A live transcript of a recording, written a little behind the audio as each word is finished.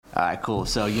All right, cool.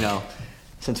 So,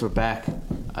 since we're back,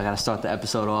 I got to start the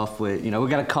episode off with, we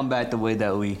got to come back the way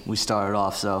that we started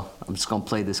off. So I'm just going to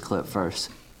play this clip first.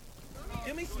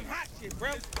 Give me some hot shit, bro.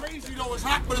 It's crazy, though. It's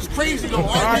hot, but it's crazy, though.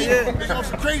 All right, yeah.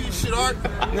 Some crazy shit, Art.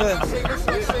 Yeah. I say,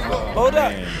 hold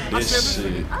up. I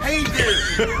said, hey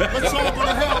there. Let's all go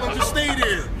to hell and just stay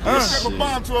there. Let's strap a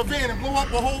bomb to a van and blow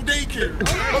up a whole daycare.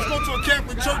 Let's go to a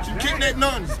Catholic church and kidnap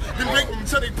nuns. Then rape them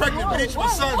until they're pregnant with each of my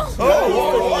sons.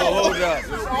 Hold up.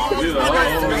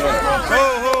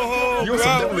 You want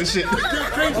some devilish shit.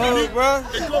 Crazy, bro.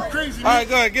 They go crazy. All right,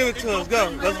 go ahead. Give it to us. Go.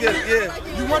 Let's get it.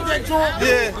 Yeah. You want that joint?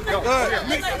 Yeah. Go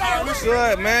ahead. Go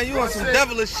ahead, man. You want some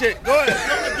devilish shit. Go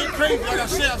ahead. Get crazy, like I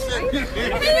said.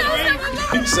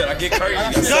 You said I get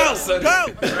crazy. Go.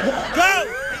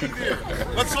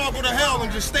 Let's all go to hell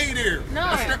and just stay there.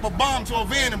 Let's strap a bomb to a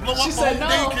van and blow up a whole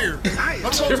daycare.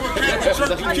 Let's go to a Catholic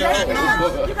church and kidnap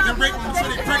nuns. Then rape them until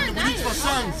they're pregnant with each of my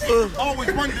sons.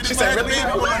 Always wondered if I had a baby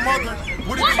with my mother,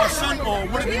 would it be my son or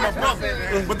would it be my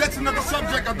brother? But that's another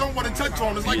subject I don't want to touch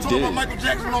on. It's like talking about Michael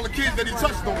Jackson and all the kids that he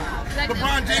touched on.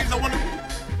 LeBron James, I want to...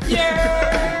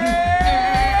 Yeah!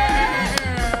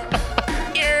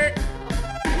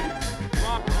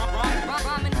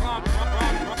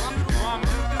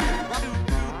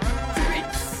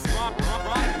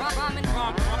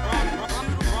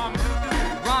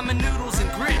 Ramen noodles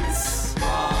and grits.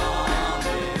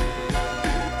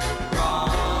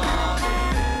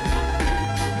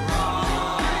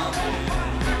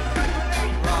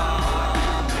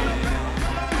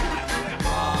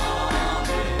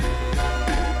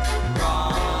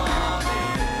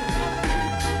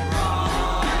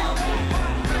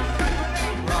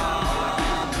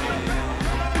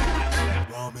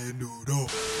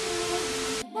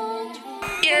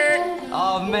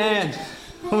 Oh, man.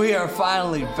 We are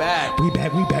finally back. We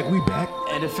back.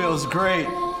 And it feels great.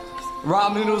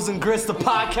 Ramen Noodles and Grits, the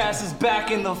podcast is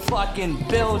back in the fucking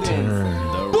building.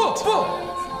 Woo, woo.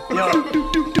 Yo.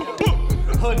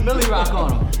 Hood Millie Rock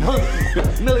on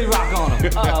him. Millie Rock on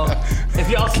him. Uh-oh. If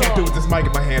y'all saw... Can't do it with this mic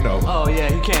in my hand, though. Oh, yeah,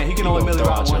 he can't. He can only Millie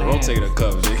Rock one hand. Rotate a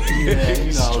cup, nigga. Yeah, you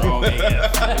know. Strong AF.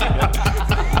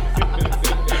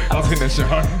 I was hitting that shit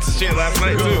hard shit last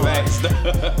night, too.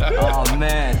 Oh,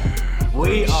 man.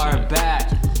 We are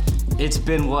back. It's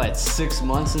been, 6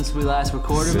 months since we last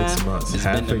recorded, man? 6 months. It's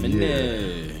half been a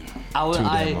year.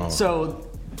 So,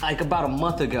 about a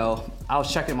month ago, I was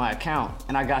checking my account,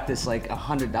 and I got this,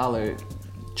 $100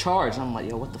 charge. And I'm like,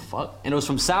 yo, what the fuck? And it was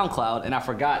from SoundCloud, and I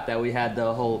forgot that we had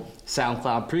the whole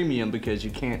SoundCloud Premium because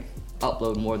you can't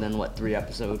upload more than, 3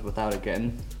 episodes without it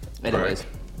getting... Anyways, Right.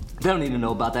 They don't need to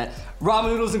know about that. Ramen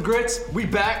Noodles and Grits, we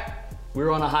back. We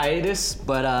were on a hiatus,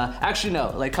 but actually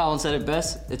no, like Colin said it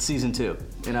best, it's season 2,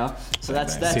 So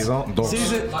that's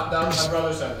Season. My brother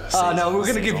said that. no, we're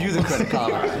gonna give you the credit,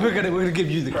 Colin. We're gonna give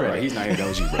you the credit. Right, he's not here to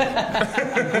OG,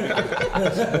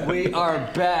 bro. We are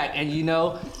back, and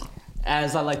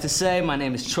as I like to say, my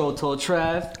name is Troto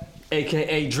Trav,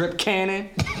 aka Drip Cannon.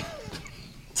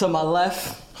 To my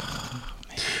left.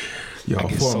 Y'all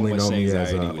formerly know me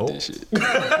as this shit.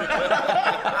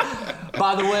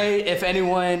 By the way, if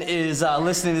anyone is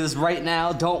listening to this right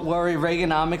now, don't worry,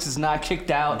 Reaganomics is not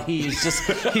kicked out. He is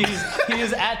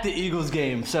at the Eagles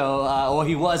game, so or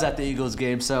he was at the Eagles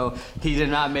game, so he did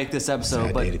not make this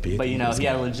episode. But he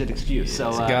had a legit excuse.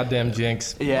 So goddamn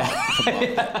jinx. Yeah,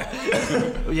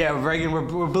 yeah, Reagan,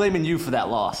 we're blaming you for that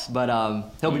loss, but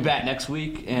he'll be back next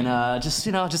week, and just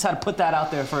had to put that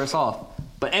out there first off.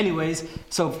 But anyways,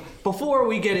 so before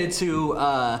we get into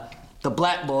the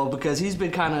Black Bull, because he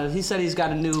said he's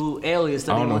got a new alias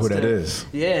that I don't know who that is.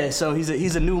 Yeah, so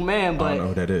he's a new man, but I don't know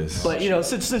who that is. But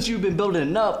since you've been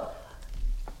building it up,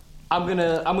 I'm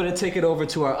gonna take it over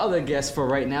to our other guest for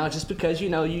right now, just because you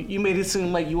made it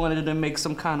seem like you wanted to make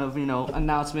some kind of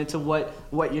announcement to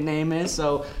what your name is.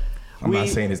 So I'm not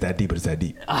saying it's that deep, but it's that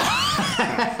deep.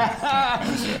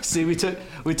 See, we took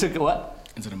it what?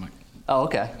 Into the mic. Oh,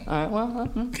 okay. All right. Well,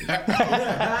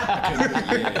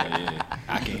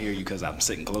 I can hear you because I'm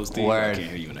sitting close to you. Word. I can't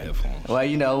hear you in the headphones.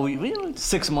 Well, we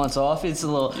 6 months off. It's a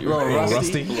little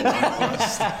rusty.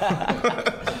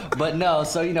 But no,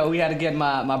 so we had to get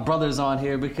my brothers on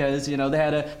here because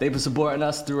they've been supporting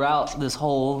us throughout this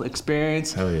whole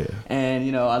experience. Hell yeah.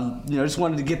 And I just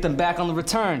wanted to get them back on the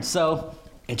return. So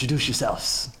introduce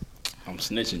yourselves. I'm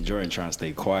snitching Jordan trying to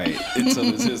stay quiet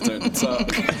until it's his turn to talk.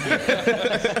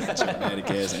 Dramatic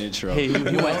ass intro. He went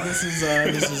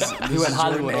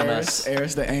Hollywood on us.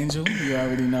 Eris the Angel, you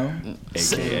already know.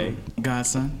 AKA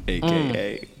Godson.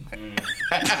 AKA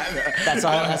That's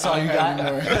all you got?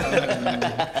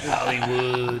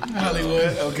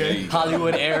 Hollywood, okay.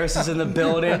 Hollywood Eris is in the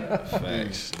building.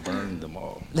 facts. Burn them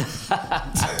all.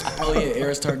 Oh yeah,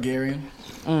 Aerys Targaryen.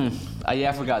 Yeah,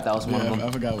 I forgot that was one of them.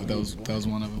 I forgot what that was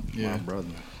one of them. Yeah. My brother.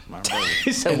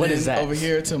 He said, "What is that?" Over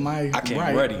here to my I came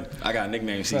right. ready. I got a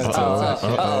nickname season 2.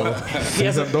 He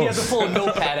has a full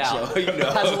notepad out. So, you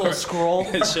know. Has a little scroll.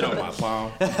 Shit on my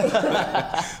palm.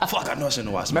 Fuck, I know I shouldn't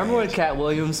have watched. Remember when Cat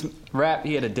Williams rapped?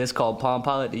 He had a disc called Palm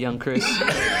Pilot, the Young Chris.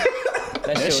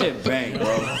 That shit bang,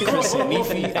 bro. Chris and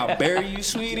Neefy, I'll bury you,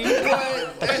 sweetie.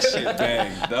 What? That shit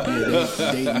bang, dog.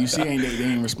 You see, they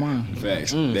ain't respond.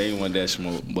 Facts. They ain't want that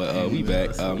smoke. But we back.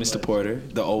 Mr. Porter,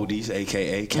 the oldies,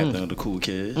 a.k.a. Captain of the Cool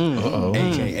Kids.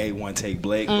 A.k.a. One Take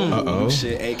Blake.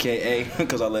 Shit, a.k.a.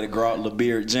 because I let it grow out,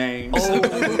 LeBeard James.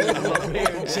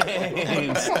 LeBeard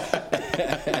James.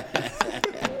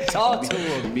 Talk to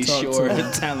him. Be sure,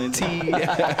 talented. You know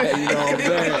what I'm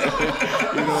saying?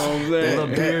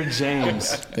 LeBeard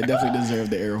James. They definitely deserve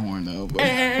the air horn though. But.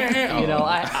 You know,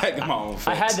 I had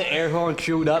the air horn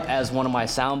queued up as one of my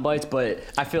sound bites, but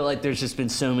I feel like there's just been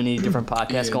so many different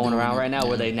podcasts going around right now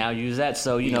where they now use that.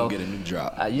 So you know, get a new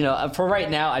drop. For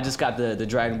right now, I just got the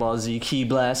Dragon Ball Z Key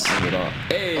Blast.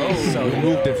 Hey, so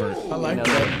move different. I like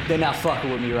that. They're not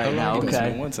fucking with me right now.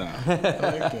 Okay. One time. I like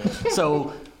that.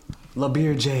 So,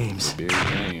 LeBeard James.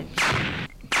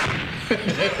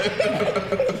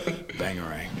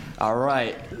 Bangarang. All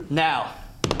right, now.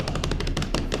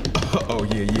 Oh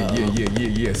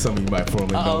yeah. Some of you might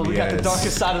formerly know me We got as the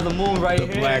darkest side of the moon right the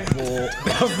here. Black Bull.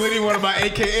 That was literally one of my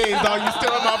AKAs, dog. You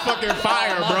still in my fucking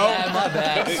fire, bro. My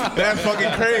bad. That's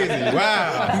fucking crazy.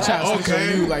 Wow. You trying to switch on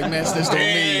you like, man, this don't mean.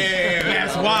 Yeah,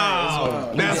 that's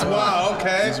wild. That's wild.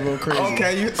 Okay. It's real crazy.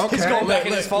 Okay. He's going back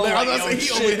in his phone. Hold on. Let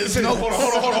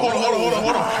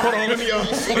me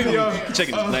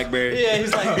Checking the BlackBerry. Yeah,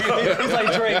 he's like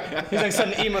Drake. He's like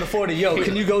sending an email to 40. Yo,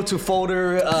 can you go to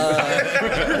folder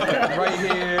right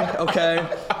here? Okay.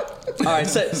 All right,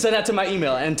 send that to my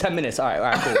email in 10 minutes. All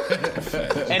right, cool.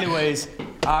 Anyways,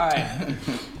 all right.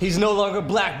 He's no longer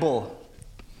Black Bull.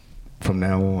 From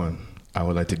now on, I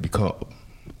would like to be called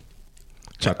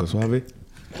Choco Suave.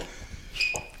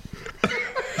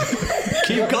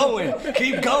 Keep going.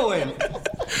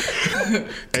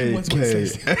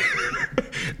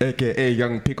 AKA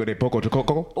Young Pico de Poco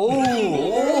Chococo.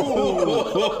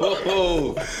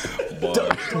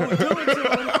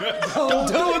 Don't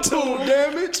do it to him,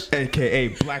 damn it. AKA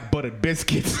Black Buttered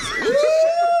Biscuits.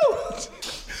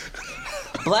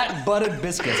 Black Buttered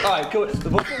Biscuits. All right, cool.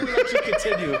 Before we let you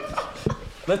continue,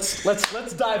 let's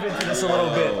dive into this a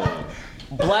little bit.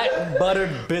 Black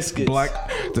Buttered Biscuits.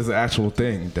 There's an actual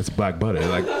thing that's black butter.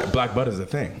 Like black butter is a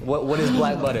thing. What is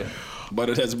black butter?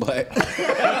 Butter that's black. Burnt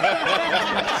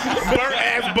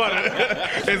ass butter.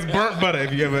 It's burnt butter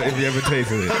if you ever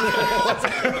tasted it.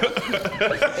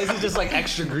 Is it just like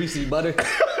extra greasy butter?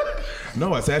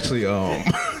 No, it's actually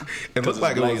it looks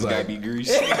like it was gotta like be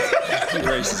greasy.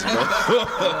 Racist, bro.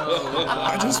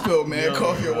 I just spilled mad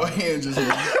coffee on my hand just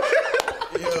now.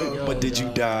 But did you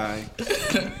die?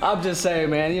 I'm just saying,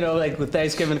 man, like with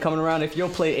Thanksgiving coming around, if your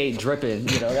plate ain't dripping,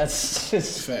 that's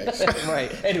just facts.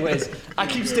 Right. Anyways, I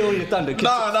keep stealing your thunder.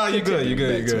 No, you're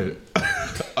good.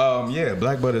 Yeah,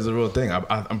 black butter is a real thing.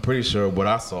 I'm pretty sure what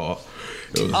I saw.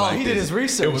 It was he did his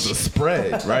research. It was a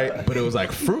spread, right? But it was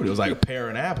like fruit. It was like pear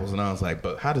and apples, and I was like,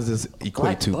 but how does this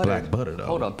equate to black butter though?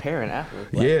 Hold on, pear and apple.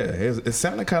 It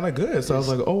sounded kind of good, so I was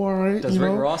like, oh, all right. Does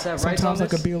Rick Ross have rights on sometimes I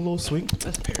this? could be a little sweet.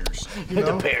 That's pears.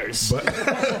 The pears. But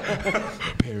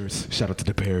pears. Shout out to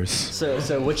the pears.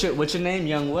 So what's your name?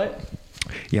 Young what?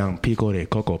 Young Pico de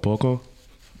Coco Poco.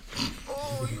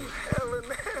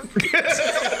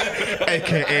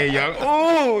 AKA Young.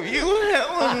 Oh, you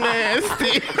hella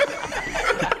nasty.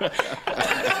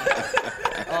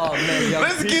 Oh man, Young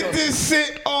Let's Pico. get this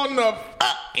shit on the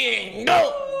fucking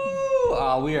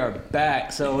go. We are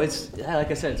back. So it's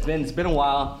like I said, it's been a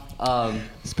while.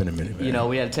 It's been a minute, man.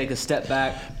 We had to take a step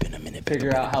back,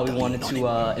 figure out how we wanted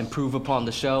to improve upon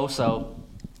the show. So,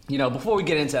 before we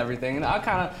get into everything, I'll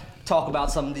kind of talk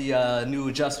about some of the new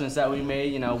adjustments that we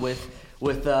made.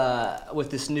 With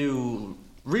this new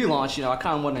relaunch, I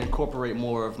kind of want to incorporate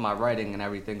more of my writing and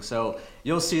everything. So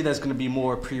you'll see there's going to be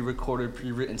more pre-recorded,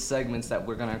 pre-written segments that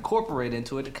we're going to incorporate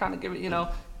into it to kind of give it,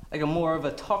 like a more of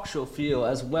a talk show feel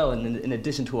as well, in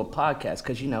addition to a podcast,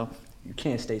 because you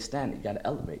can't stay standing, you got to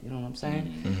elevate. You know what I'm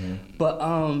saying? Mm-hmm. But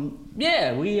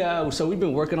we've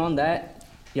been working on that.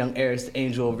 Young Aerys the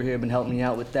Angel over here been helping me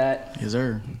out with that. Yes,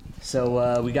 sir.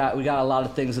 So we got a lot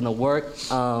of things in the work.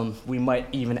 We might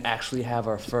even actually have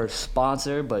our first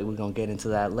sponsor, but we're gonna get into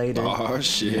that later. Oh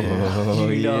shit!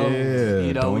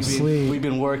 We've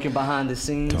been working behind the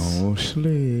scenes. Don't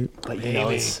sleep. But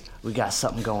we got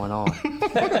something going on.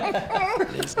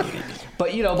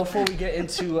 But before we get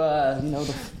into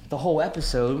the whole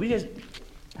episode,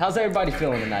 how's everybody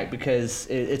feeling tonight? Because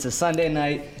it's a Sunday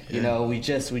night. We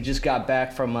just got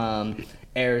back from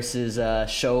Eris's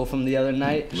show from the other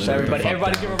night. So everybody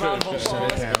give a round of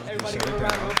applause. Everybody give a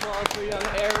round of applause for young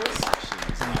Eris.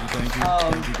 Thank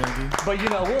you.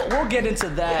 But we'll get into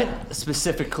that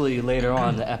specifically later on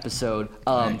in the episode.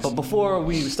 But before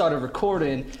we started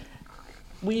recording,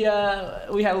 we had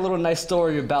a little nice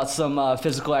story about some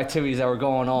physical activities that were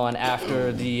going on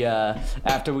after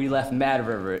we left Mad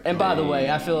River. And by the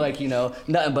way, I feel like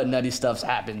nothing but nutty stuff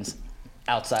happens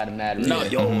outside of Mad River.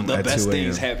 No, the best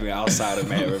things happen outside of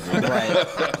Mad River.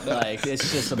 Right. Like,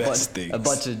 it's just a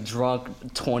bunch of drunk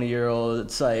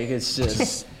 20-year-olds. It's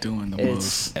just doing the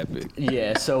most epic.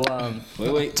 Yeah, so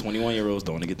wait, 21-year-olds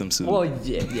don't want to get them sued. Well,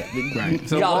 yeah. Right.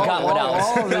 So y'all got what I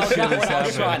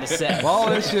was trying to say. While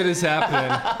this shit is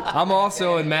happening, I'm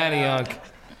also in Manayunk.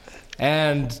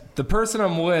 And the person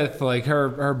I'm with, like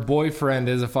her boyfriend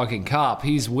is a fucking cop.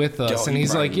 He's with us, and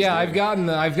he's like, "Yeah, I've gotten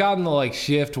the like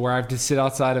shift where I have to sit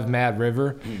outside of Mad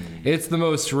River. It's the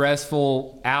most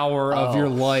stressful hour of your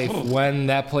life when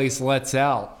that place lets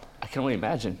out. I can only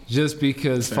imagine. Just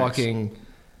because fucking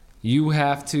you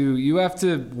have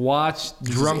to watch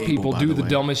drunk people do the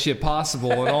dumbest shit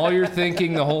possible, and all you're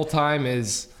thinking the whole time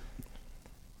is,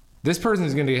 this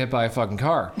person's gonna get hit by a fucking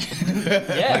car.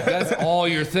 Yeah. Like, that's all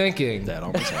you're thinking. That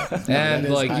almost happened. And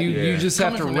you just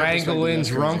have to wrangle in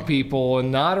drunk people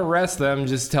and not arrest them.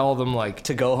 Just tell them like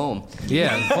to go home.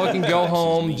 Yeah, fucking go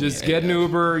home. Just get an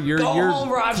Uber. You're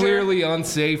home, clearly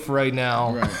unsafe right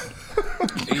now. Right.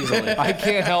 Easily. I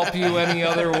can't help you any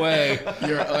other way.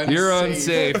 You're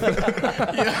unsafe.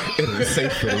 It is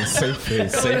safe.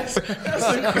 That's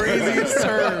the craziest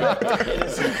term.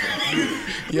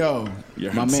 Yo,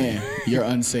 my man, you're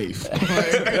unsafe.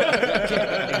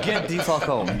 Get the fuck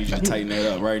home. I need you to tighten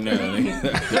that up right now.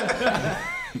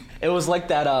 It was like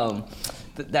that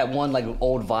one like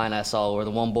old Vine I saw where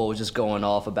the one boy was just going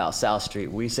off about South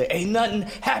Street. We say, "Ain't nothing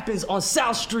happens on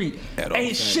South Street.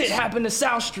 Ain't shit happened to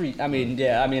South Street." I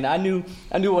knew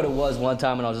what it was one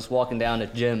time when I was just walking down to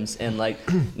gyms and like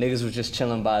niggas was just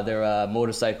chilling by their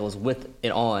motorcycles with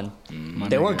it on.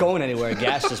 They weren't going anywhere.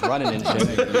 Gas just running and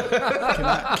shit.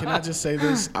 Can I just say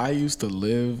this? I used to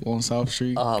live on South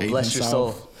Street. Bless your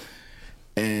soul.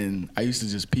 And I used to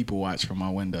just people watch from my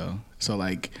window. So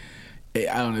like, I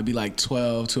don't know, it'd be like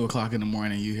 2 o'clock in the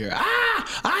morning, you hear,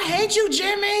 I hate you,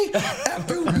 Jimmy,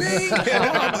 F-U-B.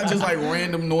 Just like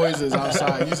random noises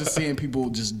outside. Used to seeing people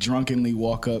just drunkenly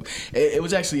walk up. It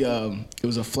was actually, it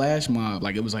was a flash mob.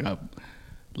 Like, it was like I'm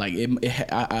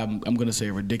going to say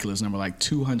a ridiculous number, like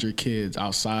 200 kids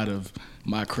outside of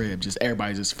my crib, just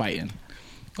everybody just fighting.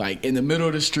 Like, in the middle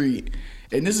of the street.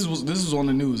 And this was on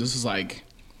the news. This is like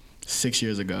 6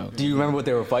 years ago. Do you remember what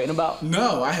they were fighting about?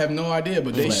 No, I have no idea.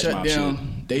 But they shut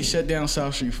down. They shut down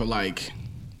South Street for like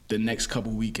the next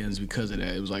couple weekends because of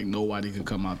that. It was like nobody could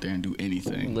come out there and do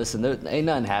anything. Listen, there ain't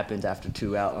nothing happens after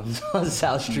 2 out on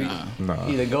South Street. Nah.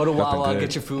 Either go to Wawa,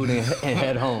 get your food, and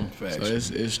head home. So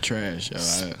it's trash. Yo.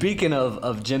 Speaking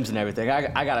of gyms and everything,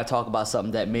 I gotta talk about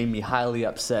something that made me highly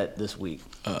upset this week.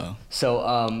 Uh-oh.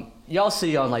 So y'all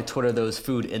see on like Twitter those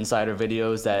food insider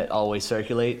videos that always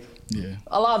circulate. Yeah.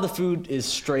 A lot of the food is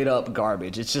straight up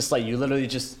garbage. It's just like you literally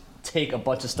just take a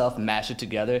bunch of stuff, mash it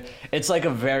together. It's like a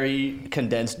very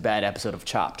condensed bad episode of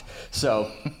Chopped. So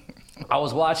I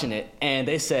was watching it and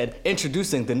they said,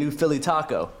 introducing the new Philly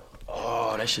taco.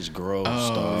 Oh, that shit's gross,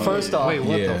 dog. First off, wait,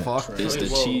 what the fuck? It's the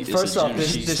cheese. First off,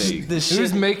 this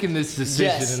Who's making this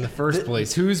decision in the first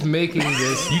place? Who's making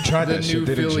this? You tried the that shit, new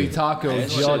didn't Philly you? taco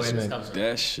judgment.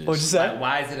 That shit. What'd you say?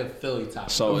 Why is it a Philly taco?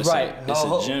 So it's Right.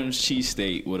 a Jim's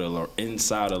cheesesteak with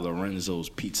inside of Lorenzo's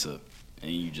pizza,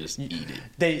 and you just eat it.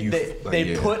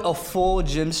 They put a full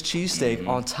Jim's cheesesteak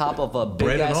on top of a big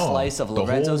Bread and ass all. slice of The whole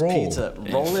Lorenzo's roll. pizza.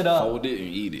 Roll it up. Fold it and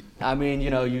eat it. I mean,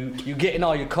 you getting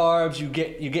all your carbs, you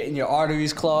getting your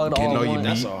arteries clogged Getting all all in your one.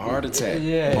 That's a heart attack.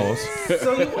 Yeah. Pause.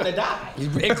 So you want to die?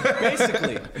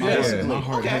 Basically. My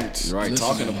heart hurts. Right,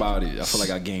 talking about it, I feel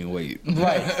like I gained weight.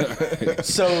 Right.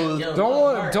 So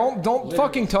Don't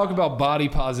fucking talk about body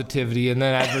positivity and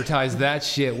then advertise that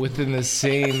shit within the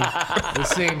same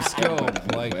scope.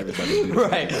 Like,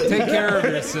 right. take care of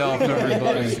yourself,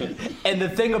 everybody. And the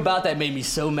thing about that made me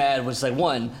so mad was like,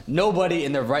 one, nobody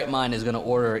in their right mind is gonna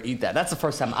order or eat that. That's the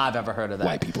first time I've ever heard of that.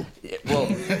 White people. Well,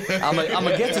 I'm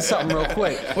gonna get to something real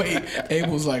quick. Wait,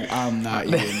 Abel's like, I'm not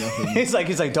eating nothing. He's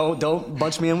like, don't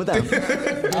bunch me in with them.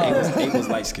 Abel's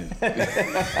light skin.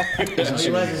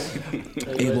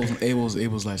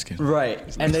 Abel's light skin.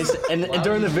 Right, and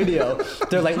during the video,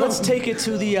 they're like, let's take it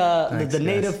to the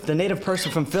native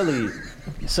person from Philly.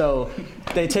 So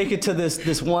they take it to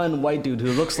this one white dude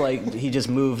who looks like he just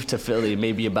moved to Philly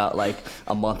maybe about like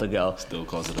a month ago. Still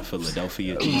calls it a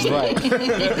Philadelphia Right.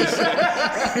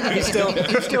 he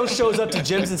still shows up to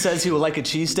Jim's and says he would like a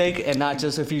cheesesteak, and not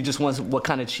just if you just want what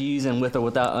kind of cheese and with or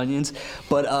without onions.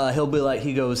 But he'll be like,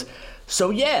 he goes,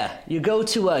 so yeah, you go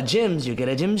to Jim's, you get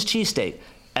a Jim's cheesesteak.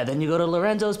 And then you go to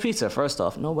Lorenzo's Pizza. First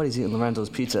off, nobody's eating Lorenzo's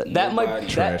Pizza. That might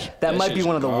be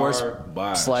one of the worst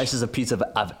slices of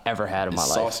pizza I've ever had in my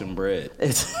life. Sauce and bread.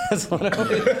 It's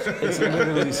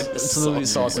literally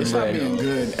sauce and bread. It's not being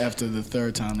good after the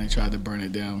third time they tried to burn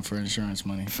it down for insurance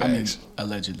money. Facts. I mean,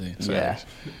 allegedly. Yeah.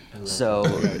 So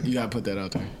you gotta put that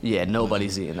out there. Yeah,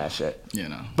 nobody's eating that shit. Yeah,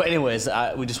 no. But anyways,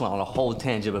 we just went on a whole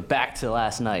tangent. But back to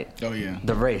last night. Oh yeah.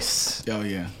 The race. Oh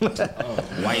yeah.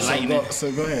 White lightning.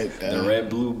 So go ahead. The red,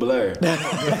 blue, blur.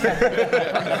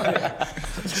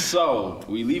 So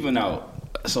we leaving out.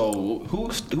 So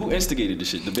who instigated the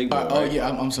shit? The big boy. Right? Oh yeah,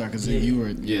 I'm sorry because you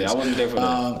were. Yeah, I wasn't there for that.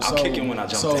 I'll kick in when I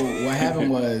jump. So what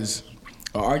happened was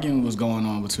an argument was going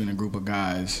on between a group of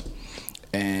guys.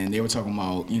 And they were talking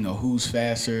about, who's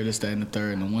faster, this, that, and the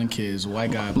third. And the one kid is a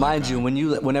white guy. Mind you,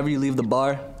 whenever you leave the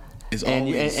bar, and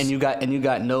you got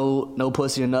no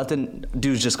pussy or nothing,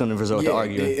 dude's just gonna resort to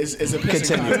arguing. It's a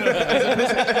pissing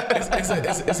contest.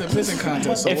 It's a pissing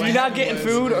contest. So if you're not getting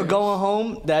food or going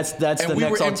home, that's the next alternative.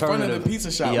 And we were in front of the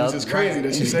pizza shop, which is crazy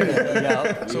that you say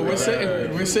that. So we're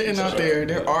sitting out there,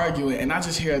 they're arguing, and I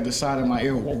just hear at the side of my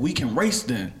ear, well, we can race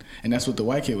then. And that's what the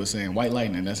white kid was saying. White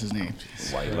Lightning, that's his name.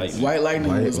 White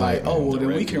Lightning was like, oh, well,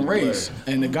 then we can race.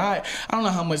 And the guy, I don't know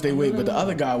how much they weighed, but the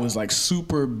other guy was like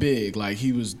super big. Like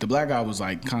the black guy was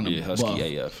like kind of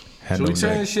husky AF. Should we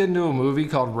turn this shit into a movie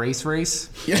called Race Race?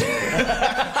 Yo,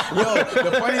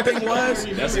 the funny thing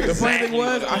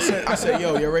was, I said,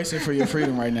 yo, you're racing for your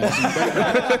freedom right now. So you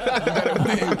better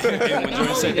win. And when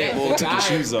Jordan said that, boy took the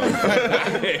shoes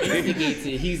off.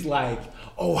 He's like,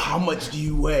 oh, how much do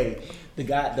you weigh?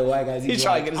 The white guy, he's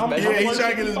trying to get his measurements. Yeah, he's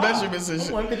trying to get his measurements and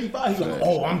shit. 155. He's like,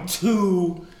 oh, I'm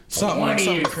 2.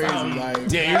 Something crazy.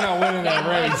 Like, yeah, you're not winning that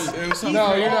race.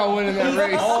 No, you're not winning that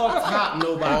race. All top,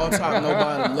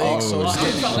 nobody. Legs so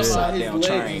skinny.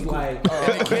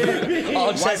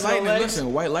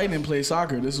 White Lightning plays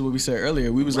soccer. This is what we said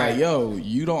earlier. We was like, yo,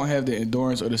 you don't have the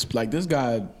endurance or the like. This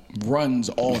guy runs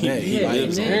all day. You're gonna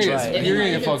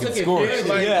get fucking scorched.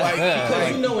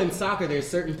 Because in soccer, there's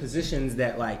certain positions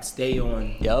that like stay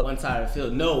on one side of the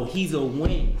field. No, he's a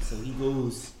wing, so he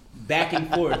goes back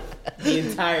and forth the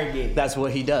entire game. That's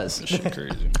what he does. That's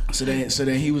crazy. So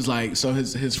then he was like, so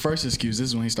his first excuse, this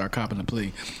is when he started copping the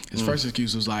plea. His first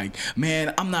excuse was like,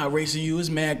 man, I'm not racing you. It's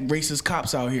mad racist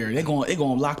cops out here. They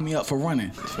gonna lock me up for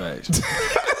running. Facts.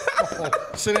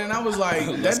 So then I was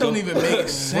like, that don't even make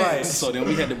sense. Right. So then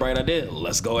we had the bright idea.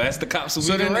 Let's go ask the cops so we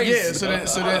can race. Yeah.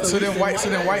 So then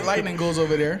White Lightning goes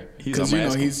over there because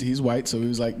he's white. So he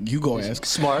was like, you go ask.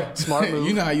 Smart move.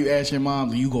 You know how you ask your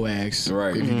mom, you go ask.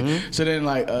 Right. So then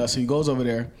so he goes over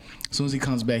there. As soon as he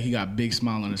comes back, he got a big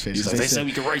smile on his face. They said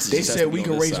we can race. They said we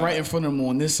can race right in front of him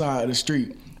on this side of the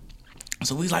street.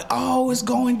 So he's like, oh, it's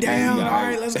going down. All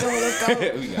right, let's go.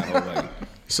 We got whole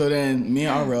So then me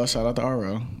and RL, shout out to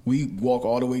RL, we walk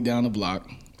all the way down the block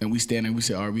and we stand there and we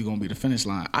say, all right, we gonna be the finish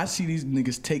line. I see these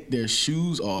niggas take their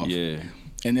shoes off. Yeah.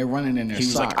 And they're running in their socks. He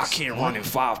was like, I can't run in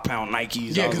 5-pound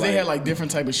Nikes. Yeah, because they had like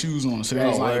different type of shoes on. So they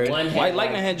was like, White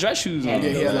Lightning had dress shoes on. Yeah,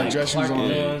 he had like dress shoes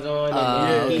on.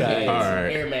 Okay. All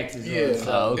right. Air Maxes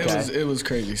on. Yeah, it was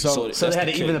crazy. So they had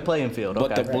to even the playing field.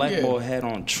 But the black boy had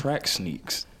on track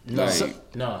sneaks. No,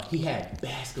 he had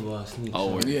basketball sneakers.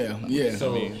 Oh, yeah.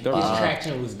 So his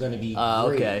traction was gonna be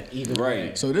great.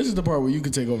 Right. So this is the part where you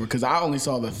can take over because I only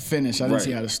saw the finish. I didn't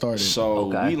see how it started. So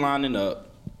we lining up.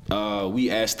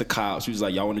 We asked the cops. We was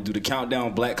like, y'all want to do the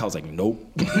countdown? Black cops like, nope.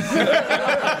 He's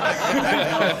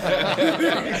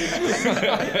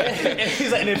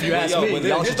like, and if you ask me,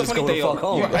 y'all should just go the fuck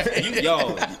home.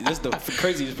 The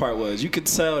craziest part was you could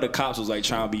tell the cops was like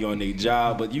trying to be on their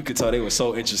job, but you could tell they were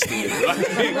so interested. Like,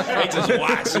 they just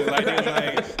watching, like they was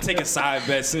like taking side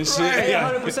bets and shit.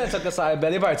 Right, 100% took a side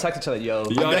bet. They probably texted each other, yo.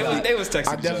 They was texting.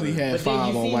 I definitely had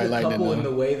 5 on White Lightning. Couple in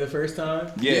the way the first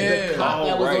time. Yeah. The cop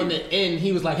that was on the end,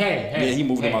 he was like, hey. Yeah, he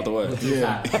moved him out the way.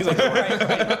 Yeah. He's like,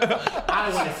 I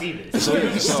don't want to see this. So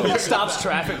it stops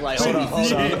traffic like, hold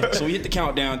on. So we hit the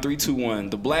countdown, 3, 2,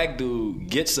 1. The black dude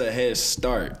gets a head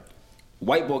start.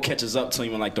 white boy catches up to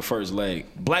him in like the first leg.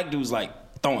 Black dude's like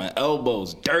throwing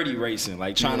elbows, dirty racing,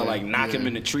 like trying to like knock him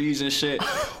in the trees and shit.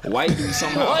 White dude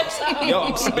somehow, yo,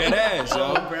 I'm dead ass,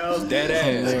 yo, dead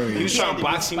ass. He was trying to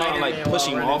box him out, and, like push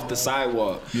him off the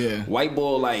sidewalk. Yeah, white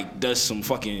boy like does some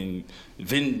fucking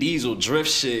Vin Diesel drift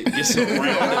shit, gets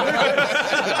around,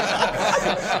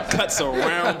 cuts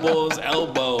around Bull's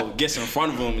elbow, gets in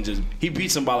front of him, and just he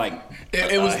beats him by like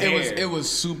it was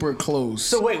super close.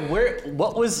 So wait,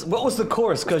 what was the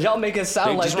course? Cause y'all make it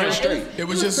sound like ran straight. It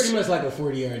was just pretty much like a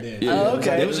 40-yard dash. Yeah. Oh,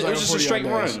 okay. It was just a straight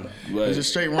run. It was a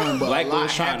straight run, but Black boy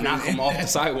was trying to knock him off the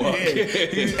sidewalk.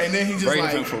 And then he just Brave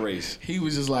like him for race. He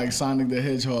was just like Sonic the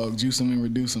Hedgehog, juice him and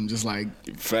reduce him, just like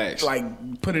facts.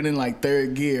 Like put it in like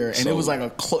third gear, and it was like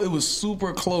it was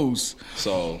super close.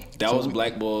 So that was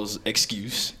Black Bull's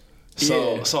excuse.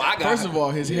 So I got. First of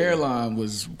all, his hairline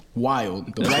was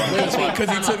wild. The black because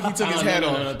he took his hat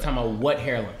off. No, talking about what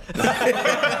hairline? He had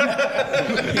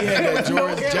that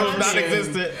George Jefferson.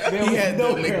 Non-existent. He had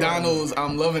the McDonald's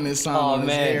 "I'm loving this" sign on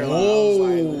his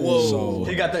hairline. Whoa. So,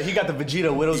 he got the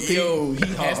Vegeta widow's peak. Yo, he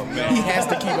has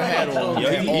to keep a hat on.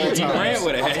 He ran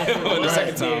with a hat on the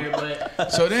second time.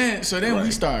 So then we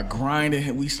start grinding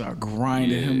him. We start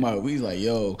grinding him up. We was like,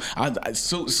 yo. As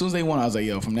soon as they won, I was like,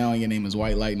 yo. From now on, your name is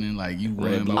White Lightning. Like you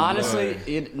win.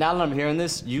 Honestly, now that I'm hearing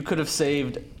this, you could have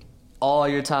saved all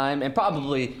your time, and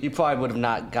you probably would have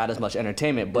not got as much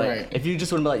entertainment. But if you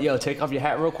just would have been like, yo, take off your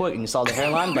hat real quick, and you saw the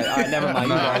hairline, like, all right, never mind,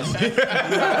 you guys.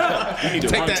 You need to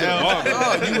take that out.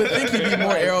 Oh, you would think he'd be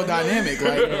more aerodynamic.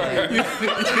 Like,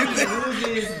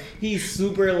 he's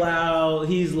super loud.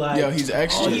 He's like, yo, he's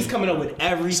extra. Oh, he's coming up with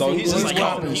everything. So he's just like,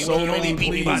 yo, he only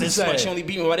beat me by this much. much. He only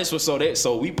beat me by this much.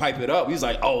 So we pipe it up. He's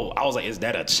like, oh, I was like, is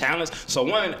that a challenge? So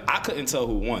one, I couldn't tell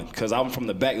who won because I'm from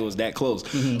the back. It was that close.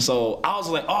 So I was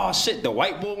like, oh shit. The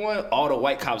white bull one, all the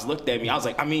white cops looked at me. I was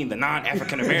like, I mean, the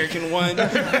non-African American one.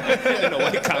 And the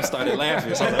white cops started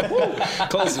laughing. So I was like, woo,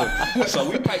 closer. So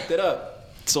we piped it up.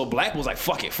 So Black was like,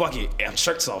 fuck it, and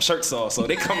shirts off. So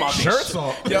they come out there. Shirts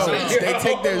off? Yo, they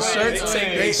take their shirts.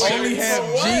 They only have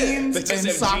jeans and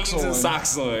socks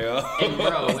on. Yo. And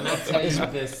bro, when I tell you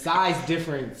the size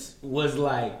difference was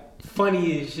like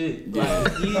funny as shit.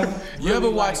 Like, you ever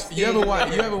watch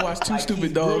Two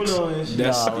Stupid Dogs?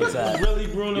 Really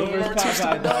Bruno versus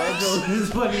Popeye, dog. It's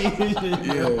funny as shit.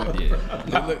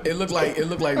 Yeah. It looked like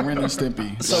Ren and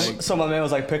Stimpy. So my man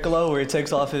was like Piccolo, where he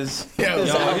takes off his.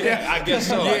 I guess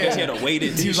so. I guess he had a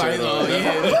weighted t-shirt. He was like,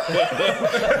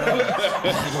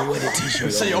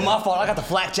 t-shirt. So yo, my fault. I got the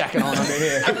flak jacket on under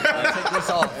here. Take this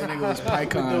off. That nigga was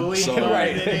PyCon.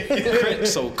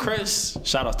 So Chris,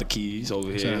 shout out to Keys over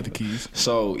here. Shout out to Keys.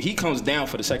 So he comes down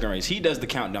for the second race. He does the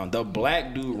countdown. The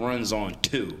black dude runs on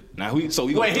 2. Now he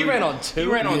ran on 2. He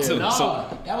ran on 2. No,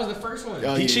 So that was the first one.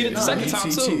 he cheated the second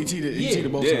time too. He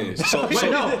cheated both times. So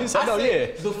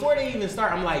Before they even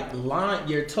start, I'm like, line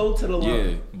your toe to the line.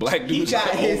 Yeah, black dude's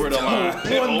over the line.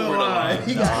 Over the line.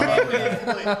 He got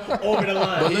over the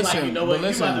line. But He's like, you know what? You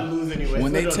about to lose anyway.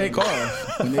 When they take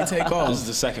off, this is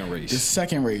the second race. The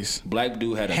second race. Black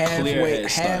dude had a clear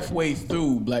head start. Halfway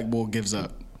through, Black Bull gives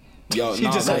up. Yo,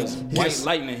 White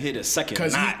Lightning hit a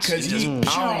second notch.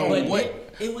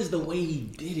 It was the way he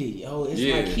did it, yo. It's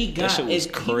like he got that shit was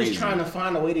crazy. He was trying to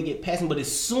find a way to get past him, but as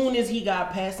soon as he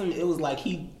got past him, it was like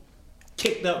he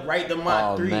kicked up right to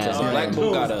Mach 3. Black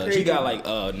Bull got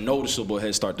a noticeable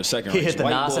head start the second race. He hit the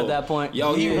Nas at that point.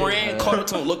 Yo, he ran,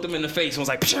 caught him, looked him in the face, and was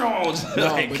like, kept going.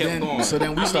 So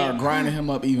then we started grinding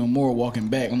him up even more walking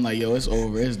back. I'm like, yo, it's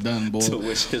over, it's done, boy. To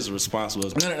which his response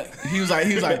was, he was like,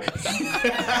 you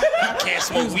can't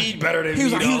smoke weed better than me,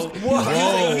 though.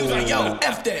 He was like, yo,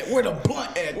 F that, where the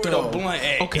blunt at, though? Where the blunt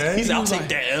at? Okay. He's out, take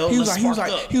that L. He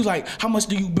was like, how much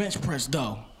do you bench press,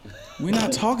 though? We're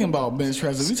not talking about bench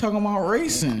pressing. We talking about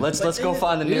racing. Let's go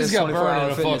find the nearest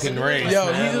 24-hour fucking race.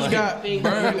 Yo, he just got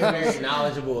burned. He's very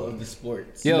knowledgeable of the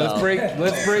sports. Yeah,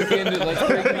 let's break into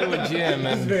a gym.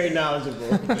 He's very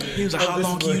knowledgeable. He was like, how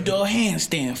long can you do a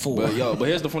handstand for? But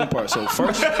here's the funny part. So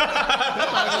first,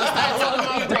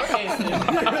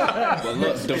 but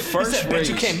look, the first race,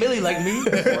 you can't Millie like me.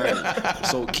 Right.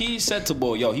 So Keys said to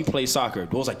Bull, yo, he plays soccer.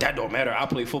 Bull was like, that don't matter. I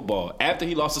play football. After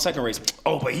he lost the second race,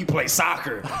 but he plays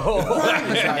soccer. He was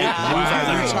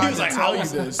like,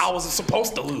 I wasn't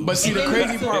supposed to lose. But see, the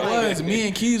crazy part was, me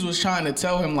and Keys was trying to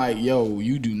tell him, like, yo,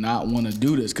 you do not want to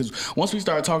do this. Because once we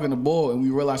started talking to Bull and we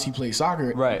realized he plays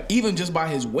soccer, even just by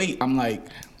his weight, I'm like,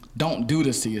 don't do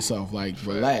this to yourself. Like,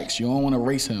 relax. You don't want to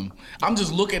race him. I'm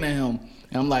just looking at him,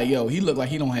 and I'm like, yo, he look like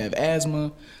he don't have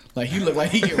asthma. Like, he look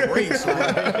like he can race.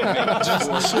 Like,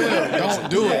 just chill. Don't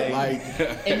do it. Like,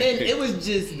 and then it was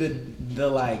just the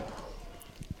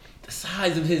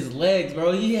size of his legs,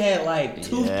 bro. He had like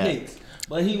toothpicks,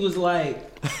 but he was like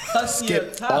husky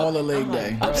up top. All the leg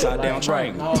day. Upside down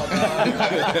triangle. No, dog,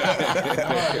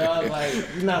 like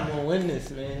you're not gonna win this,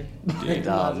 man.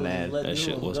 Oh man, that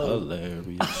shit was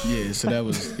hilarious. Yeah, so that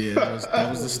was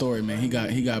the story, man. He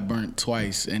got burnt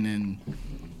twice, and then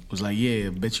was like, yeah,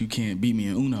 bet you can't beat me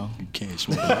in Uno. You can't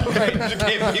smoke. Right. You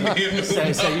can't beat me in Uno.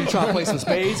 So you trying to play some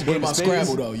spades? What about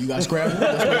Scrabble though? You got Scrabble?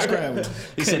 Let's play Scrabble.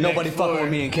 He said nobody fucking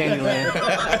with me in Candyland.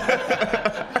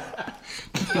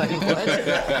 Like, what?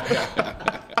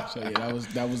 So yeah,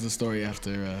 that was the story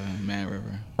after Mad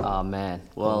River. Oh man,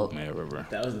 well, Mad River.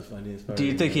 That was the funniest part. Do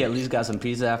you think he at least got some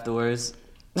pizza afterwards?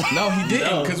 No, he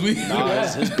didn't, because we.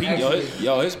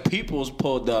 His peoples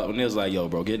pulled up and they was like, "Yo,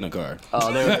 bro, get in the car."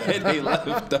 Oh, they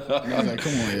left. I was like,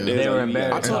 "Come on, yo." They were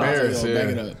embarrassed. I told him,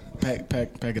 "Back it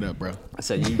up, pack it up, bro." I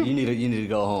said, "You need to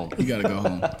go home. You gotta go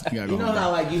home. You know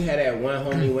how like you had that one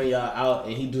homie when y'all out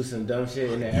and he do some dumb shit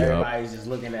and then everybody's just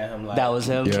looking at him like that was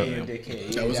him. That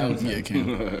was him. Yeah,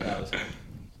 Cam. That was him.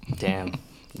 Damn.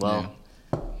 Well.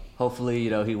 Hopefully,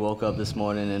 he woke up this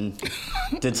morning and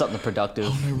did something productive.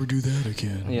 I'll never do that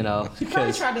again. He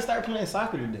probably tried to start playing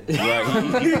soccer today.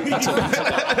 Right. He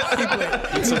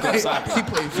took up soccer. He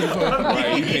played FIFA.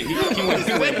 Right. He went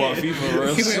and bought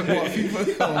FIFA. He went and bought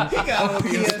FIFA. He got on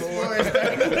PS4 and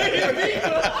started playing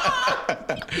FIFA.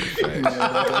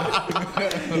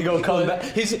 He gonna come back.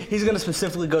 He's gonna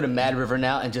specifically go to Mad River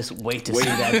now and just wait to see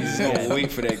that. He's gonna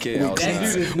wait for that kid outside.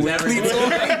 That dude is never going. He's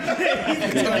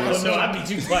like, oh no, I beat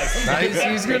you twice.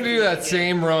 He's gonna do that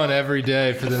same run every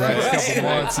day for the next couple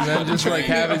months, and then just like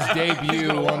have his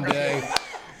debut one day,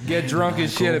 get drunk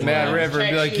as shit at Mad River,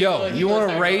 and be like, "Yo, you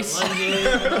want to race?"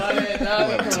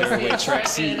 Tearaway track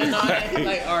suit.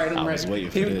 Like, all right, I'm I was ready.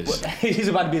 waiting for this. He's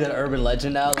about to be that urban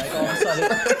legend now. Like all of a sudden,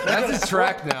 That's his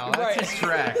track now. That's his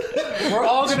track. we're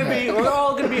all gonna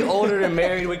be older and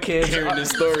married with kids. Hearing this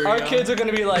story, Our kids are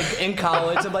gonna be like in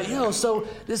college. I'm like, yo, so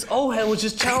this old head was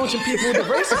just challenging people in the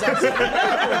races outside.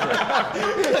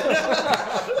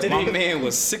 My man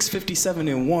was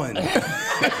 657-1.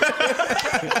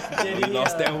 He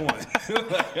lost that one.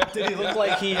 Did he look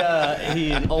like he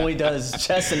only does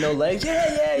chest and no legs?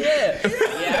 Yeah.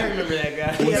 Yeah, I remember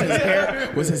that guy.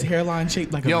 Was his hairline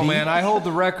shaped like a Yo, V? man, I hold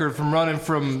the record from running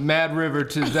from Mad River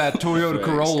to that Toyota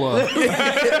Corolla. Yo,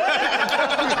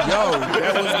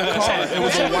 that was the car. It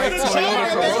was a white Toyota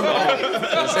Corolla.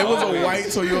 It was a white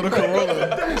Toyota Corolla.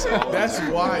 That's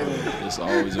wild. It's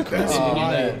always a crazy.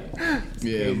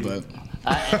 Yeah, but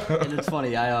and it's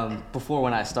funny. Before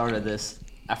when I started this,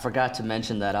 I forgot to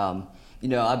mention that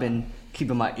I've been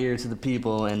keeping my ear to the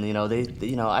people, and they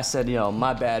I said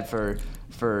my bad for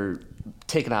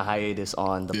taking a hiatus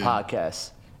on the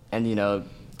podcast, and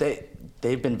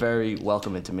they've been very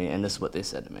welcoming to me, and this is what they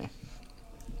said to me.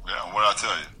 Yeah, what I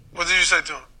tell you? What did you say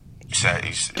to him? You said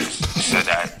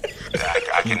that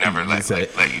I can never let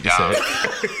you down.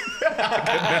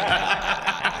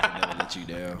 Never let you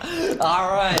down.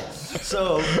 All right,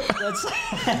 so let's.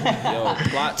 Yo,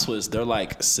 plot twist. They're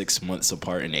like 6 months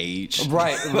apart in age.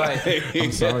 Right.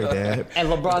 I'm sorry, Dad. And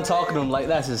LeBron talking to him like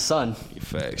that's his son.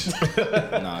 Facts.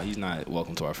 Nah, he's not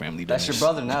welcome to our family. That's your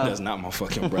brother now. That's not my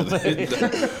fucking brother.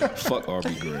 Fuck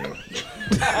Aubrey Graham.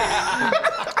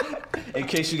 In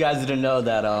case you guys didn't know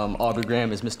that Aubrey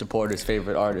Graham is Mr. Porter's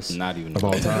favorite artist. Not even Of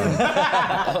all time.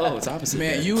 Oh, it's opposite.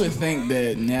 man, you would think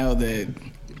that now that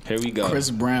Here we go.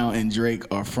 Chris Brown and Drake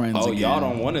are friends again. Y'all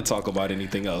don't want to talk about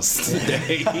anything else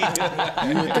today. You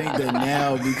would think that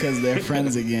now, because they're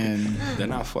friends again, They're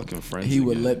not fucking friends. he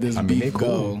would again. let this they beef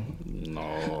cool. go.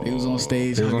 No. He was on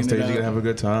stage. They was on hugging stage, it you up. gonna have a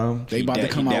good time. They about to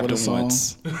come out with a song.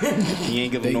 He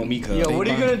ain't giving no Mika. Yo, what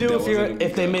are you gonna do That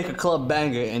if they make a club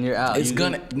banger and you're out? It's You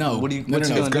gonna no. What are you? No, What's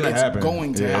no, you it's gonna do? gonna happen.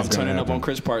 Going to Yeah, I'm happen. it's gonna turning up happen. on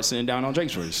Chris Part, sitting down on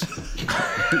Drake's verse.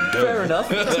 Fair enough.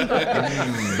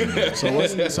 So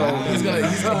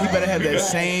he better have that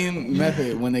same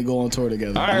method when they go on tour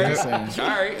together. All I'm right, just saying. all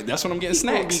right. That's when I'm getting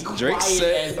snacks. Drake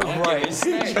said, I'm getting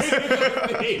snacks.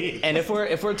 And if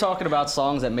we're talking about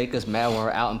songs that make us mad when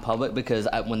we're out in public, because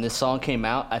when this song came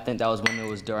out, I think that was when it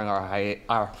was during our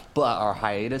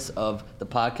hiatus of the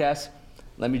podcast.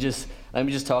 Let me just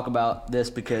talk about this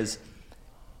because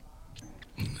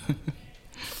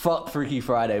fuck Freaky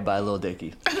Friday by Lil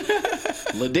Dicky.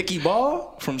 Lil Dicky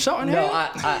Ball from Shotton. No,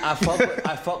 I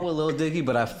fuck with Lil Dicky,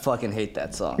 but I fucking hate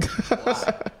that song.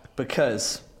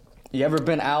 Because you ever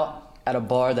been out at a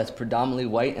bar that's predominantly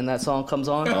white and that song comes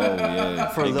on? Oh yeah.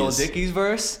 For Lil Dicky's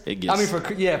verse? For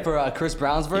Chris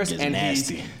Brown's verse, and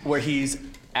nasty. where he's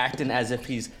acting as if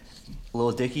he's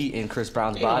Lil Dicky in Chris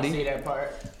Brown's body. They don't say that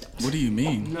part. What do you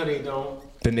mean? No, they don't.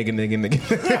 The nigga.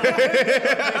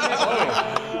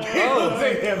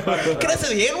 Can I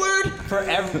say the N-word? For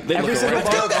every single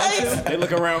bar. They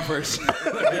look around first.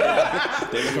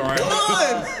 They look around. Come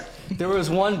on. There was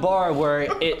one bar where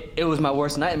it was my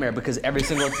worst nightmare because every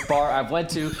single bar I've went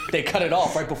to, they cut it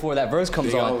off right before that verse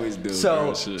comes They on. always do, So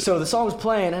girl, shit. so the song was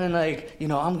playing and then like, you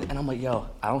know, I'm like, yo,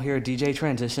 I don't hear a DJ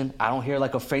transition. I don't hear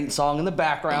like a faint song in the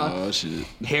background. Oh shit.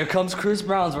 Here comes Chris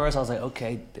Brown's verse. I was like,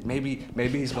 okay, maybe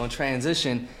he's gonna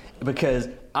transition because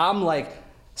I'm like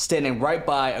standing right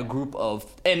by a group of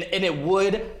and it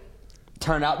would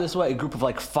turn out this way, a group of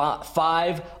like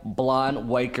five blonde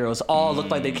white girls, all looked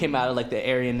like they came out of like the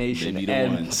Aryan Nation. They be the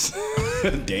ones.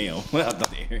 Damn. I thought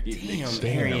the Aryan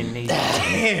Nation. Aryan Nation.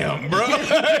 Damn, bro.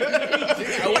 Wait,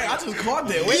 I just caught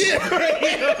that.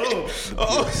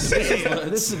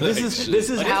 This is how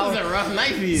This was a rough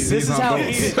night for you. this is how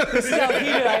heated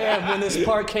I am when this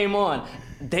part came on.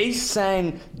 They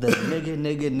sang the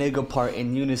nigga part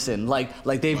in unison, like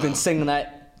they've been singing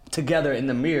that together in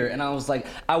the mirror, and I was like,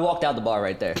 I walked out the bar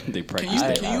right there. They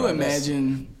practiced. Can you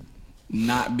imagine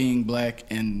not being black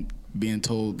and being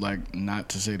told like not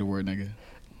to say the word nigga?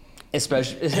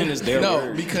 Especially And it's their No,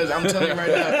 word. because I'm telling you right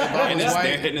now, if I was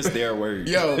white, And it's their word.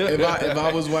 yo, if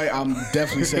I was white, I'm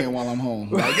definitely saying while I'm home,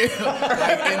 like in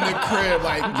the crib,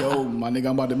 like yo, my nigga,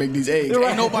 I'm about to make these eggs.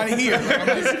 Ain't nobody here. I'm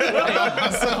just by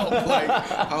myself. Like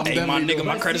I'm Hey, my definitely nigga,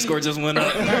 my credit score just went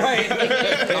up. I'm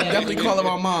definitely calling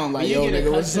my mom, like When yo, you get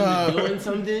nigga, what's accustomed to up? doing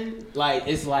something, like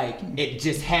it's like it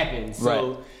just happens. So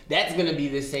Right. that's gonna be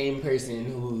the same person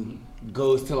who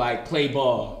goes to like play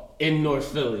ball in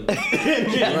North Philly.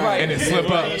 right. And it slip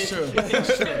up. That's true.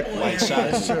 White shot.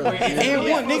 That's true. And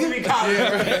one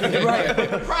nigga. Right.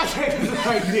 The project is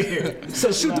right there.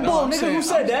 So shoot the ball, nigga. Who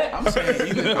said that? I'm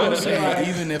saying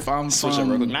even if I'm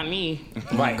from Not me.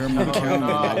 Montgomery County,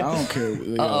 like, I don't care.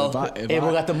 You know,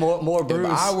 Abel got the more if bruise.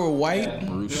 I were white,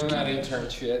 Doing that intern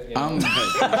shit. You know? I'm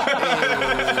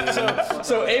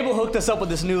So Abel hooked us up with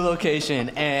this new location,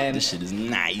 and This shit is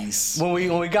nice. when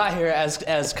we got here,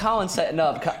 as Colin's setting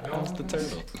up,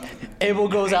 Abel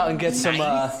goes out and gets some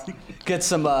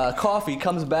coffee,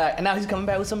 comes back, and now he's coming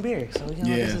back with some beer. So you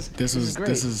know, yeah. this is great.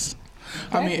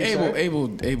 I mean, Thank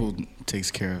you, Abel takes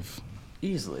care of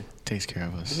Easily. Takes care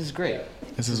of us. This is great.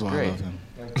 This is why I love him.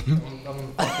 I'm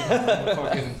a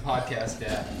fucking podcast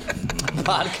dad.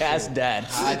 Podcast dad.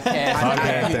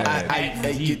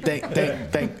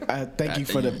 Thank you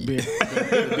for the beer.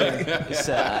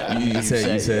 You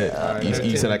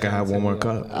said I could have one more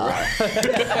cup.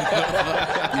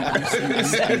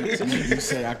 You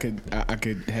said I could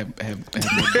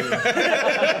have more beer.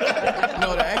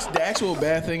 No, the actual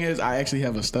bad thing is I actually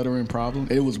have a stuttering problem.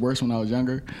 It was worse when I was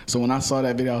younger. So when I saw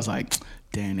that video, I was like,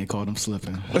 dang, they called him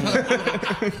slipping.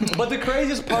 But the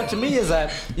craziest part to me is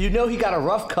that he got a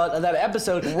rough cut of that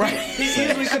episode. Right. He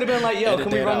easily could have been like, yo, can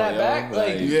we run that back?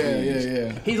 Like,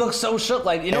 yeah. He looked so shook.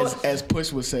 Like, you know as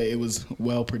Push would say, it was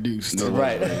well produced.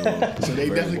 Right. So they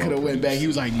definitely could have went back. He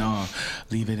was like, nah,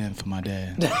 leave it in for my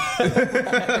dad.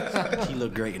 He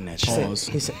looked great in that shit. Pause.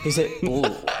 He said, ooh.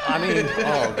 I mean,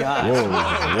 oh, God.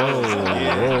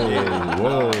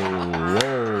 Whoa.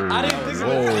 I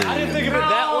didn't think of it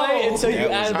that way until you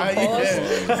added the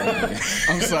pause.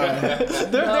 I'm sorry.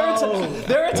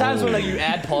 There are times when like you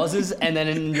add pauses and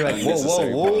then you're like,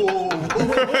 whoa.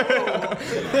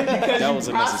 That was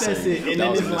a necessary. It, and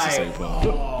then it's like, pause.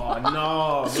 oh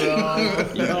no,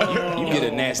 bro. You get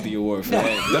a nasty award for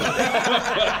that.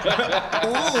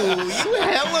 Ooh, you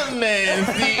hella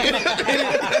nasty.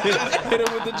 Hit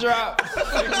him with the drop.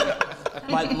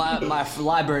 My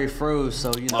library froze,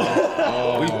 so you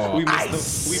know. We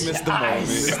missed the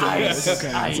moment.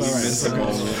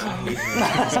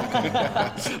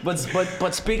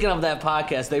 But speaking of that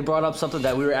podcast, they brought up something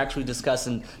that we were actually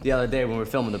discussing the other day when we were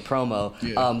filming the promo.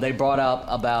 Yeah. They brought up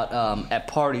about at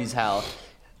parties how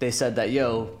they said that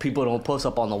people don't post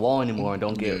up on the wall anymore and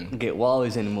don't get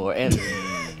wallies anymore. And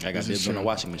I got this in a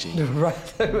washing machine. right,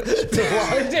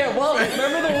 yeah, wallies.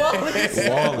 Remember the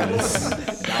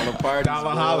wallies? Dollar parties.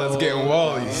 Dollar Holland's getting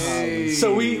wallies.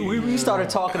 So we started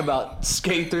talking about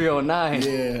Skate 309.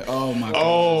 Yeah, oh my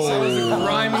God. That was the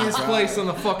grimiest place on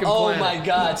the fucking Oh planet. my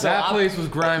God! So That place was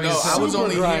grimy. No, as I fuck. was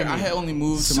only grimy. here. I had only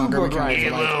moved to Super Montgomery County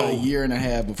for like grimy. a year and a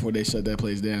half before they shut that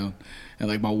place down. And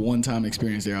like my one time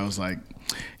experience there, I was like,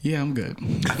 yeah, I'm good.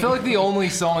 I feel like the only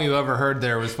song you ever heard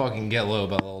there was fucking "Get Low"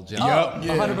 by Lil Jon. Oh,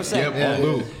 100%. Yep, Yeah. on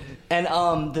loop.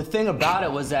 And the thing about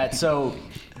it was that, so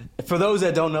for those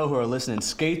that don't know who are listening,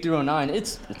 Skate 309,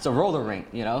 it's a roller rink,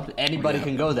 you know? Anybody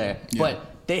can go there. Yeah.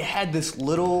 But they had this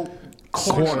little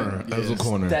corner That was a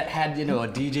corner. that had, a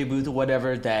DJ booth or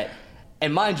whatever that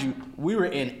And mind you, we were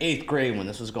in 8th grade when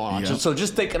this was going on. So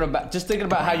just thinking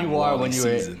about how you are when you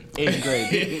were in 8th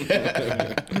grade.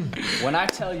 When I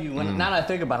tell you, now that I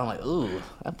think about it, I'm like, ooh,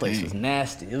 that place was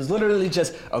nasty. It was literally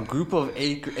just a group of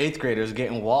 8th graders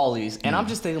getting wallies, and I'm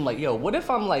just thinking like, yo, what if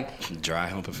I'm like dry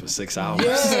humping for 6 hours?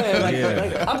 Yeah,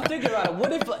 like I'm thinking about it.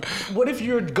 What if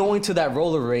you're going to that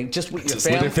roller rink just with your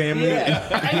family? With your family?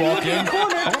 Yeah. And you look in the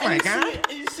corner. Oh my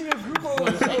god! You see a group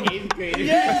of 8th graders.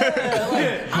 Yeah,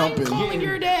 like, I'm calling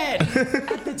your dad.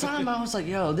 At the time, I was like,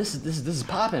 yo, this is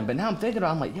popping. But now I'm thinking about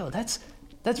it, I'm like, yo, that's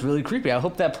really creepy. I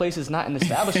hope that place is not an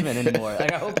establishment anymore.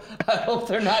 Like I hope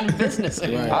they're not in business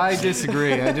anymore. I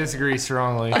disagree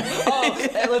strongly.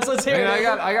 Let's hear it.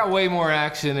 I got way more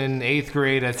action in 8th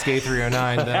grade at Skate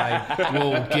 309 than I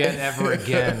will get ever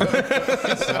again.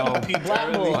 So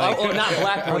Blackpool, not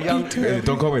Blackpool, Young. Hey,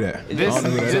 don't call me that.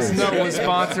 This note was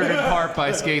sponsored in part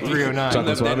by Skate 309.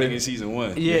 That's that nigga in season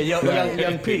 1. Yeah,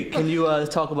 young Pete, can you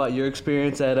talk about your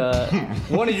experience at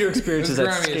one of your experiences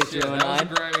at Skate 309? That was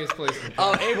the grimiest place.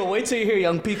 Hey, but wait till you hear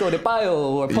Young Pico de Payo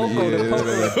or Poco de Poco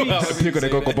de Peeps. Pico de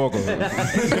Coco Poco.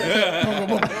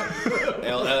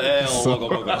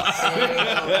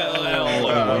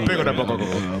 Pico de Poco.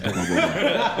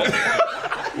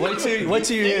 Wait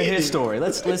till you hear his story.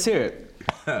 Let's hear it.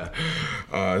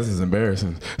 This is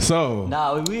embarrassing. So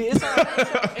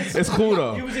it's cool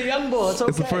though. He was a young boy. It's okay.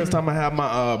 It's the first time I had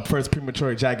my first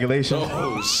premature ejaculation.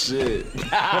 Oh shit!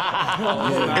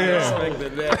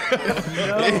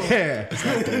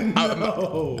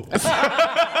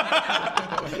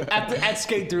 At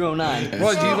Skate 309.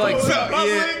 What do you like?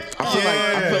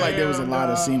 I feel like there was a lot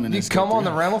of semen. You come on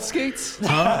the rental skates?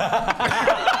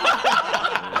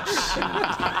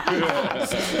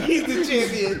 He's the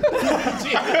champion.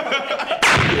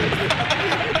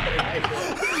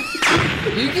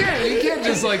 You can't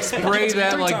just like spray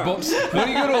that like when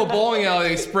you go to a bowling alley,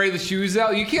 they spray the shoes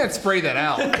out. You can't spray that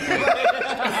out.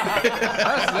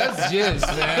 That's jizz,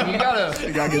 man. You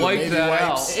gotta wipe that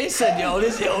out. He said, yo,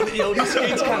 this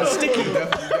skate's kind of sticky. You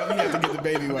have to get the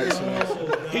baby wipes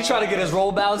off. He tried to get his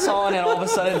roll bounce on, and all of a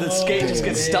sudden the skate just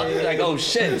gets stuck. Like, oh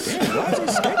shit! Why is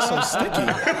this skate so sticky?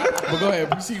 But go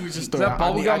ahead, proceed with your story. Is that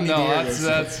bubblegum? No,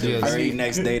 that's the very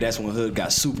next day. That's when Hood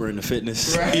got super into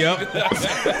fitness. Right. Yep.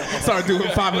 Started doing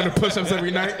 500 push-ups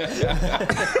every night. He's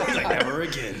like, never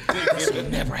again. This would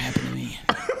never happen to me.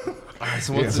 All right,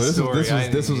 so what's the story?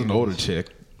 This was an older chick.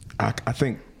 I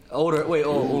think. Older? Wait,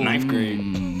 9th grade.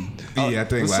 Yeah, I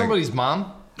think was like somebody's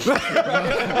mom.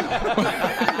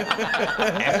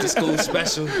 After school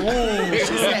special. I'ma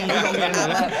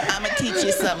teach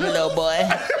you something, little boy.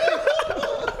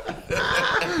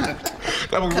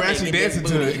 Like we're actually dancing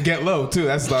to Get Low too.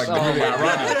 That's like really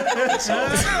ironic. So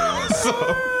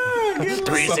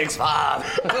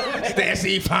 365. That's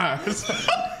E5.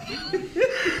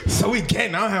 So we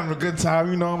getting out having a good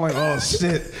time, you know. I'm like, oh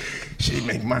shit, she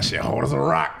make my shit hard as a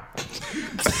rock.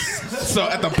 So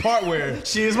at the part where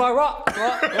she is my rock.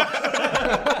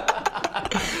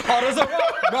 Hard as a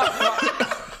rock.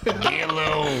 Get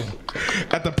low.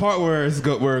 At the part where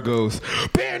it goes,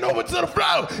 bend over to the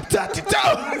floor, touch your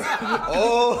toes.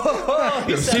 Oh,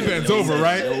 she bends over,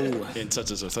 right? And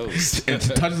touches her toes. And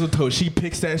touches her toes. She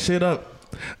picks that shit up,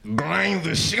 grinds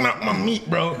the shit up my meat,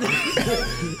 bro.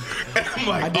 And I'm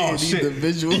like, oh shit. The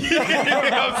visual.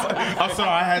 I'm sorry.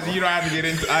 I had to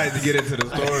get into the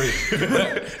story.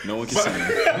 No one can see me.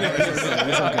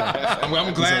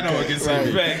 I'm glad no one can see me.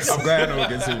 I'm glad no one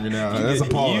can see me now. That's a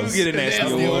pause. You get a nasty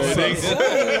award.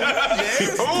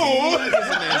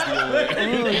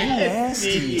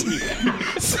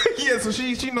 Yeah, so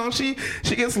she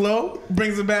gets low,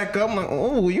 brings it back up. I'm like,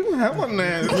 oh, you have one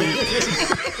nasty.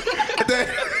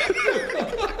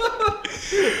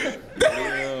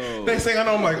 Next thing I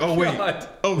know, I'm like, oh wait,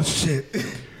 oh shit.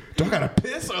 Do I gotta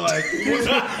piss or like what's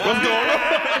going on?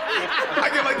 I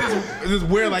get like this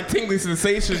weird like tingly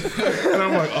sensation, and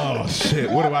I'm like, oh shit,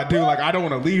 what do I do? Like I don't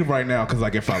want to leave right now because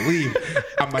like if I leave,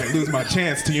 I might lose my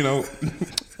chance to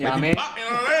Yeah, I mean. You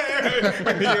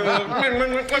know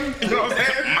what I'm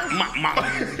saying?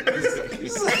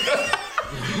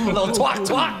 Little twat.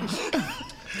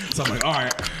 So I'm like, all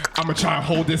right, I'm gonna try and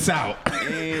hold this out.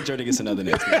 And Jordan gets another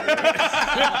nasty.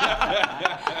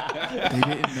 They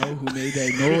didn't know who made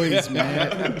that noise,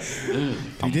 man.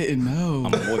 They didn't know.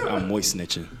 I'm moist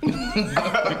snitching.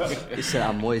 He said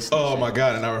I'm moist. Oh my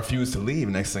god, and I refuse to leave.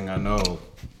 Next thing I know,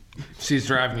 she's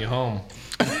driving you home.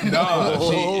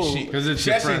 No, she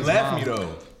actually left me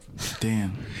though.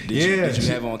 Damn. Did you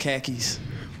have on khakis?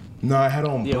 No, I had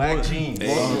on black jeans.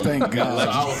 Oh, thank God. So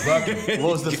I was lucky.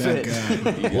 What was the fit?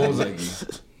 What was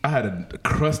it? I had a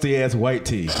crusty ass white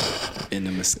tee. In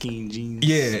the Mesquite jeans.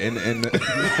 Yeah, and I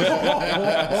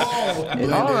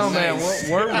don't know, man.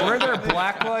 Were there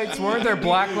black lights? Weren't there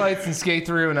black lights in Skate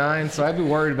 309? So I'd be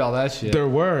worried about that shit. There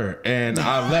were, and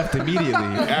I left immediately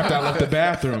after I left the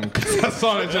bathroom because I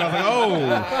saw that shit. I was like, oh,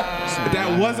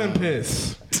 that wasn't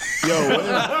piss.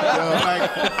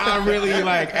 I really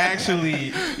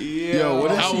actually.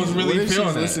 What if I was really feeling she's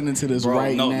that. listening to this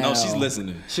Bro, now? No, she's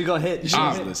listening. She gonna hit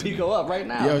Pico up right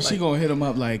now. Yo, she gonna hit him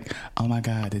up like, oh my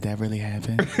God, did that really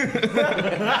happen?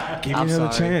 Give me another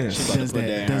chance. Does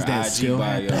that still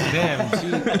happen?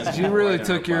 Damn, she really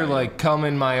took your come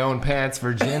in my own pants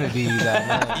virginity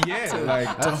that night.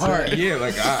 Yeah, to heart. Yeah,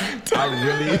 I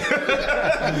really.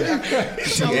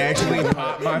 She actually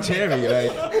popped my cherry,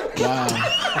 wow.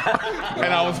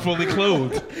 And I was fully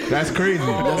clothed. That's crazy.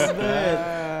 That's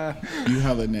bad. You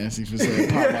hella nasty for saying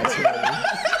pop my cherry.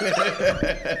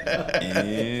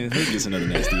 And who gets another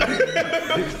nasty? You know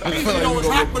it's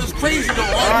hot, but it's crazy though.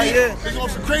 It's on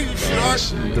some crazy shit,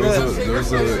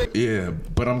 alright? Yeah,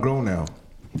 but I'm grown now.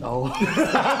 Oh.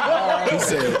 He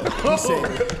said.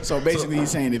 So basically,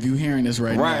 he's saying if you're hearing this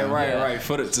right now, right.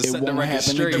 To set the record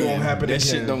straight, It won't happen that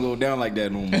again. shit don't go down like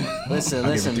that no more. Listen.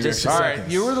 Just All right,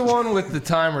 you were the one with the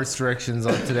time restrictions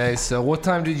on today. So what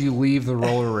time did you leave the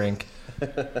roller rink?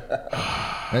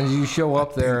 And you show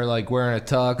up there wearing a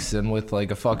tux and with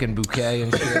a fucking bouquet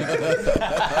and shit. You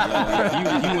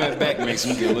went back, makes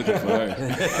me get looking for her.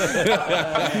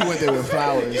 he went there with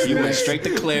flowers. You went straight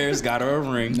to Claire's, got her a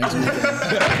ring. He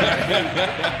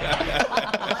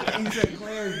said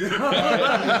Claire's.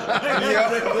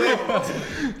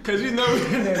 Because you know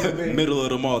middle of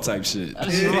the mall type shit.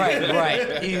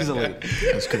 Right, easily.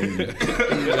 That's crazy.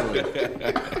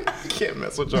 Can't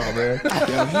mess with y'all, man.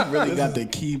 Yo, he really got the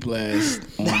key blast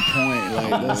on point.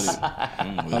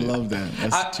 I love that.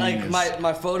 That's genius.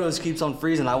 My photos keeps on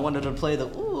freezing. I wanted to play the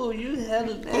ooh, you had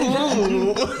it.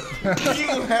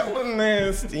 You had one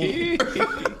nasty.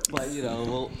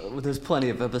 But there's plenty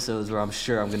of episodes where I'm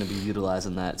sure I'm going to be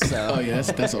utilizing that. So. Oh yeah,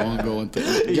 that's an ongoing thing.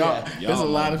 There's a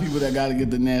lot of people that got to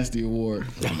get the nasty award.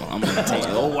 I'm gonna take it.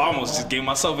 Oh, I almost just gave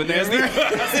myself a nasty.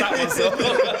 Stop myself.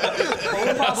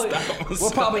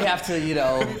 We'll probably have to,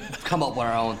 come up with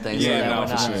our own things.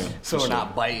 So we're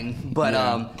not biting. But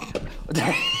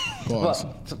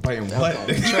biting what?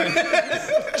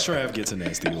 Trav gets a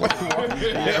nasty award.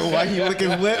 Why he lick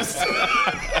his lips?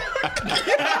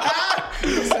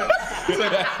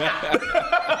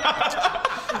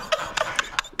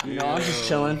 I'm just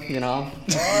chilling, All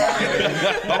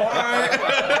right.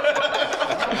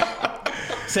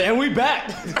 So, and we back.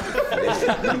 We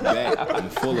back in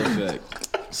full effect.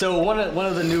 So one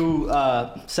of the new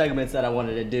segments that I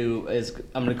wanted to do is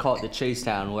I'm gonna call it the Chase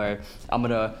Town, where I'm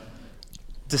gonna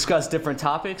discuss different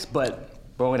topics, but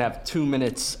we're gonna have 2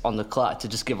 minutes on the clock to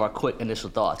just give our quick initial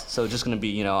thoughts. So it's just gonna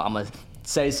be, I'm gonna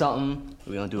say something,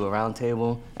 we're gonna do a round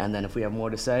table, and then if we have more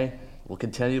to say, we'll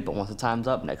continue. But once the time's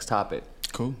up, next topic.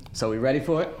 Cool. So we ready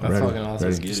for it? That's fucking awesome.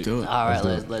 Let's do it. All right,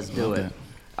 let's do it.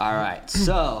 All right,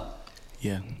 so.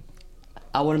 Yeah.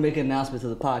 I want to make an announcement to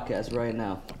the podcast right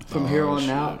now. From here on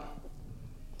out,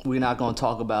 we're not going to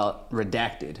talk about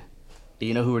Redacted. Do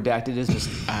you know who Redacted is?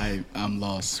 I'm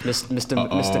lost.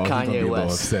 Mr. Kanye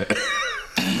West. Upset.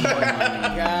 Oh my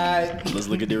God. Let's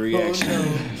look at the reaction.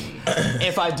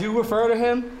 If I do refer to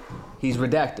him, he's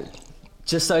redacted.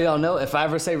 Just so y'all know, if I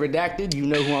ever say redacted, you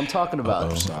know who I'm talking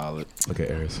about. Solid. Look at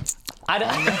Aries. I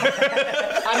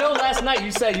know last night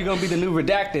you said you're going to be the new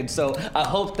redacted, so I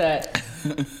hope that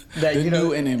the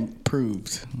new and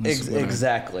improved.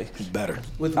 Exactly. Better.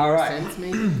 With more sense,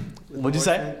 maybe? What'd you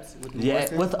say?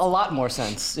 With a lot more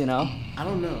sense, I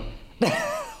don't know.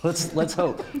 Let's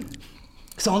hope.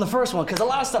 So on the first one, because a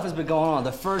lot of stuff has been going on,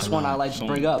 the first one I like to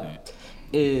bring up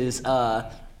is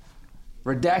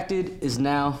Redacted is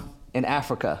now in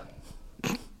Africa.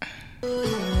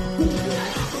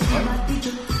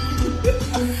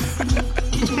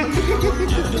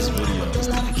 This video is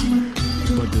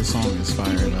but the song is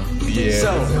fire though. Yeah,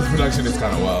 So- his production is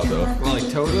kind of wild though. Like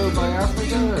Toto by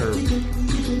Africa,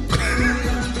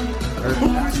 or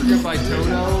Africa by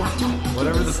Toto,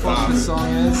 whatever the fuck this song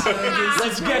is.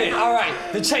 Let's get it. All right,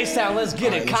 the Chase Town. Let's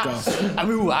get it. let's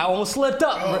go. I almost slipped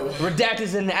up.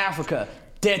 Redacted's in Africa.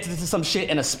 Dancing to some shit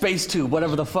in a space tube,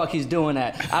 whatever the fuck he's doing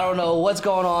at. I don't know what's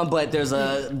going on, but there's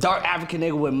a dark African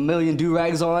nigga with a million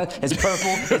do-rags on. It's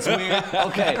purple. It's weird.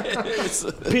 Okay.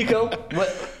 Pico,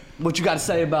 what you got to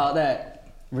say about that?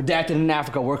 Redacted in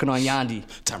Africa, working on Yandi.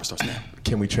 Timer starts now.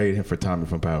 Can we trade him for Tommy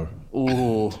from Power?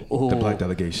 Ooh. The black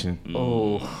delegation.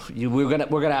 We're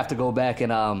gonna have to go back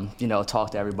and talk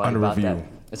to everybody Under about review. that.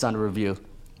 It's under review.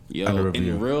 Yo,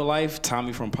 in real life,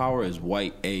 Tommy from Power is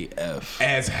white AF.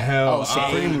 As hell.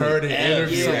 I heard an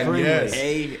interview. Yes.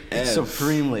 AF.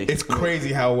 Supremely. It's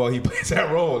crazy how well he plays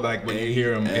that role. Like when you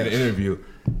hear him in an interview.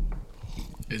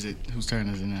 Is it whose turn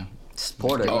is it now? It's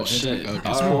Porter. Oh shit. Okay.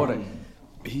 It's Porter.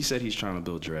 He said he's trying to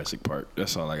build Jurassic Park.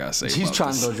 That's all I gotta say. He's about trying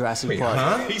this. to build Jurassic Wait, Park.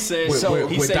 huh? He said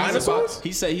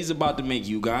he said he's about to make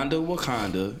Uganda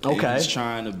Wakanda. Okay. And he's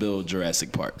trying to build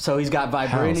Jurassic Park. So he's got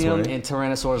vibranium and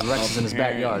Tyrannosaurus Rexes in his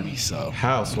backyard. Apparently so.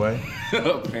 How, Sway?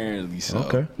 Apparently so.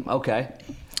 Okay.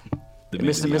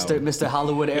 Mr.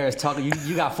 Hollywood Air is talking.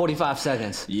 You got 45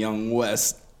 seconds. Young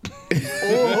West.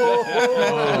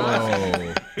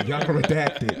 Young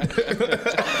redacted.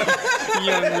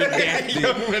 Young redacted.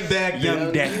 Young redacted.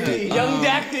 Young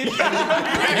redacted.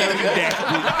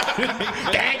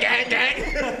 Young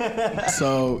Dacted.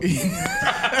 So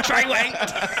Trey White.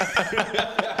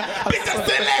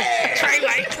 Trey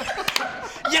White.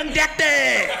 Young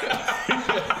Dacted.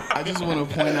 I just want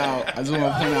to point out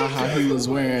how he was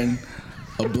wearing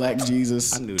a Black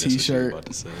Jesus T-shirt.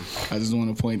 I just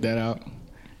want to point that out.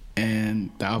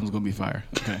 And the album's gonna be fire.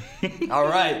 Okay. All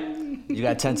right. You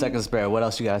got 10 seconds spare. What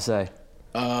else you gotta say?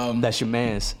 That's your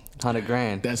man's.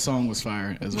 $100,000. That song was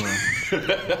fire as well.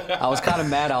 I was kind of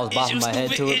mad. I was bopping my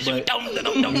head to it, but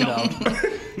you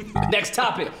know. Next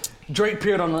topic. Drake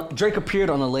appeared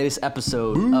on the latest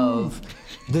episode of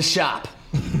The Shop.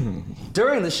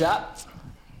 During The Shop,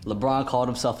 LeBron called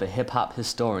himself a hip hop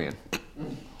historian.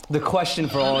 The question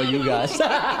for all you guys.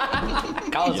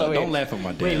 Don't laugh at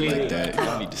my dad like that.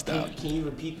 You need to stop. Can you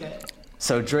repeat that?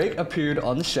 So Drake appeared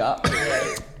on The Shop,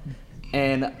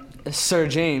 and Sir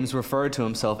James referred to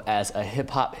himself as a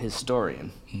hip hop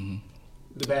historian. Mm-hmm.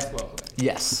 The basketball player.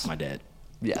 Yes. My dad.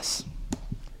 Yes.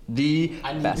 The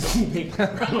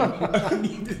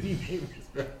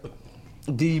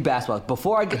basketball.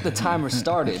 Before I get the timer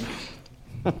started,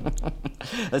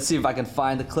 let's see if I can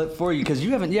find the clip for you, because you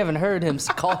haven't heard him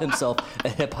call himself a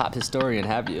hip hop historian,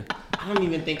 have you? I don't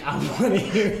even think I want to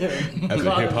hear him. As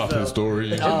a hip hop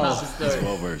historian. He's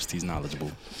well versed. He's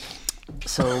knowledgeable.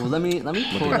 So let me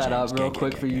pull that up real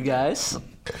quick for you guys.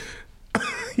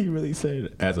 He really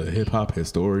said as a hip hop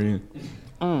historian.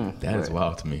 That is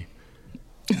wild to me.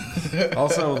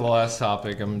 Also, the last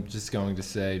topic, I'm just going to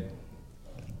say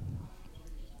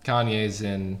Kanye's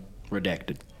in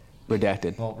Redacted.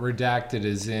 Well, Redacted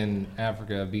is in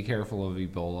Africa. Be careful of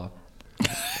Ebola.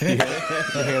 You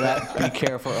hear that? Be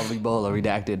careful of Ebola.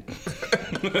 Redacted.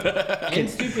 And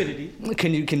stupidity.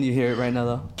 Can you hear it right now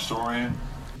though? Historian.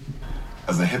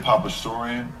 As a hip hop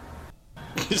historian.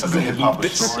 As a hip hop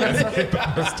historian. As a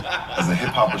hip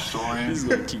hop historian. He's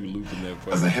gonna keep looping that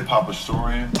part. As a hip hop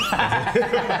historian.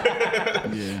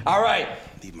 Yeah. All right.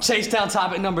 Chase down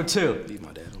topic number 2.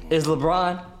 Is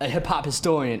LeBron a hip hop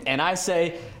historian? And I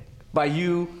say, by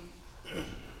you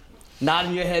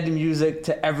nodding your head to music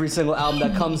to every single album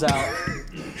that comes out.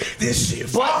 This shit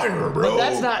fire, bro.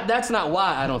 But that's not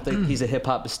why I don't think he's a hip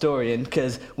hop historian.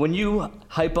 Because when you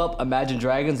hype up Imagine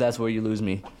Dragons, that's where you lose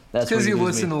me. That's because you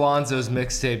lose listen me. to Lonzo's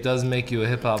mixtape doesn't make you a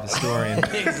hip hop historian.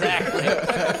 Exactly.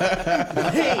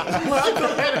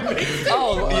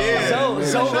 Oh, yeah.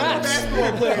 So raps.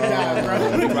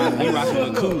 We rocking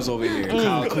with Kuz over here.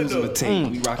 Kyle Kuzma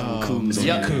tape. We rocking with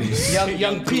Kuz.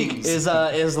 Young Peak is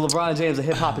LeBron James a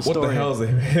hip hop historian? What the hell is a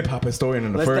hip hop historian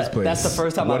in the first place? That's the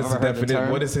first time I've ever heard the term.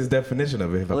 What is his definition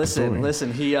of a hip hop historian?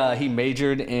 Listen. He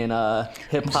majored in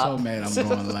hip hop. I'm so mad I'm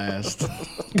going last.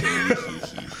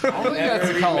 I don't think that's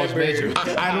a college major.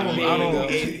 I don't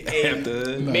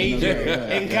Major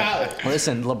in college.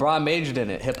 Listen, LeBron majored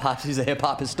in it. Hip hop. He's a hip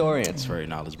hop historian. It's very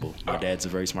knowledgeable. My dad's a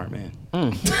very smart man.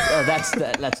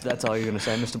 That's all you're gonna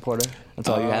say, Mr. Porter. That's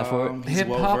all you have for it. Hip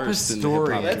hop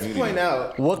historian. Let's point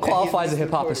out What qualifies a hip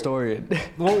hop historian?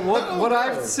 Well, what I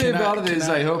have to say about it is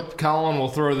I hope Colin will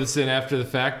throw this in after the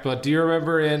fact, but do you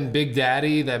remember in Big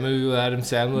Daddy, that movie with Adam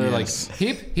Sandler, Yes. like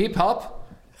hip hop?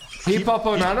 Hip Hop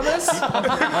Anonymous? Like,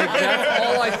 that's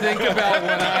all I think about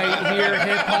when I hear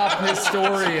hip hop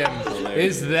historian.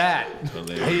 Is that.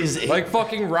 He's like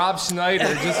fucking Rob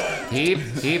Schneider, just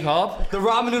hip hop. The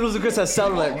ramen noodles and grits at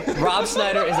Sutherland. Rob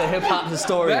Schneider is a hip hop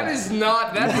historian. That is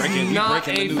not something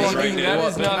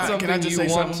you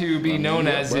want to be known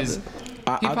as. Is hip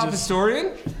hop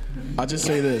historian? I'll just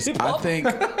say this. I think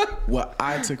what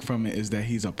I took from it is that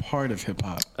he's a part of hip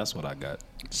hop. That's what I got.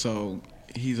 So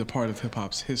he's a part of hip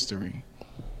hop's history.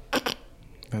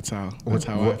 That's how I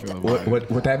feel about it.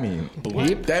 What that mean?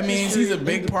 That means he's a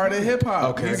big part of hip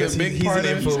hop. Okay, he's a big part an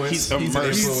of influence. He's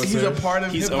a part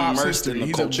of hip hop's history. He's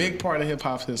a culture. big part of hip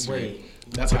hop's history. Wait,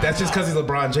 That's just because he's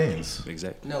LeBron James.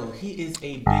 Exactly. No, he is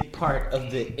a big part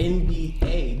of the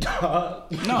NBA,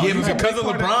 dog. No, yeah, but because of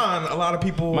LeBron, a lot of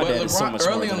people. My dad is so much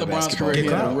early more in than a LeBron's basketball career, he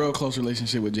player. had a real close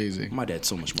relationship with Jay-Z. My dad's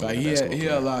so much more Like than a he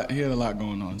basketball player. had a lot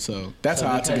going on. So that's So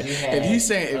how I take because it. you had If he's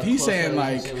saying a close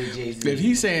like relationship with Jay-Z. if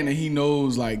he's saying that he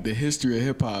knows like the history of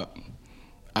hip hop,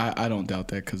 I don't doubt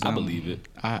that because I believe it.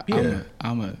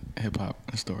 I'm a hip hop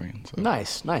historian. So.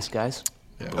 Nice, guys.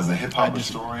 As a hip hop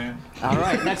historian. All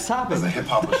right, next topic. As a hip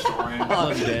hop historian.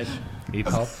 Love you, Dad. Hip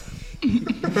hop.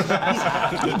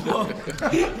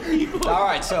 All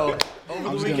right, so over I'm the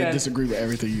just gonna weekend. disagree with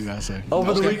everything you guys say.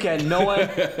 Over the weekend, no one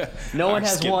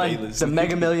has Skip won Bayless. the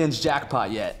Mega Millions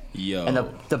jackpot yet. Yo. And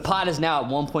the pot is now at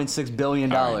 $1.6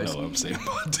 billion. I already know what I'm saying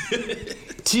about that.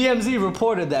 TMZ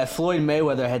reported that Floyd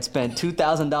Mayweather had spent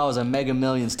 $2,000 on Mega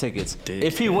Millions tickets.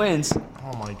 If he wins,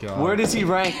 Oh my god. where does he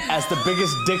rank as the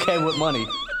biggest dickhead with money?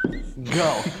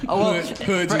 Go. Oh, well, Hood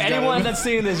for just anyone got that's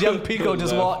seeing this, young Pico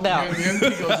just walked out. Young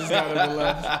Pico just got on the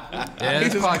left. Yeah,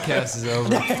 this podcast is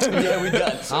over. Yeah, we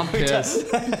done. I'm pissed.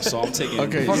 So I'm taking.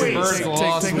 Okay, Fucking Birds take-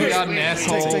 lost. take- We got an take-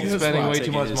 asshole take his spending spot. way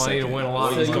too much Taking his money to second. win a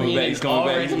lot. He's coming back. He's coming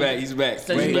back. He's back. He's back.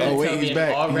 So He's you back. mean to wait, tell he's me back,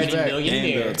 an he's already back. And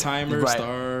millionaire the timer Right.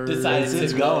 starts decided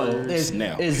to go?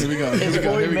 now. Here we go. Is Here we go. Floyd Here we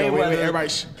go. Wait, Mayweather, everybody.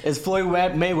 is Floyd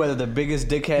Mayweather the biggest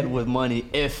dickhead with money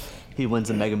if he wins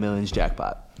the Mega Millions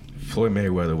jackpot? Floyd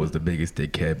Mayweather was the biggest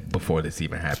dickhead before this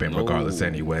even happened, regardless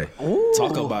anyway.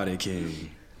 Talk about it,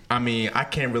 King. I mean, I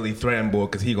can't really threaten boy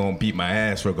because he gonna beat my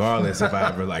ass regardless if I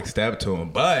ever like step to him.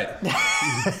 But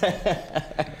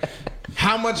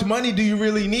how much money do you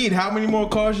really need? How many more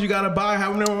cars you gotta buy?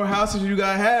 How many more houses you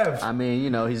gotta have? I mean, you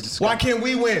know, he's just. Why can't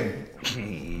we win?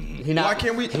 Why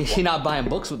can't we? He not buying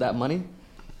books with that money.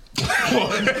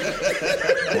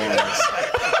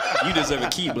 You deserve a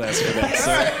key blast for that,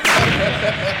 sir.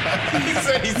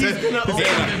 He's gonna open the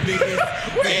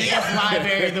biggest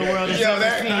library the world has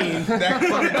ever seen. That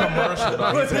fucking commercial.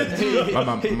 Dog.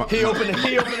 He opened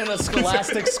a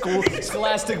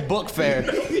Scholastic book fair.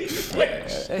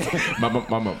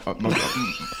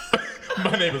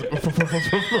 My name is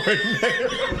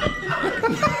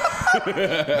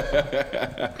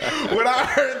When I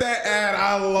heard that ad,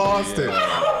 I lost it.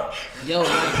 Yo,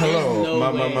 Hello, there's no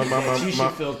way that you my-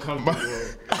 should feel comfortable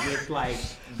with like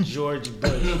George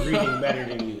Bush reading better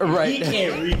than you. Right. He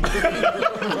can't read.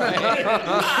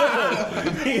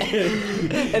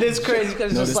 It is crazy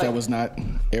because it's Notice just like. that was not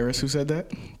Eris who said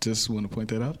that. Just want to point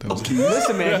that out. That was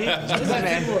Listen,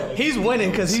 man, he's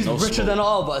winning because he's richer than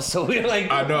all of us. So we're like,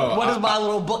 I know. What does my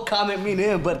little book comment mean to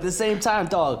him? But at the same time,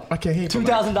 dog, I can't hate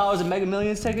 $2,000 in Mega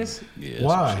Millions tickets. Yeah,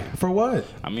 Why? For what?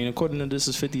 I mean, according to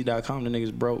thisis50.com, the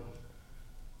niggas broke.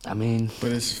 I mean,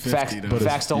 But it's 50 facts, though.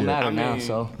 facts don't matter I now. mean,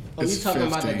 So Are you It's talking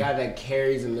about the 50. guy that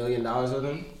carries $1 million with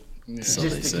him? So they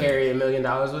Just to say. carry $1 million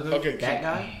with him? Okay, that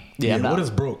guy? yeah, I'm what not- is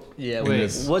broke? Yeah,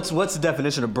 Wait. what's the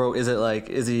definition of broke? Is it like,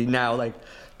 is he now like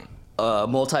a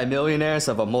multi-millionaire,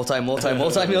 so a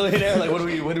multi-millionaire? Like, what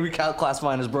do we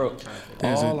classify as broke?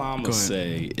 All Go I'm ahead. gonna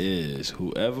say is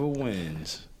whoever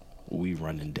wins, we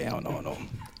running down on them.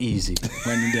 Easy.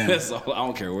 Running down. That's all. I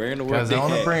don't care where in the world. Guys, I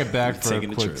want to bring it back for a taking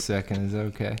the quick trip. second. Is that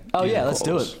okay? Oh yeah, let's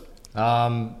do it.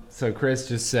 So Chris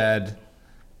just said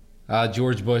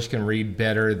George Bush can read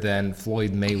better than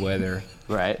Floyd Mayweather.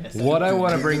 Right. What I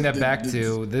want to bring that back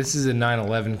to, this is a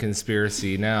 9/11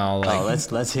 conspiracy now. Like, Oh,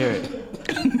 let's hear it.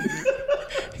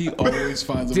 He always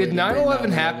finds a way did to 9/11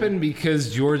 bring happen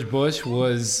because George Bush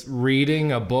was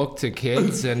reading a book to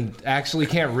kids and actually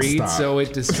can't read, Stop. so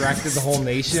it distracted the whole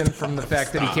nation from the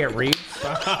fact that he can't read? It's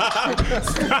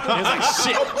like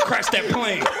shit. Crash that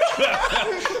plane.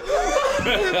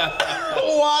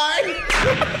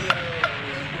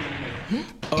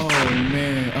 Oh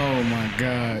man! Oh my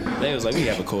God! They was like, we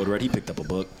have a code red. He picked up a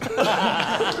book. This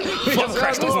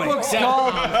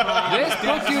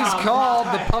book is called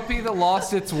The Puppy That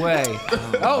Lost Its Way.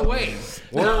 Oh wait,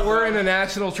 we're in a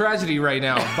national tragedy right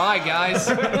now. Bye guys,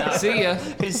 see ya.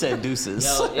 He said deuces.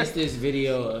 Yo, it's this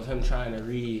video of him trying to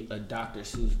read a Dr.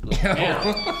 Seuss book. Now,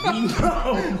 we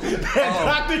know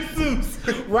that Dr.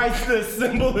 Seuss writes the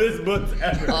simplest books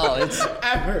ever. Oh,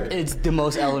 it's the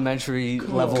most elementary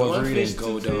level of reading.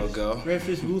 Go, dog, go.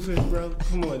 Redfish, bluefish, bro.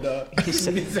 Come on, dog. He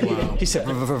said,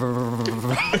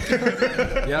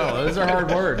 Yo, those are hard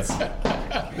words.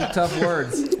 They're tough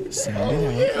words. It's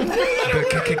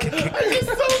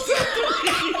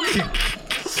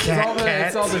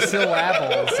all the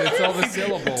syllables. It's all the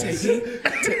syllables. He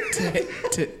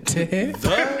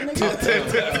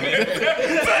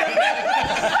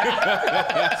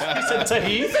said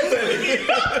Tahith.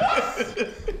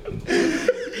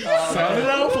 Sound it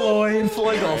out, Floyd.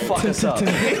 Floyd gonna fuck us up.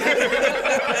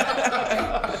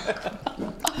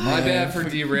 My bad for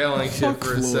derailing shit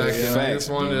for a second. I just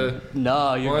wanted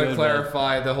to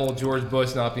clarify the whole George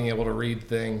Bush not being able to read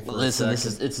thing. Listen, this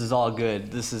is all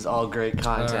good. This is all great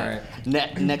content. All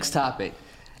right. Next topic.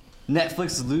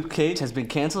 Netflix's Luke Cage has been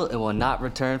canceled and will not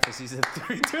return for season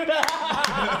 3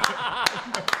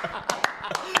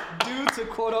 due to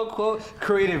quote-unquote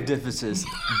creative differences.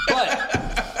 But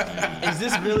is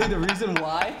this really the reason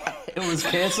why it was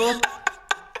canceled?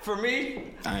 For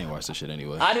me, I ain't watched this shit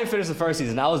anyway. I didn't finish the first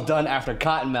season. I was done after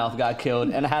Cottonmouth got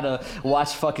killed, and I had to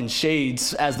watch fucking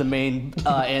Shades as the main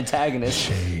antagonist.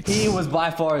 Shades. He was by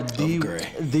far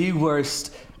the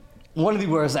worst, one of the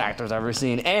worst actors I've ever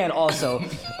seen. And also,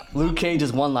 Luke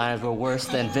Cage's one-liners were worse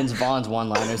than Vince Vaughn's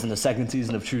one-liners in the second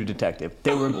season of True Detective.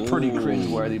 They were pretty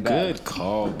cringeworthy bad. Good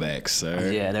callback,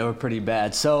 sir. Yeah, they were pretty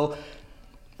bad. So,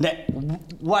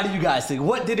 why do you guys think?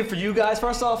 What did it for you guys?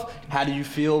 First off, how do you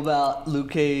feel about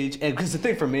Luke Cage? And because the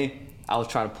thing for me, I was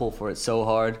trying to pull for it so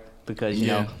hard because you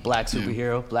know, black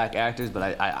superhero, black actors, but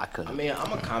I couldn't. I mean,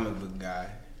 I'm a comic book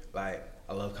guy. Like,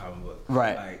 I love comic books.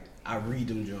 Right. Like, I read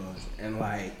them Jones, and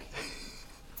like.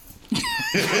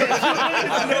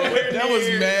 That was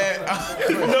mad.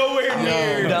 Nowhere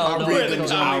near. No, I read them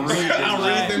Jones. I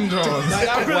read them Jones.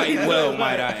 Quite well,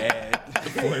 might I add.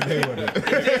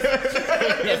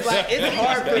 It's like, it's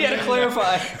hard for me to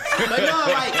clarify. But no,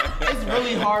 like, it's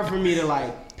really hard for me to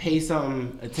like pay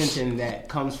some attention that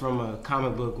comes from a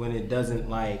comic book when it doesn't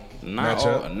like not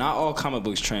all comic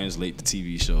books translate to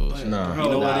TV shows. No. You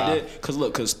know what it did?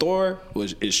 Cause Thor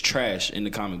is trash in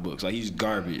the comic books. Like, he's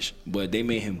garbage. But they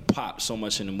made him pop so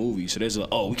much in the movie. So there's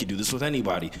like, we could do this with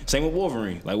anybody. Same with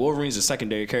Wolverine. Like, Wolverine's a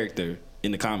secondary character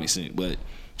in the comics, but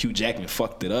Hugh Jackman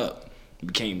fucked it up.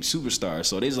 Became superstar.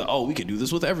 So they's like, we could do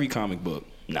this with every comic book.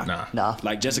 Nah.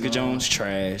 Like Jessica Jones,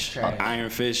 trash. Iron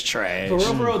Fist, trash. For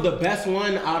real, the best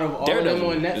one out of all of them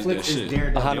on Netflix is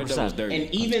Daredevil. 100%.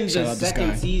 And even the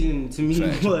second season to me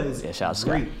was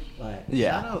great. Like,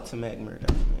 shout out to Mac Murdock,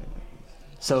 man.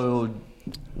 So,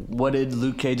 what did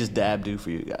Luke Cage's dab do for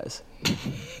you guys?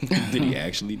 Did he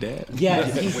actually dab?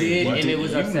 Yes, he did, and it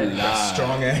was upsetting.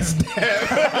 Strong ass dab.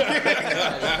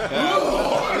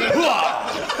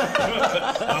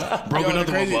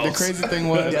 The crazy thing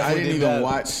was, I didn't even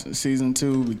watch season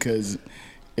 2 because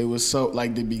it was so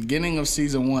like the beginning of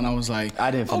season 1. I was like, I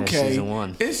didn't finish season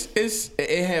 1.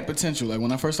 It had potential. Like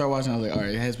when I first started watching, I was like, all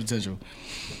right, it has potential.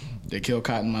 They killed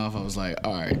Cottonmouth. I was like,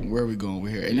 all right, where are we going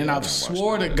with here? And then I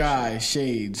swore to God,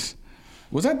 Shades.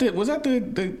 Was that the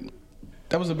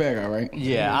that was the bad guy, right?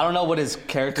 Yeah, I don't know what his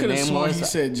character name was. He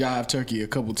said Jive Turkey a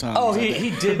couple times. Oh,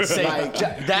 he did say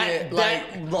that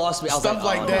lost me. I was stuff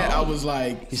like that. I was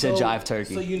like, he said Jive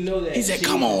Turkey. So you know that he said,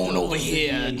 "Come on over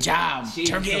here, Jive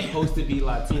Turkey." He's supposed to be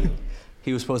Latino.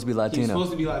 He was supposed to be Latino. He was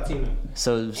supposed to be Latino.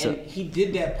 So and he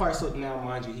did that part. So now,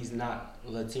 mind you, he's not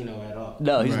Latino at all.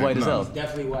 No, he's white as hell. He's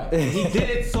definitely white. He did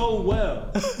it so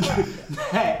well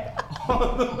that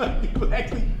all the white people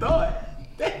actually thought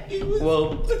that he was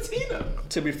Latino.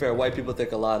 To be fair, white people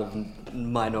think a lot of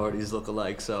minorities look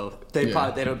alike, so they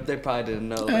probably didn't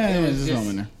know.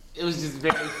 It was just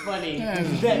very funny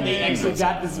that they actually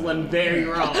got this one very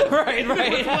wrong. Right.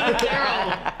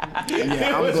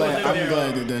 Yeah, I'm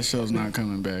glad that show's not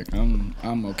coming back.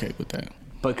 I'm okay with that.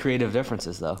 But creative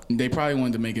differences, though. They probably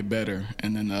wanted to make it better,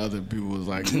 and then the other people was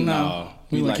like, "No,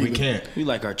 we can't. We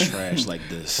like our trash like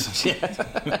this.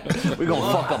 We're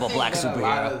gonna fuck up a black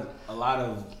superhero." A lot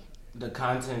of the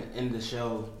content in the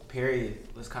show, period,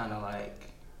 was kind of like,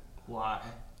 why?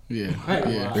 Yeah.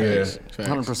 Facts.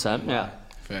 100%. Yeah.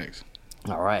 Facts.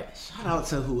 All right. Shout out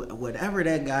to whatever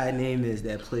that guy name is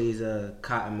that plays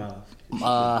Cottonmouth.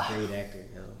 Great actor,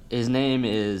 yo. His name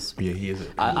is. Yeah, he is.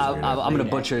 I'm gonna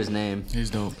butcher his name. He's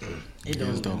dope. It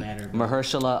don't matter.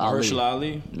 Mahershala Ali. Mahershala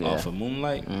Ali, Yeah. For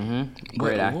Moonlight. Mm-hmm.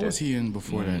 Great actor. What was he in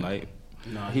before Moonlight.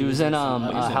 No, he was in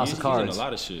House of Cards. He's in a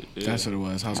lot of shit. Yeah. That's what it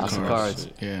was. House of Cards.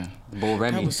 Yeah. Bull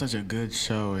Remy. That was such a good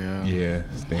show, yeah. Yeah,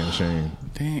 it's damn shame.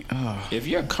 If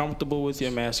you're comfortable with your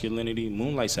masculinity,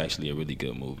 Moonlight's actually a really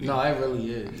good movie. No, it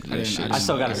really is. I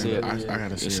still gotta see it. I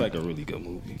gotta see it. It's like a really good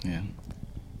movie. Yeah.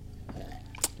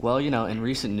 Well, in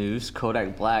recent news,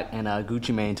 Kodak Black and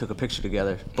Gucci Mane took a picture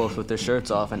together, both with their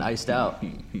shirts off and iced out.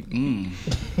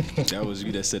 That was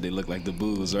you that said they look like the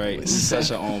Boos, right? Such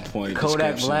an on-point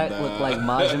Kodak description. Black looked like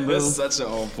Majin Buu. That's such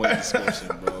an on-point description,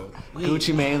 bro.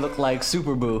 Gucci Mane looked like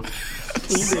Super Boo.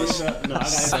 It's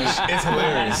hilarious.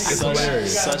 It's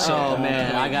hilarious. Such an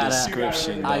man,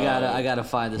 description. I gotta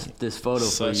find this photo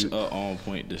for you. Such an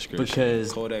on-point description.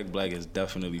 Because Kodak Black is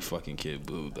definitely fucking Kid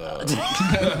Buu, dog.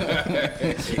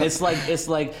 It's like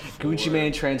Gucci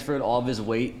Mane transferred all of his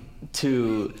weight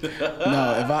to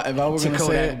No, if I were to gonna say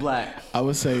Kodak it, Black. I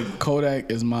would say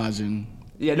Kodak is Majin.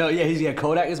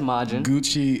 Kodak is Majin.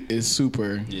 Gucci is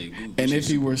Super. Yeah, Gucci and if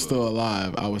he were Super. still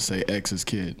alive, I would say X is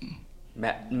Kid.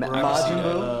 Majin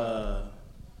Buu.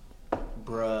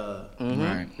 Bruh.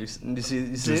 Right. You see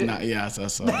Just it? not. Yeah, I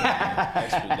saw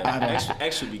that.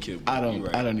 Actually, be Kid. I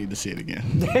don't need to see it again.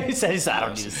 he said I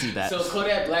don't need to see that. So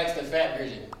Kodak Black's the fat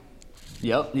version.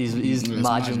 Yep, he's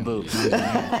Majin Buu.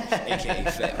 AKA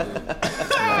Fat Boo.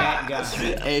 Fat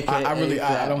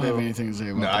guy. I don't have anything to say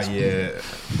about this. Yeah.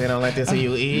 They don't like to see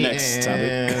you eat. Next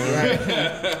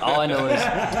topic. All I know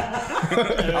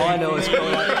is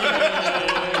Kodak.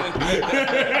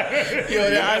 Yo,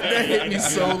 that hit me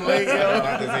so late, yo.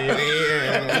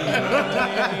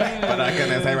 But I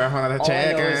couldn't say right on the All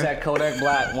I know is check. that Kodak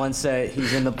Black once said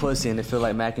he's in the pussy and it feel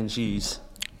like mac and cheese.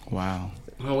 Wow.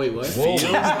 Oh wait, what? He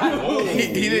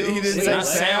didn't say That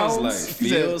sounds like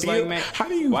feels like man. How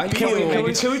do you Why you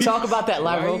Can we talk about that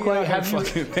live real quick? Have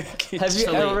you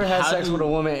ever had sex with a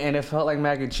woman and it felt like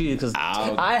mac and cheese? Because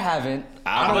I haven't.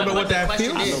 I don't know what that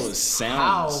feels. I know it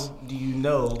sounds. How do you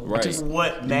know Right.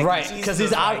 what mac Right, and cheese because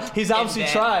feels like he's obviously and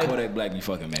that- tried. Kodak Black be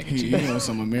fucking mac and You cheese. know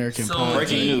some American So pie.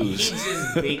 Breaking he news.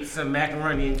 just baked some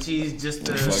macaroni and cheese just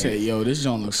to. He said, "Yo, this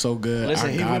joint looks so good." Listen,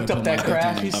 I he gotta whipped up put that my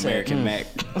craft. dick He in it." said, American Mac.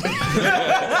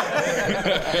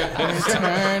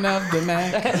 Turn up the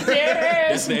Mac.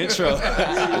 That's the intro.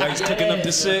 Like he's cooking up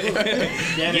the shit.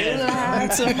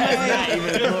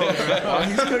 Oh,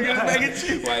 he's cooking the mac and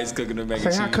cheese. Why he's cooking the mac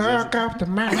and Say I cheese? cook up the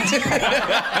mac.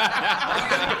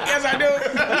 Yes, I do.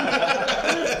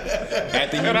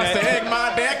 After he And I nut- said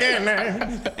my dick in there.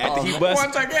 after he bust,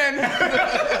 Once again.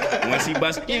 once he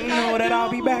bust, you know that I'll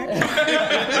be back.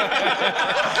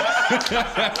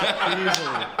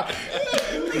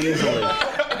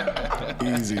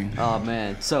 Easy. Oh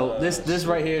man. So this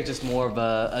right here is just more of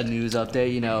a news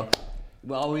update. You know,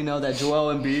 well we know that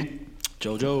Joel Embiid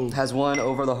JoJo. has won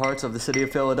over the hearts of the city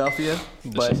of Philadelphia,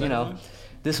 but you know,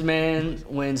 this man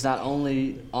wins not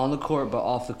only on the court but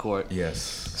off the court. Yes.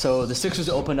 So the Sixers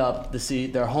opened up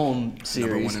their home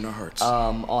series one in our hearts.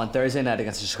 on Thursday night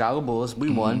against the Chicago Bulls. We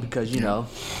won because you know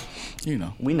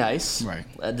we nice, Right.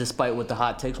 Despite what the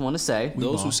hot takes want to say.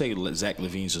 Those who say Zach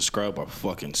LaVine's a scrub are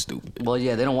fucking stupid Well,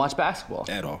 yeah, they don't watch basketball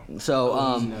at all.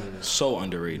 So So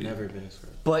underrated. Never been a scrub.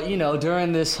 But you know,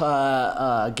 during this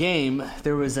game,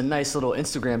 there was a nice little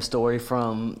Instagram story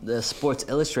from the Sports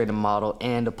Illustrated model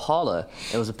and Paula.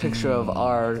 It was a picture of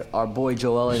our boy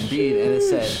Joel Embiid, and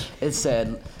it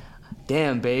said,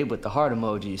 "Damn babe" with the heart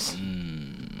emojis.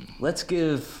 Let's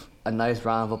give a nice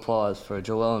round of applause for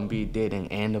Joel Embiid dating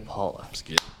and Paula.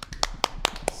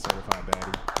 Certified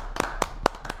baddie.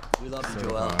 We love you,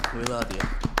 Joel. We love you.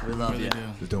 We love you.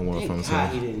 He's doing well for How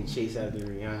himself. he didn't chase after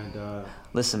Rihanna, dog.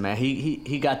 Listen, man,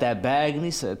 he got that bag and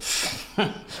he said,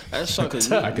 That's shocking. Me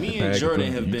get the and bag, Jordan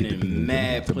you have get been the in bag.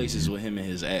 mad places with him and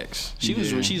his ex.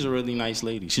 She's a really nice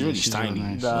lady. She's really she's tiny.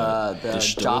 really nice. The really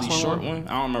Jocelyn short one? one.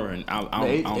 I don't remember. I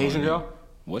The don't Asian know her girl? name.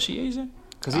 Was she Asian?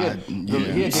 because he had dated an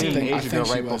I Asian think girl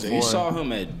she right was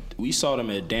before. We saw them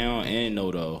at Down and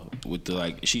Nodo with the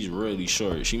like. She's really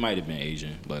short. She might have been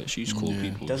Asian, but she's cool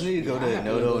people. Doesn't he go to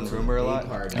Nodo and Rumor a lot?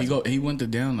 He went to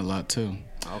Down a lot too.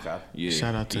 Okay. Yeah.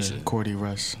 Shout out to he should- Cordy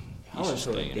Russ. I went to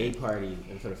a stay in day party,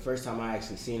 and for the first time I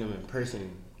actually seen him in person.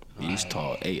 He's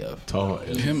tall AF. Tall.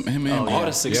 Him and All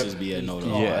the Sixers be at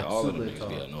Nodo. Yeah. All of them Super niggas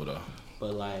be tall. at Nodo.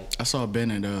 But like, I saw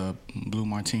Ben at Blue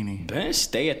Martini. Ben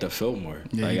stay at the Fillmore.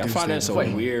 Yeah, Like he I do find stay that at so the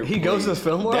Fillmore. weird. He goes to the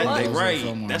Fillmore a That, lot? they, Goes to the right.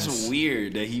 Fillmore. That's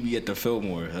weird that he be at the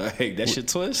Fillmore. Like that shit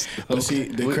twist. But see,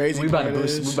 the crazy we about part to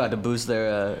boost. is, We about to boost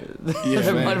their Yeah,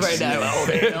 their money facts.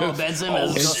 right now. Oh, Ben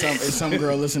Simmons. it's some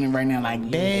girl listening right now like,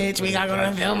 bitch, we gotta go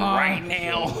to the Fillmore right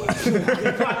now.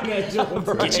 Get your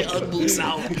Ugg boots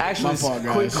out. Actually, My fault,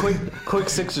 guys. quick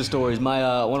Sixer stories.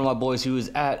 My one of my boys, he was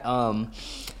at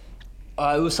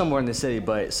it was somewhere in the city,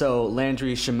 but so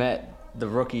Landry Shamet, the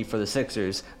rookie for the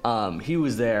Sixers, he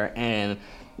was there, and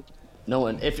no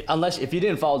one, if you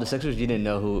didn't follow the Sixers, you didn't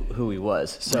know who he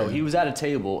was. So he was at a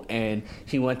table, and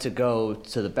he went to go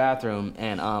to the bathroom,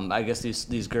 and I guess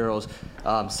these girls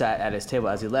sat at his table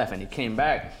as he left, and he came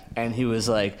back, and he was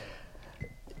like.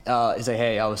 He's like,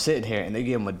 hey, I was sitting here, and they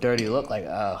gave him a dirty look, like,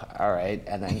 oh, all right,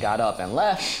 and then got up and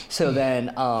left. So then,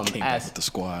 Came back with the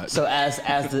squad. So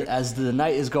as the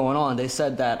night is going on, they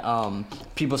said that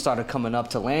people started coming up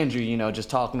to Landry, you know, just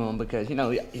talking to him because you know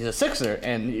he's a Sixer,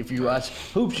 and if you watch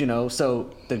hoops, you know,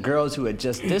 so the girls who had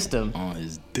just dissed him, On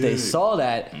his they dick. saw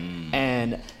that,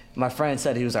 and my friend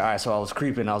said he was like, all right, so I was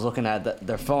creeping, I was looking at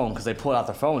their phone because they pulled out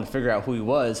their phone to figure out who he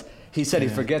was. He said he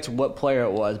forgets what player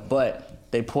it was, but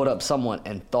they pulled up someone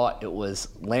and thought it was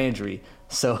Landry.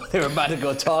 So they were about to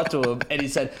go talk to him, and he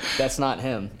said, "That's not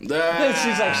him." She's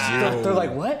like, they're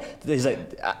like, "What?" He's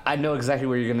like, "I know exactly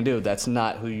what you're gonna do. That's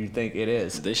not who you think it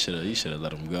is." You should have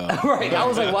let him go. Right. I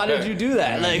was like, "Why did you do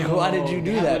that? Like, why did you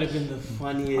do that?" That would have been the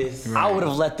funniest. I would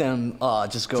have let them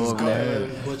just go over there.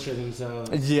 Butcher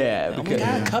themselves. Yeah. Oh my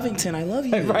God, Covington, I love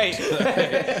you. Right.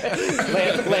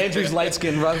 Landry's light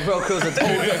skin. Rocco's a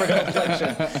totally different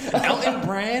complexion. Elton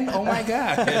Brand, oh my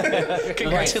God.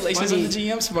 Congratulations on the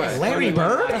GM spot. Larry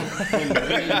Bird? When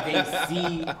they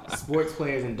see sports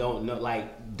players and don't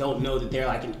know that they're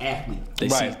like an athlete. They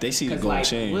see the gold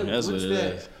chain. That's what it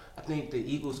is. I think the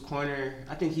Eagles corner.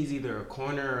 I think he's either a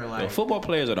corner or like. Football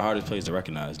players are the hardest players to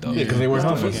recognize, though. Yeah, because they wear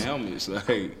helmets.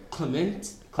 Like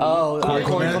Clement. Corey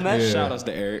Clement. Shout outs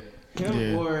to Eric.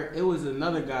 Him or it was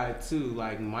another guy too,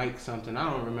 like Mike something. I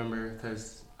don't remember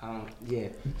because I don't. Yeah.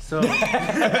 So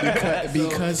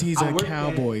because he's a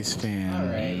Cowboys fan. All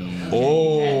right.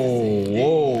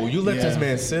 Whoa! You let this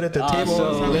man sit at the table.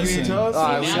 So listen.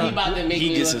 Now he about to make He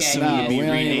me gets look a at soon to be you.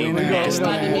 renamed. We're going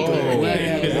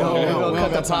to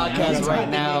cut the podcast right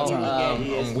now.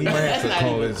 We might have to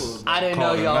call this. I didn't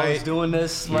know y'all was doing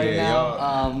this right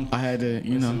now. I had to,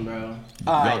 Listen, bro.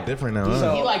 Y'all different now.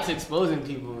 Huh? He likes exposing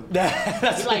people. He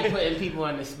like putting people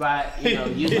on the spot. You know,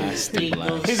 using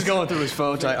stigmas. He's going through his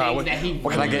phone. Like, what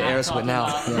can I get Eris with now?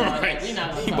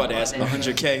 He about to ask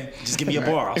 100K. Just give me a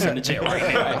bar. I'll send the jet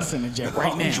right now. I'll send the jet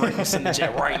right now. I'll send the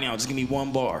jet right now. Just give me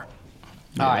one bar.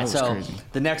 All right, so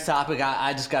the next topic,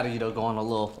 I just got to go on a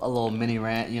little mini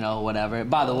rant, whatever.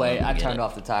 By the way, I turned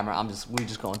off the timer. we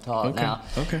just going to talk now.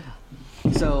 Okay.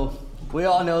 So we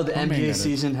all know the NBA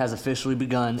season has officially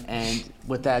begun, and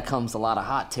with that comes a lot of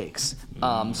hot takes.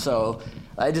 So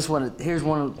I just here's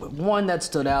one that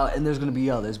stood out, and there's going to be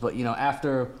others. But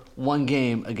after one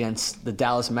game against the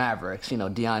Dallas Mavericks,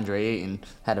 DeAndre Ayton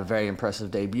had a very impressive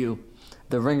debut.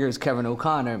 The Ringer's Kevin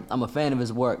O'Connor, I'm a fan of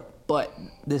his work. But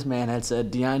this man had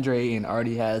said DeAndre Ayton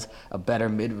already has a better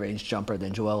mid-range jumper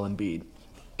than Joel Embiid.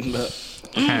 I'm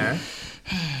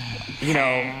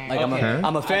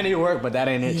a fan of your work, but that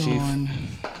ain't it, Chief.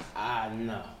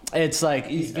 No. It's like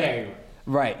He's very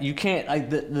right. You can't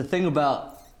the thing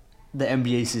about the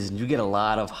NBA season. You get a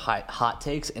lot of hot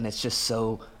takes, and it's just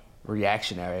so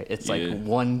reactionary. It's like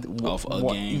one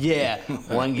game. Yeah,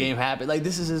 one game happened. Like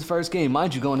this is his first game,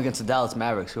 mind you, going against the Dallas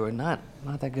Mavericks, who are not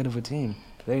that good of a team.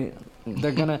 They're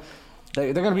gonna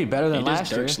be better than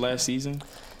last year. Dirk's last season.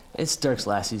 It's Dirk's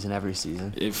last season every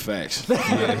season. In facts. He's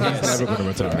never gonna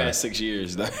retire. For the past 6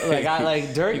 years. Dirk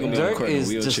is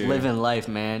just living life,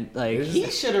 man. Like he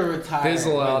should have retired.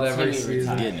 Fizzle out every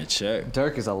season. Getting a check.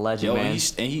 Dirk is a legend, man.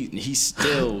 He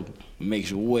still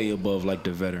makes way above like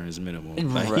the veterans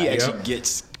minimum. Like he actually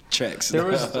gets checks. There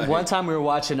was one time we were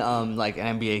watching like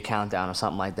an NBA countdown or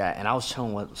something like that, and I was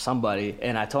chilling with somebody,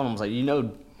 and I told him, I was like,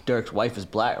 Dirk's wife is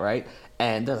black, right?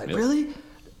 And they're like, really?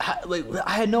 I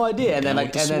had no idea. And then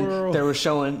they were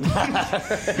showing.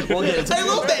 We'll get into. I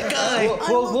love that guy.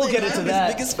 We'll get into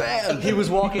that. His biggest fan. He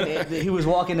was walking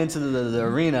into the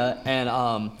arena, and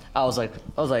I was like,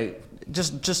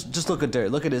 just look at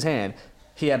Dirk. Look at his hand.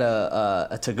 He had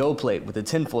a to-go plate with a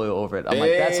tinfoil over it. I'm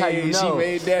like, that's how you know. She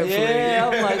made that for you.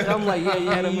 I'm like,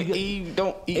 yeah.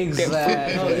 Don't eat exactly.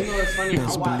 that No, what's funny? I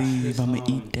watched I'ma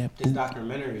eat that this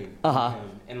documentary of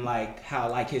him, and like how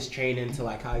like his training to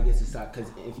like how he gets his shot. Because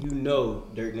if you know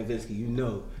Dirk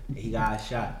Nowitzki, that he got a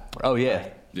shot. Oh yeah.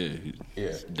 Yeah.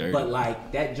 Dirk. But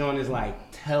like that joint is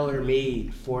like tailor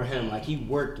made for him. Like he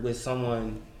worked with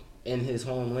someone in his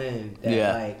homeland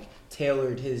that like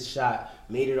tailored his shot,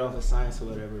 made it off of science or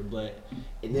whatever.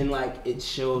 And then like it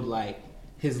showed like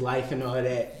his life and all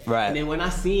that. Right. And then when I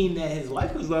seen that his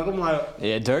life was like, I'm like,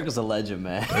 yeah, Dirk is a legend,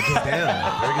 man. Dirk is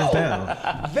down.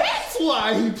 That's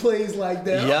why he plays like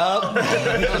that. Yup.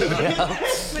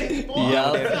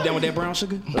 Down with that brown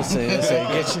sugar? Listen,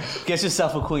 get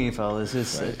yourself a queen, fellas.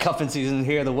 It's cuffing season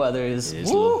here. The weather is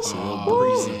it's a little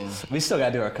breezy. We still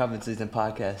gotta do our cuffing season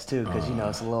podcast too, because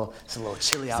it's a little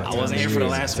chilly out. I wasn't here for the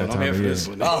last one. I'm here for this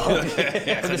one. Oh, I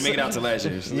had to make it out to last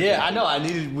year. Yeah, I know.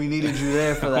 We needed you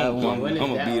there for that one. I'm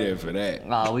gonna be there for that.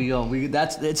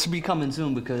 It should be coming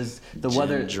soon because the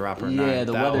weather dropped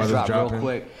real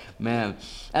quick, man.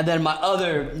 And then my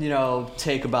other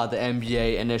take about the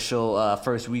NBA initial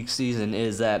first week season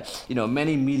is that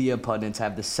many media pundits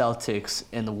have the Celtics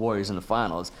and the Warriors in the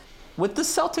finals, with the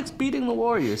Celtics beating the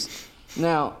Warriors.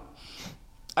 Now,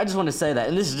 I just want to say that,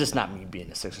 and this is just not me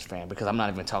being a Sixers fan, because I'm not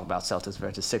even talking about Celtics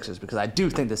versus Sixers, because I do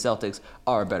think the Celtics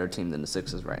are a better team than the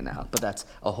Sixers right now. But that's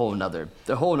a whole nother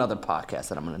podcast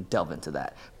that I'm going to delve into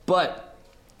that. But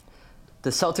the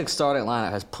Celtics starting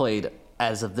lineup has played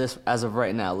as of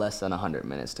right now less than 100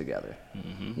 minutes together.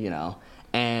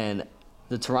 And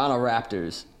the Toronto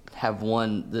Raptors have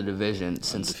won the division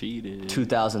since Undefeated.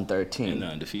 2013. And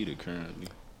undefeated currently.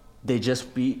 They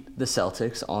just beat the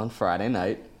Celtics on Friday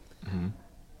night.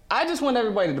 I just want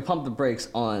everybody to pump the brakes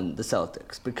on the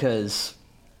Celtics because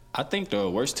I think they're a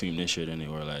worse team this year than they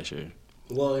were last year.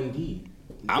 Well, indeed.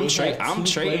 I'm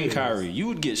trading Kyrie. You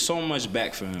would get so much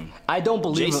back for him. I don't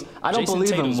believe him. I don't Jason believe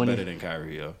Tatum's him when better than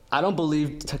Kyrie, yo. I don't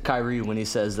believe Kyrie when he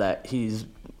says that he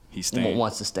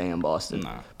wants to stay in Boston.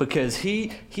 Nah. Because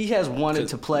he has wanted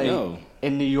to play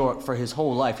in New York for his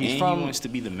whole life. He wants to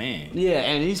be the man. Yeah,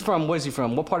 and he's from, where's he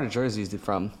from? What part of Jersey is he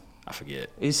from? I forget.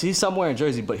 He's somewhere in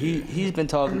Jersey, but he's been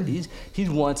talking. He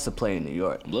wants to play in New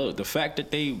York. Look, the fact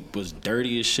that they was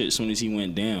dirty as shit as soon as he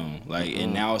went down,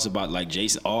 and now it's about like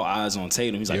Jason, all eyes on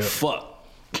Tatum. He's like, fuck.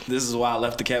 This is why I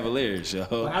left the Cavaliers, yo.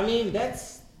 But I mean,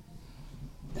 that's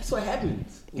what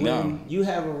happens when you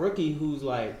have a rookie who's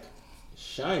like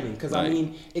shining. Because I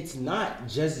mean, it's not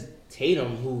just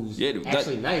Tatum who's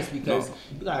actually nice because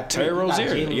you got Terry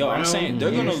Rozier. Yo, I'm saying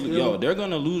they're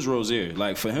gonna lose Rozier.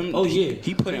 Like for him,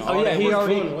 he put in all that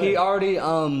work. He already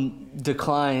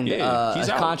declined his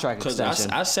contract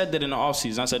extension. I said that in the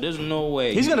offseason. I said there's no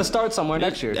way he's gonna start somewhere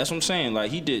next year. That's what I'm saying.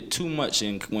 Like he did too much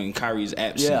when Kyrie's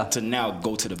absent to now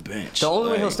go to the bench. The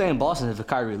only way he'll stay in Boston is if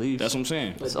Kyrie leaves. That's what I'm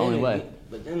saying. That's the only way.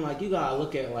 But then like you gotta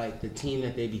look at like the team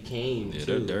that they became. Yeah,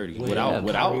 they're dirty without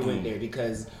Kyrie went there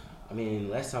because. I mean,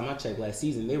 last time I checked last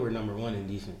season, they were number 1 in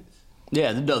defense.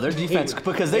 Yeah, no, their defense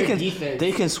because they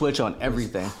can switch on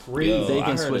everything. They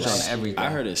can switch on everything. I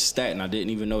heard a stat and I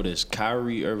didn't even know this.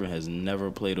 Kyrie Irving has never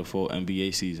played a full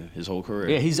NBA season his whole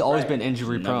career. Yeah, he's always been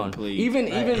injury prone.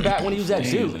 Even back when he was at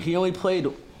Duke, he only played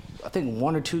I think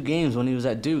 1 or 2 games when he was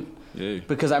at Duke. Yeah.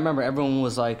 Because I remember everyone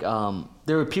was like,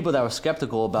 there were people that were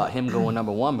skeptical about him going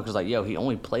number 1 because like, yo, he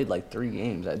only played like 3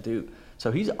 games at Duke. So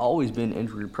he's always been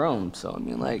injury prone. So I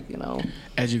mean, like, you know.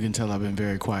 As you can tell, I've been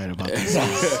very quiet about this.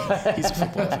 He's a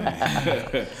football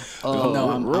fan.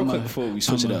 Real quick before we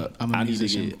switch it up, I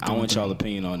want y'all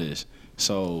opinion on this.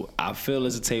 So I feel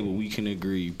as a table we can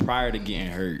agree prior to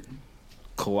getting hurt,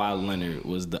 Kawhi Leonard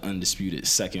was the undisputed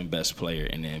second best player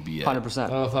in the NBA. 100%.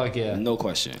 Oh fuck yeah. No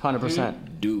question.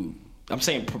 100%. Dude, I'm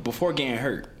saying before getting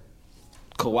hurt,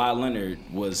 Kawhi Leonard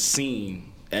was seen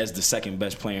as the second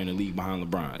best player in the league behind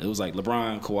LeBron. It was like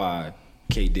LeBron, Kawhi,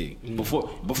 KD.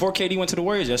 Before KD went to the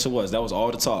Warriors, yes it was. That was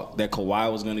all the talk. That Kawhi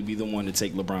was going to be the one to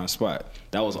take LeBron's spot.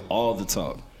 That was all the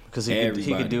talk. Because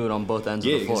he could do it on both ends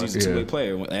of the floor. Yeah, because he's a two-way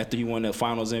player. After he won the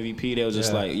Finals MVP, they was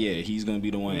just like, he's going to be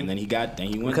the one. And then he went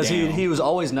because down. He was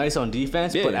always nice on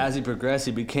defense, but as he progressed,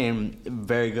 he became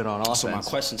very good on offense. So my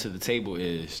question to the table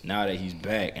is, now that he's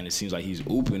back and it seems like he's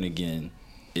open again,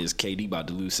 is KD about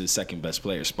to lose his second best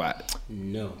player spot?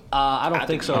 No. I don't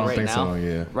think so right now. So,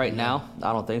 yeah. Right now,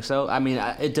 I don't think so. I mean,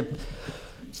 it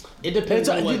depends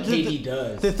on what KD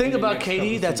does. The thing about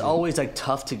KD that's always like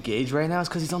tough to gauge right now is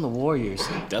because he's on the Warriors.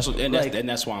 That's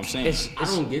why I'm saying. I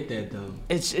don't get that though.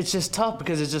 It's just tough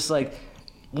because it's just like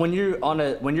when your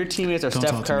teammates are Don't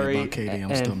Steph talk Curry. to me about KD.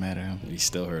 I'm still mad at him. He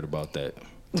still heard about that.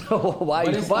 Why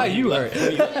are you hurt?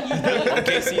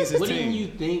 Wouldn't you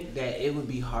think that it would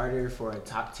be harder for a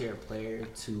top tier player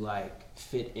to like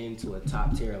fit into a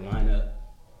top tier lineup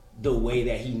the way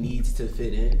that he needs to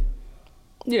fit in?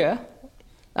 Yeah,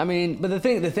 I mean, but the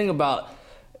thing about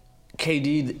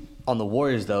KD on the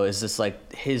Warriors though is just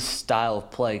like his style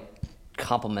of play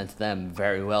complements them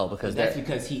very well because that's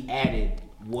because he added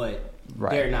what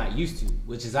they're not used to,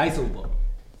 which is iso ball.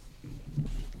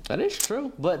 That is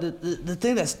true, but the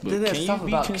thing that's tough about KD. Can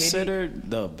you be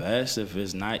considered the best if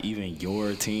it's not even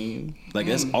your team? Like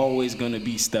that's always gonna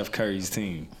be Steph Curry's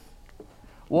team.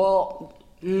 Well,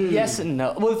 yes and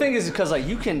no. Well, the thing is because like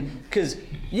you can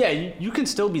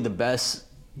still be the best,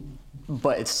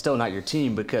 but it's still not your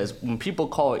team because when people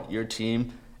call it your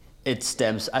team, I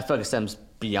feel like it stems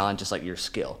beyond just like your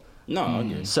skill. No,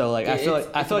 okay. So like I feel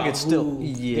like it's still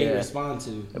they respond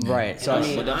to right. So I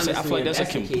feel like that's a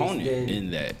component in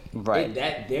that. Right.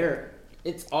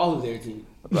 It's all of their team.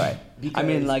 Right. I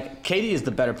mean, like KD is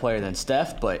the better player than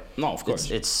Steph, but no, of course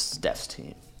it's Steph's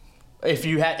team. If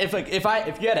you had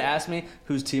to ask me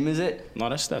whose team is it? No,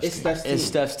 that's Steph's team. It's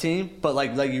Steph's team. But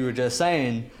like you were just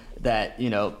saying that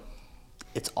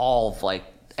it's all like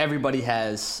everybody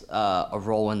has a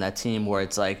role in that team where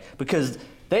it's like because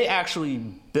they actually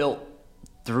built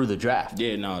through the draft.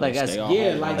 Yeah, no, like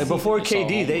before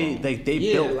KD, they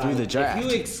built through the draft.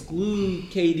 If you exclude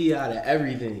KD out of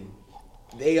everything,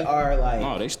 they are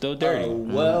like they still dirty.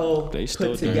 They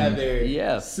still put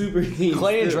together, super team.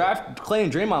 Clay and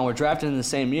Draymond were drafted in the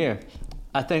same year.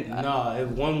 I think. No,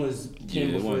 one was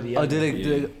came before the other. Oh, did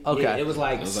it? Okay. It was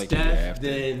like Steph,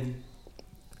 then.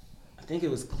 I think it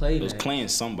was Clay. It was Clay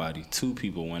and somebody. 2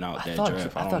 people went out that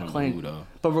draft. I don't remember Clay, who though.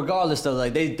 But regardless, though,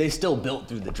 like they still built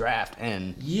through the draft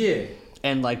and yeah.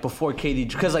 And like before KD,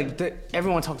 because like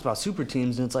everyone talks about super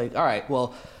teams, and it's like, all right,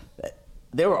 well,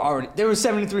 they were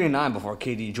 73-9 before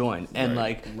KD joined, and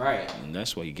and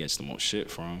that's where he gets the most shit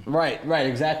from. Right,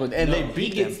 exactly, and they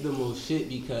beat he gets the most shit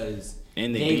because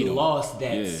and they lost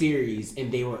that series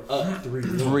and they were up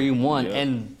 3-1,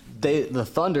 and the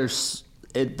Thunder.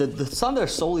 The Thunder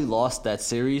solely lost that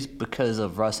series because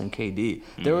of Russ and KD.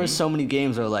 There were so many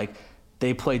games where like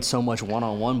they played so much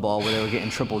one-on-one ball where they were getting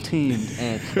triple teamed.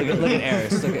 And look at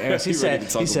Aris. He said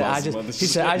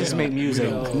I just make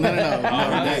music. No.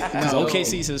 Because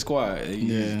OKC's his squad.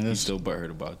 He's still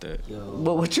butthurt about that.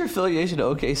 But what's your affiliation to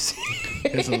OKC?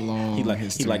 It's a long. He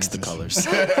likes the colors.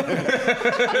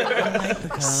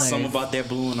 Something about that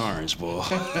blue and orange, boy.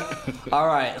 All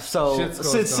right, so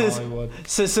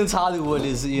since Hollywood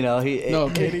is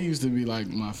KD used to be like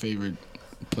my favorite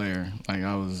player. Like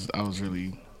I was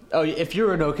really. Oh, if you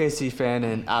were an OKC fan,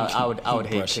 and I would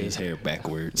hate brush his hair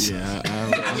backwards. Yeah, I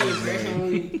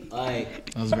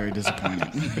was very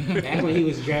disappointed. Back when he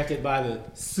was drafted by the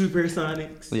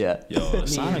Supersonics. Yeah, the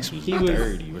Sonics was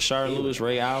dirty. Rashard Lewis,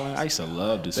 Ray Allen. I used to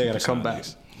love the Supersonics. They gotta come back.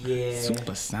 Yeah,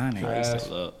 Supersonics. I used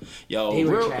to love.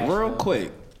 Real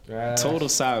quick. Total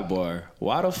sidebar.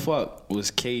 Why the fuck was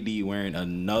KD wearing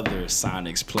another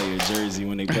Sonics player jersey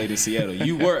when they played in Seattle?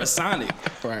 You were a Sonic.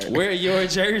 Right. Wear your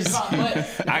jersey.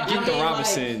 I get the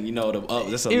Robinson,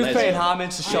 that's a legend. He was paying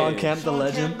homage to Sean Kemp, the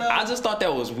legend. I just thought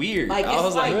that was weird. I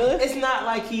was like, really? It's not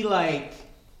like he like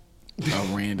a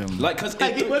random cause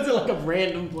it wasn't like a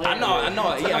random player. I know.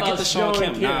 Yeah, I get the Sean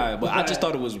Kemp nod, but I just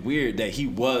thought it was weird that he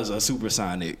was a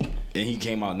Supersonic and he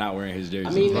came out not wearing his jersey.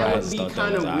 I mean, that would be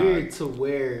kind of weird to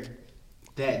wear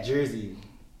that jersey,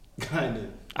 kind of.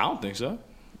 I don't think so.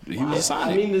 He was a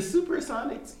Sonic. I mean, the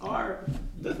Supersonics are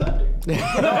the Thunder.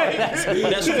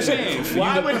 That's what I'm saying.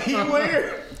 Why would he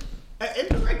wear an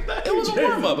indirect Thunder It was a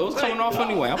warm up. It was coming off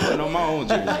anyway. I'm putting on my own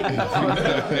jersey.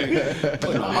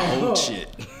 Putting on my own shit.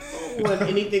 I don't want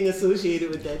anything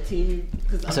associated with that team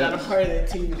because I'm not a part of that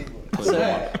team anymore.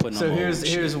 So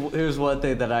here's one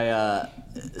thing that I.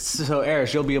 So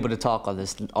Aris, you'll be able to talk on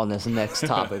this next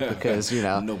topic because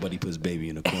nobody puts baby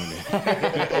in the corner.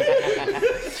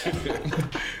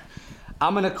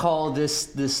 I'm gonna call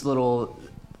this little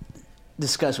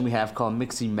discussion we have called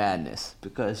Mixie Madness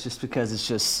because it's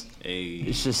just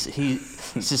she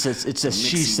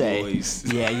say. Boys.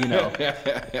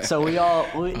 Yeah, So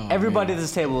everybody at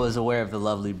this table is aware of the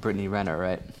lovely Brittany Renner,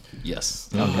 right? Yes.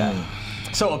 Okay.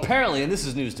 So apparently, and this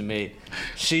is news to me,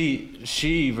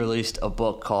 she released a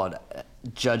book called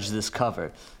Judge This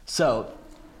Cover. So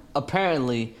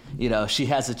apparently, she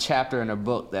has a chapter in her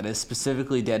book that is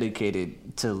specifically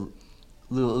dedicated to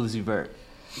Lil Uzi Vert.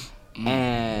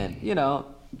 And,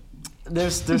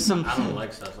 there's some... I don't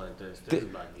like stuff like this. This is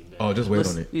about to be bad. Oh, just wait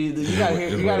on it.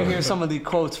 You gotta hear some of the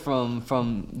quotes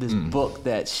from this book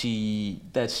that she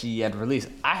had released.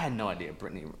 I had no idea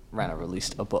Brittany Renner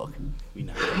released a book. We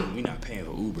not paying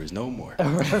for Ubers no more.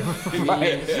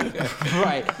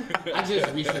 Right. I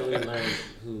just recently learned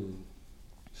who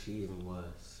she even was.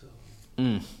 So.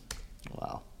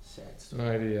 Wow. Sad story.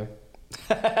 No idea.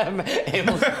 I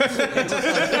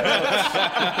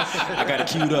got it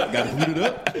queued up. Got it booted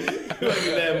up.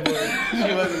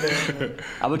 She wasn't there.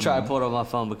 I would try to pull it on my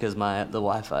phone because the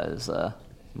Wi-Fi is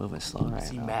moving slow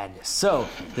right now. Madness. So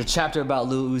the chapter about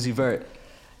Lil Uzi Vert.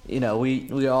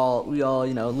 We all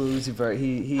Lil Uzi Vert.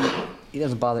 He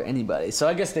doesn't bother anybody. So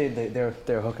I guess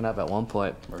they're hooking up at one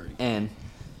point, and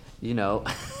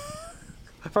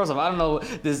first off, I don't know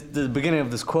the beginning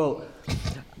of this quote.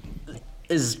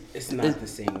 It's not the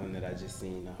same one that I just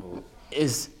seen. I hope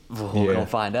we're gonna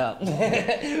find out.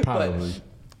 Probably.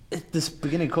 But this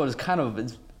beginning quote is kind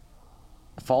of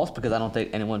false because I don't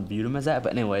think anyone viewed him as that.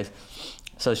 But anyways,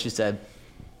 so she said,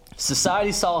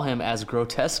 "Society saw him as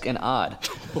grotesque and odd."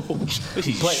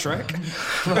 He's Shrek.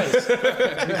 Right.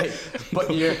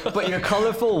 But your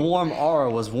colorful, warm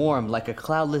aura was warm like a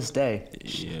cloudless day.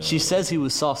 Yeah. She says he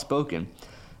was soft-spoken.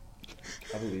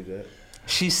 I believe that.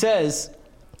 She says,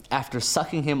 after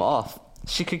sucking him off,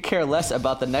 she could care less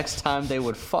about the next time they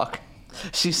would fuck.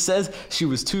 She says she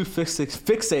was too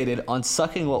fixated on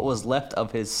sucking what was left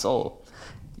of his soul.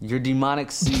 Your demonic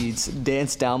seeds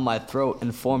danced down my throat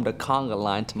and formed a conga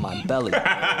line to my belly.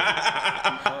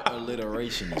 Her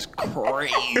alliteration is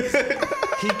crazy.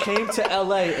 He came to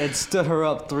LA and stood her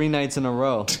up 3 nights in a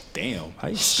row. Damn.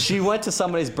 She went to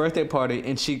somebody's birthday party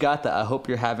and she got the "I hope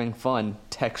you're having fun"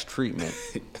 text treatment.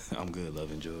 I'm good,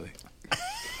 love and joy.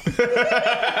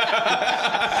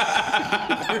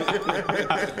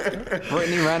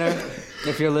 Brittany Renner,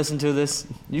 If you're listening to this,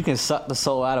 you can suck the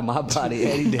soul out of my body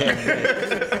any damn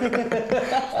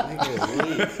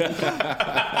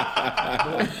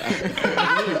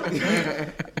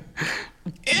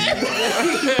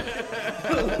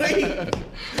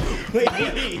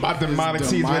Wait. My demonic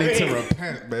seed's ready to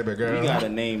repent, baby girl. You gotta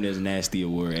name this nasty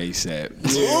award ASAP.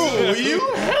 Ooh,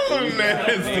 you hella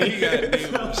nasty. You gotta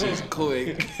name them shit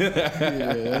quick.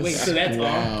 Wait, so that's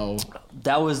all?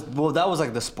 That was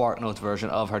like the Spark Notes version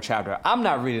of her chapter. I'm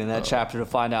not reading that chapter to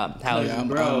find out how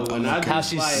how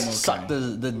she sucked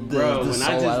the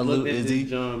soul out of Lil Izzy.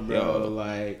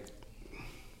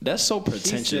 That's so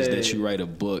pretentious that you write a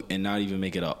book and not even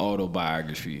make it an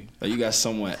autobiography. Like you got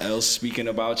someone else speaking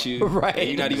about you, right? And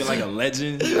you're not even like a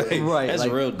legend, like, right? That's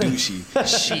real douchey.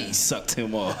 She sucked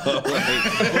him off.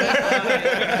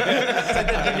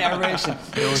 Narration.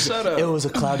 Shut up. It was a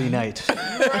cloudy night.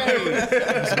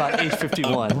 It was about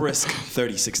 8:51. A brisk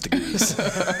 36 degrees. Wait,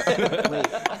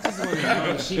 I just want to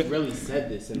know if she really said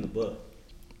this in the book.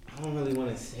 I don't really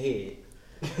want to say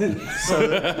it. So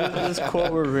this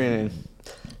quote we're reading.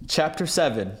 Chapter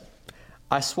 7.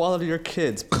 I swallowed your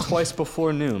kids twice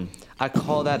before noon. I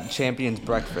call that champion's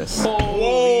breakfast.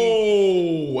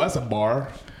 Whoa, that's a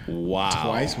bar. Wow.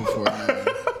 Twice before noon.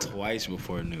 Twice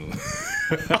before noon.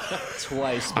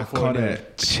 Twice before I call noon.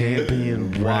 that champion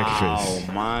breakfast.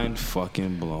 Wow, mind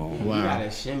fucking blown. Wow. You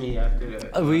gotta shimmy after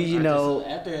that.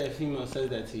 After a female says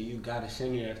that to you, you gotta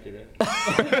shimmy after that.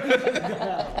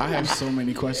 I have so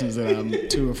many questions that I'm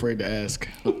too afraid to ask.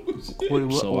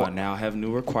 So I now have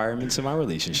new requirements in my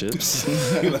relationships.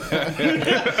 I'm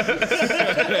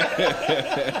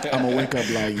gonna wake up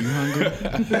like, you hungry?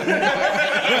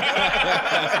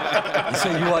 So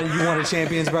you want a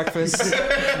champion's breakfast?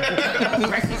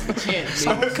 Breakfast for champs.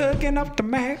 I'm cooking up the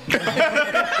Mac.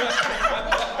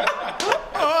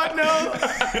 Oh no!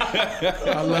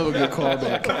 I love a good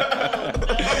callback.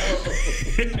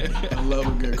 I love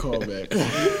a good callback.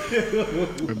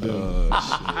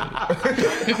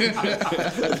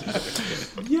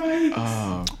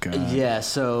 Oh god. Yeah,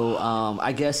 so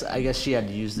I guess she had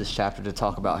to use this chapter to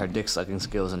talk about her dick sucking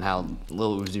skills and how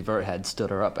Lil Uzi Vert had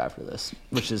stood her up after this,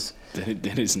 which is then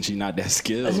isn't she not that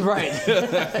skilled? right?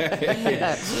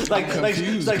 Yeah. Like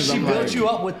she built you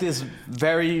up with this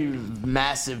very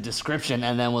massive description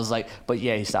and then was like, but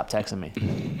yeah, he stopped texting me.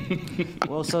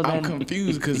 Well, so then I'm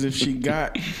confused because if she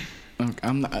got,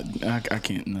 I'm not. I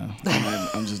can't. No,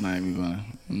 I'm just not even gonna.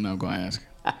 I'm not gonna ask.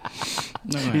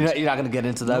 You're not gonna get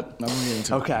into that. No, I'm gonna get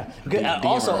into it. Okay.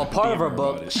 Also, a part of her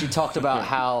book, she talked about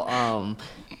how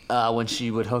when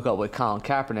she would hook up with Colin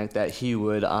Kaepernick, that he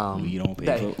would you don't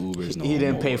pay for Ubers. He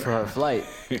didn't pay for her flight.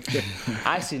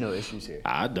 I see no issues here.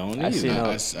 I don't either.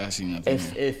 I see nothing.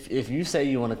 If you say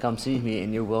you want to come see me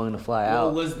and you're willing to fly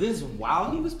out, was this while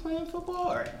he was playing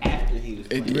football or after he was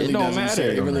playing? It really don't doesn't matter.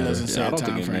 say. It really doesn't say I a don't think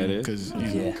time it frame matters. because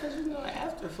Because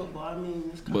after football, I mean,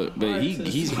 it's kind of But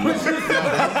he's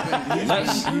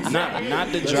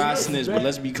not the dry snitch, but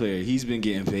let's be clear, he's been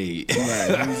getting paid.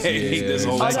 This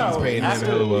whole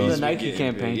after the Nike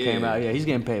campaign came out, he's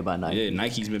getting paid by Nike. Yeah,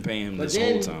 Nike's been paying him this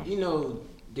then, whole time. you know,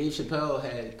 Dave Chappelle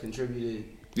had contributed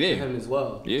to him as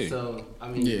well. Yeah. So I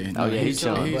mean, he's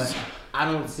chilling. But I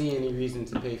don't see any reason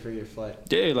to pay for your flight.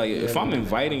 Yeah, like if I'm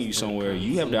inviting you somewhere,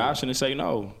 you have the option to say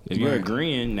no. If you're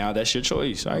agreeing, now that's your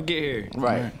choice. I get here.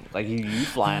 Right. Like you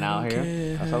flying out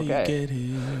here. That's okay.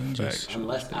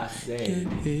 Unless I say.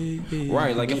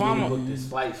 Right. Like if I'm book this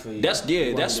flight for you.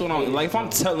 that's what I'm like. If I'm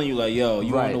telling you like, yo,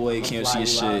 you on the way, can't see your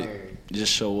shit.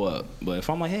 Just show up. But if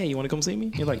I'm like, hey, you want to come see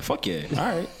me? You're like, fuck yeah.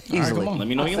 All right. Easily. Come on. Let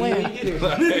me know you land.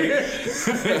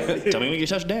 Tell me when you get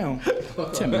touched down.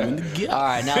 tell me when to get. All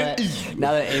right. Now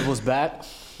that Abel's back.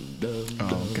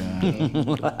 Oh god.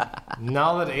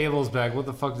 Now that Abel's back, what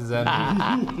the fuck does that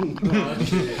mean?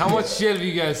 How much shit have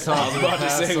you guys talked I was about to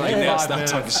say, like now 5 stop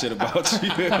minutes? talking shit about you.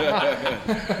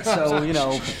 So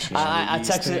I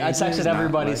texted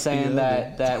everybody saying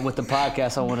that with the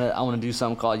podcast I want to do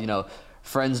something called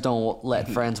Friends Don't Let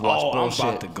Friends Watch Bullshit. I'm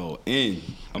about to go in.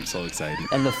 I'm so excited.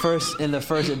 And in the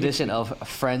first edition of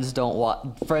Friends Don't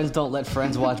Let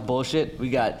Friends Watch Bullshit,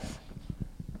 we got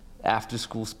After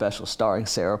School Special starring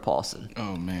Sarah Paulson.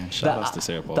 Oh man, shout out to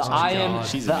Sarah Paulson.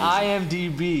 The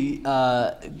IMDb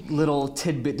little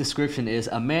tidbit description is: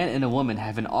 a man and a woman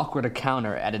have an awkward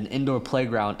encounter at an indoor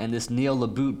playground, and this Neil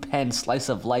LaBute penned slice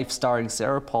of life starring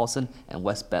Sarah Paulson and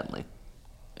Wes Bentley.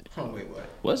 Oh wait, what?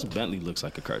 Wes Bentley looks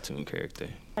like a cartoon character.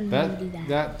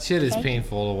 That shit is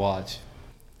painful to watch.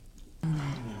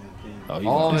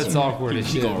 All of it's awkward as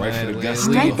shit. Right for the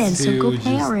Right then, so go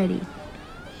play already.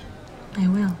 I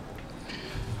will.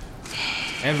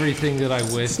 everything that I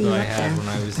wish that I had when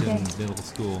I was in middle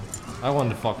school. I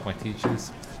wanted to fuck my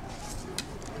teachers.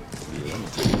 Yeah,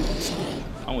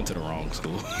 I went to the wrong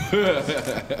school.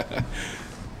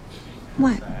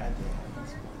 What?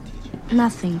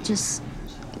 Nothing, just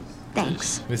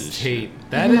thanks. Miss Tate.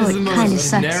 That is the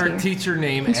most generic teacher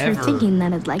name Thanks ever. for thinking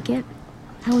that I'd like it.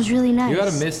 That was really nice. You got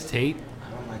a Miss Tate?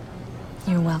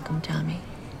 You're welcome, Tommy.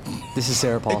 This is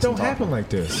Sarah Paulson. It don't happen like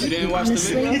this. You didn't watch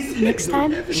Honestly, the video? next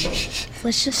time,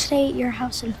 let's just stay at your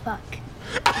house and fuck.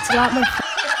 It's a lot more fun.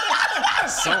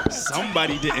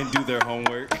 Somebody didn't do their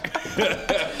homework.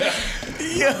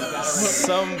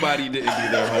 Somebody didn't do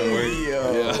their homework.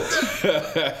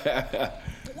 Yeah.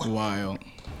 Wild.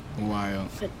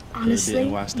 But honestly,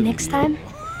 next time,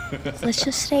 let's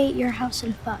just stay at your house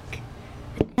and fuck.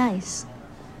 It's nice.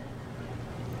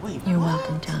 You're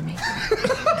welcome, Tommy.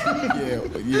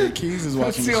 Yeah. Keys is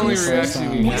watching That's the only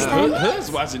reaction we have. Who's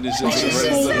watching this shit Let's for just the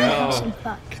stay rest at of your the house night? and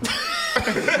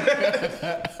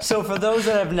fuck. So for those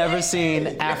that have never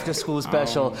seen After School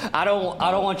Special, I don't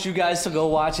want you guys to go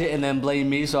watch it and then blame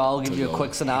me. So I'll give you a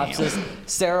quick synopsis.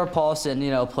 Sarah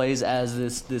Paulson, plays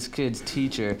as this kid's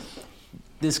teacher.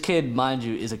 This kid, mind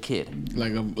you, is a kid.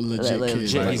 Like a legit kid.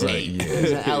 He's in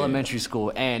elementary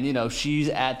school, and she's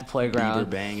at the playground.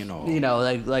 Bang and all.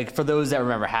 Like for those that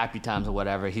remember Happy Times or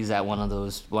whatever, he's at one of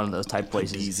those type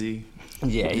places. Easy.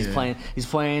 Yeah, he's playing. He's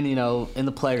playing. In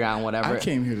the playground, whatever. I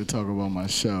came here to talk about my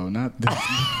show, not this.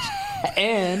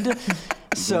 And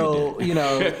so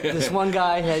this one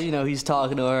guy had he's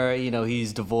talking to her.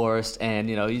 He's divorced, and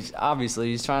he's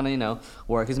trying to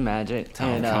work his magic.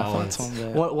 Tom Collins.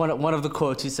 One of the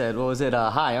quotes he said, what was it?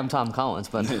 Hi, I'm Tom Collins,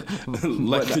 but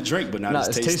like the drink, but not as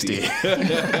tasty. He's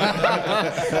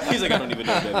like, I don't even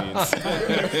know what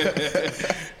that means.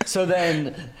 So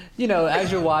then,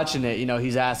 as you're watching it,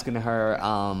 he's asking her,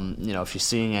 if she's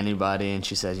seeing anybody, and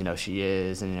she says, she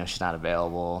is, and she's not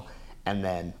available. And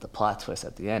then the plot twist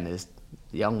at the end is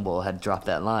the young bull had dropped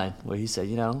that line where he said,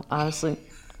 honestly,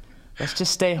 let's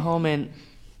just stay home and,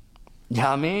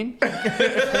 I mean?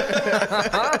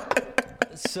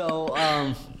 So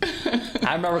I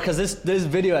remember because this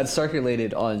video had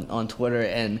circulated on Twitter,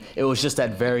 and it was just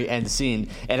that very end scene,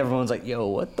 and everyone's like, yo,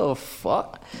 what the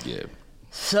fuck? Yeah.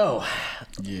 So,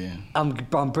 yeah, I'm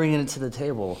bringing it to the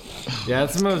table. Yeah,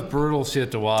 it's the most brutal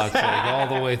shit to watch, all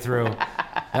the way through.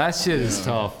 That shit is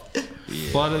tough. Yeah.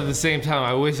 But at the same time,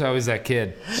 I wish I was that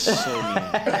kid. So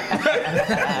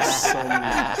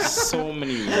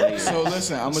many layers. So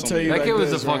listen, I'm gonna tell you. That kid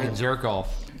was a fucking jerk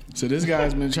off. So this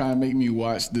guy's been trying to make me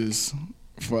watch this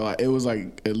for it was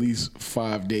at least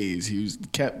 5 days. He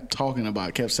kept talking about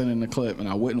it, kept sending the clip, and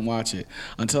I wouldn't watch it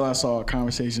until I saw a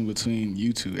conversation between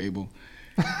you two, Abel.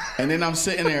 And then I'm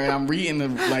sitting there and I'm reading the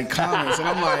comments, and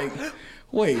I'm like,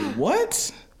 wait,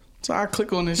 what? So I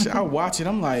click on this shit, I watch it,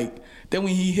 I'm like, then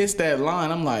when he hits that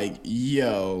line, I'm like,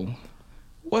 yo,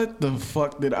 what the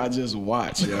fuck did I just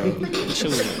watch, yo?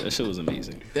 That shit was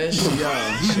amazing. That shit, yo.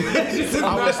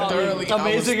 I was thoroughly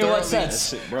amazing in what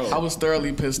sense, bro? I was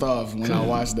thoroughly pissed off when I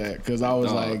watched that because I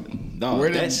was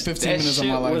where did 15 minutes of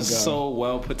my life go? That was so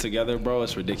well put together, bro.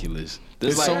 It's ridiculous.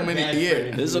 There's so many. Yeah,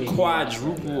 there's a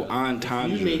quadruple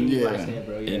entendre.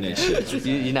 In that shit.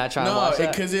 You're not trying to watch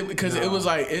that? because it was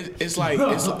it's like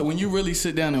when you really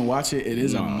sit down and watch it, it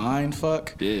is a mind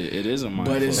fuck. Yeah, it is a mind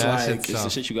fuck. But it's it's the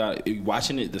shit you got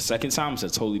watching it the second time. It's a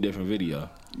totally different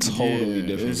video. Totally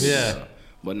different. Yeah.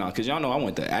 But no, cause y'all know I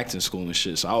went to acting school and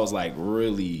shit, so I was like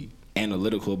really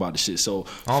analytical about the shit. So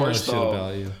first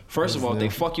of all, they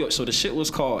fuck you up. So the shit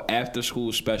was called After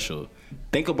School Special.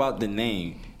 Think about the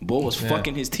name. Bull was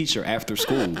fucking his teacher after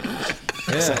school.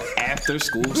 It's an after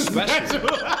school special.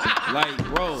 Like,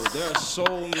 bro, there are so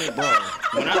many, bro.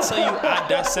 When I tell you I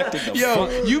dissected the fuck.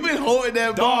 You been holding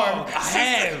that bar. I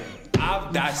have.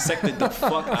 I've dissected the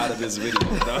fuck out of this video,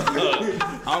 dog.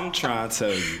 I'm trying to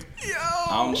tell you.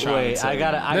 I'm trying to tell you.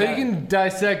 You can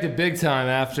dissect it big time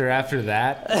after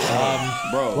that.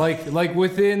 Bro. Like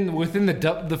within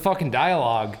the fucking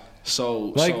dialogue.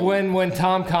 When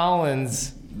Tom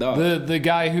Collins, the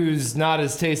guy who's not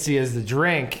as tasty as the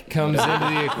drink, comes into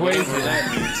the equation.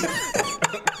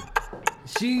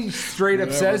 She straight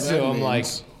up says to him like,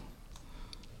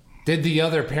 did the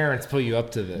other parents put you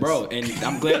up to this? Bro, and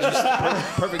I'm glad you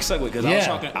perfect segue because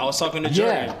I was talking to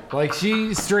Jordan. Yeah, like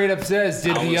she straight up says,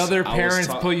 did the other parents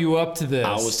put you up to this?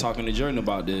 I was talking to Jordan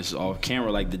about this off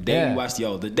camera. Like the day you watched,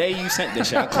 the day you sent this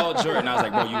shit, I called Jordan. I was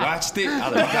like, bro, you watched it? I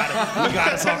was like, we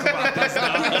gotta talk about this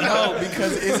now. No,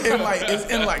 because it's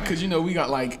in like because we got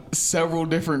like several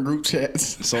different group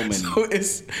chats. So many. So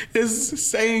it's the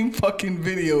same fucking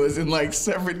video is in like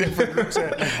several different group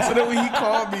chats. So then when he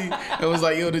called me and was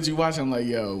like, "Yo, did you watch?" I'm like,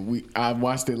 "Yo, I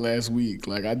watched it last week.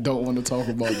 Like, I don't want to talk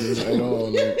about this at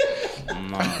all." Like,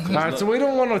 all right, so we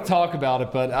don't want to talk about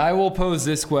it, but I will pose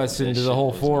this question to the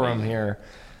whole forum here.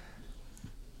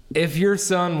 If your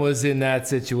son was in that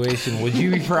situation, would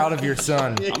you be proud of your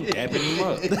son? I'm dapping him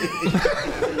up.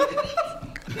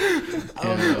 I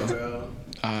don't know, bro.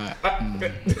 I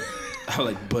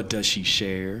like, but does she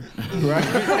share? Right.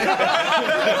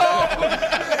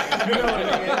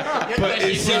 But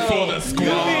is she for the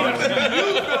squad?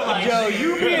 Yo,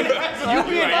 you being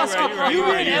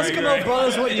Eskimo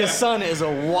Brothers with your son is a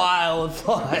wild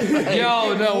thought.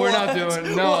 Yo, no, we're not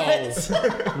doing. No,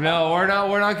 no,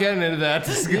 we're not getting into that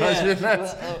discussion.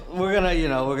 Yeah. We're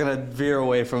gonna veer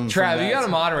away from. Trav, you gotta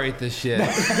moderate this shit.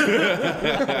 That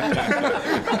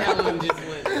one just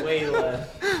went way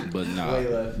left. But nah,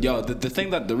 yo,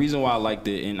 the reason why I liked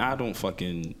it, and I don't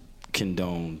fucking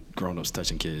condone grown-ups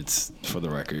touching kids, for the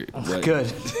record. But, good.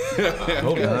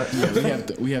 Hope not. Yeah,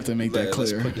 we have to make that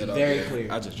clear. Let's put that Very out clear.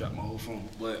 I just dropped my whole phone,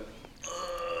 but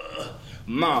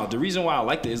nah, the reason why I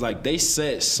liked it is like they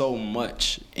said so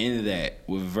much in that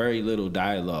with very little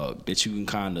dialogue that you can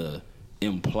kind of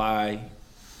imply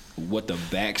what the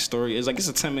backstory is. Like, it's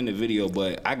a 10-minute video,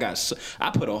 but I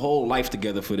put a whole life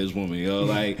together for this woman, yo.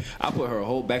 Like, I put her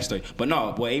whole backstory. But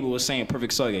no, what Abel was saying,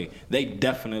 Perfect Soge, they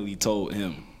definitely told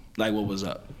him like what was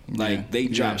up. Like, they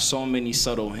dropped so many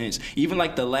subtle hints. Even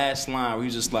like the last line where he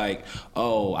was just like,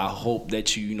 "Oh, I hope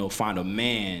that you find a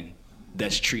man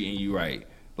that's treating you right.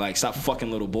 Like, stop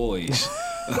fucking little boys."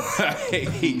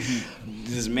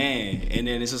 This man, and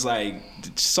then it's just like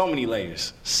so many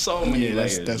layers,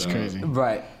 layers. That's crazy,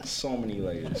 right? So many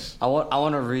layers. I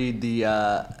want to read the.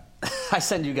 I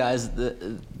sent you guys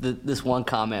this one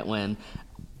comment when,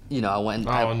 I went.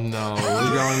 Oh no,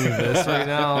 we're going to this right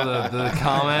now. The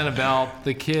comment about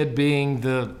the kid being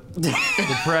the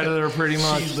predator, pretty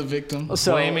much. She's the victim.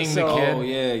 Blaming the kid. Oh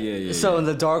yeah. So in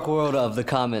the dark world of the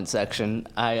comment section,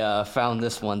 I found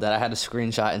this one that I had to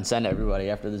screenshot and send everybody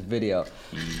after this video.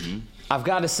 Mm-hmm. I've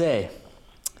got to say,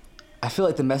 I feel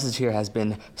like the message here has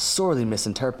been sorely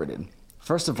misinterpreted.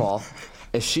 First of all,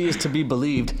 if she is to be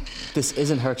believed, this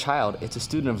isn't her child. It's a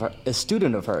student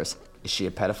of hers. Is she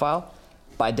a pedophile?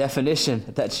 By definition,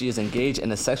 that she is engaged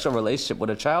in a sexual relationship with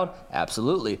a child?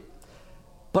 Absolutely.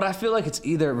 But I feel like it's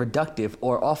either reductive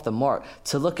or off the mark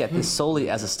to look at this solely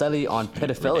as a study on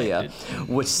pedophilia,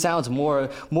 which sounds more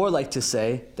like to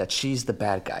say that she's the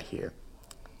bad guy here.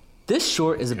 This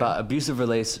short is about abusive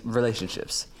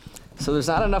relationships. So there's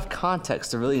not enough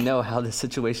context to really know how this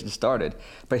situation started.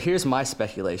 But here's my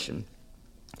speculation.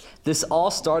 This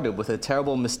all started with a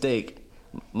terrible mistake.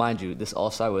 Mind you, this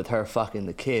all started with her fucking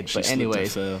the kid. But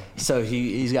anyways, so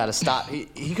he's got to stop.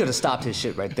 He could have stopped his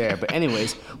shit right there. But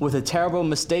anyways, with a terrible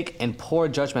mistake and poor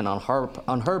judgment on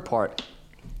her part,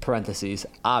 parentheses,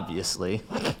 obviously.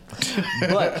 Once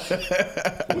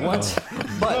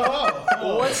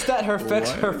that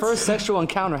her first sexual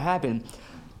encounter happened,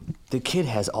 the kid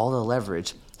has all the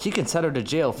leverage. He can send her to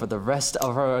jail for the rest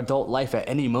of her adult life at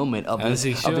any moment of his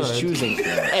choosing,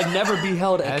 and never be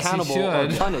held accountable or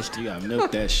punished. You gotta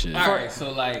milk that shit. All right,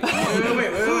 so like,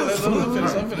 wait.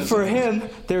 For him,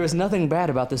 there is nothing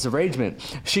bad about this arrangement.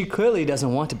 She clearly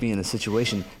doesn't want to be in this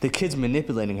situation. The kid's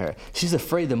manipulating her. She's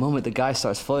afraid the moment the guy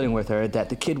starts flirting with her that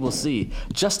the kid will see,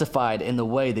 justified in the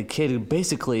way the kid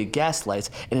basically gaslights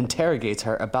and interrogates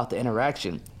her about the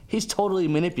interaction. He's totally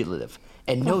manipulative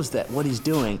and knows that what he's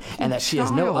doing and that she has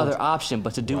no other option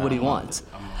but to do what he wants.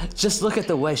 Just look at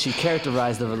the way she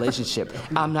characterized the relationship.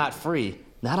 I'm not free.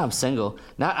 Not I'm single.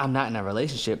 Not I'm not in a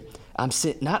relationship. I'm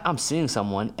seeing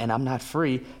someone and I'm not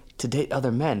free to date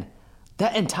other men.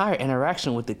 That entire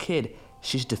interaction with the kid,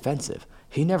 she's defensive.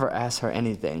 He never asks her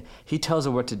anything. He tells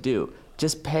her what to do.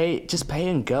 Just pay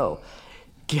and go.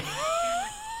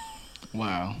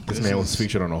 Wow. This man was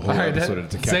featured on a whole episode of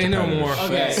To Catch Say a no Predator. more.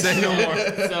 Okay. Say no more.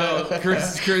 So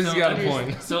Chris has got a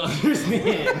point. So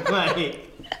understand,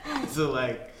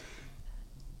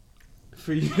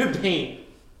 for you to paint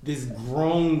this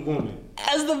grown woman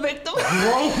As the victim?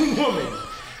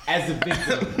 as a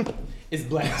victim is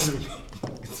blasphemy.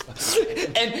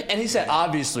 And he said,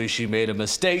 obviously she made a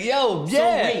mistake. Yo,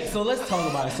 yeah. So let's talk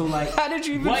about it. So like, How did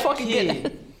you even what fucking get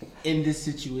kid in this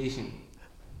situation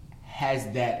has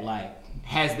that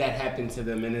happened to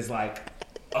them and is like,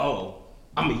 oh,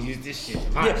 I'm gonna use this shit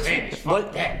to my advantage.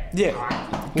 Fuck that.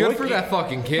 Yeah. Good for that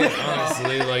fucking kid,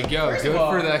 honestly. Like, yo, good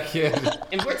for that kid.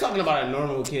 If we're talking about a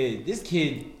normal kid, this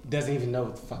kid doesn't even know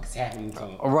what the fuck is happening to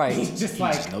him. Right. He's just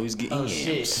like, just know he's getting oh yams.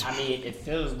 shit. I mean, it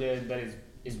feels good, but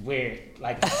it's weird.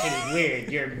 Like, this shit is weird.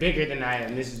 You're bigger than I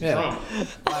am. This is wrong.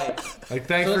 Like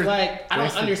thanks so for. it's like, I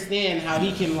don't understand how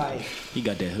he can, like. He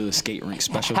got that hood skate rink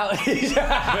special.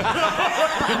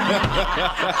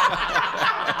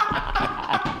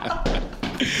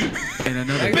 And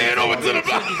another Man over to the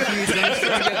block.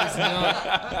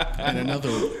 and another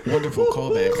wonderful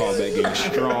callback. Callback game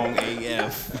strong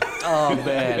AF. Oh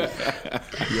man.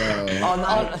 Yo,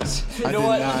 You know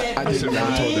what? I should have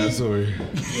never told that story.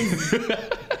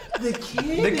 The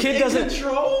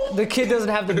kid doesn't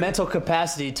have the mental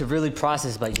capacity to really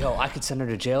process. Like, yo, I could send her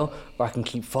to jail, or I can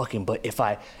keep fucking. But if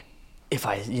I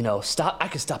stop, I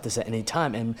could stop this at any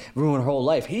time and ruin her whole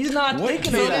life. He's not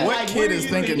thinking of that. What kid is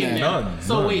thinking that? None.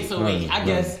 So wait. I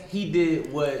guess he did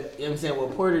what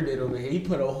what Porter did over here. He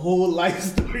put a whole life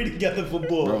story together for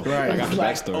Bull. Bro, right. I got the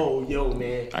like, backstory. oh, yo,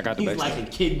 man. I got the He's backstory. like a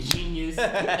kid genius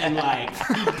and like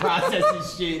he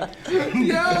processes shit. At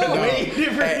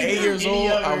 8 years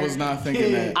old, I was not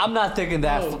thinking that. I'm not thinking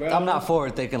that. No, bro. I'm not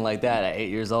forward thinking like that at 8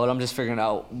 years old. I'm just figuring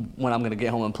out when I'm gonna get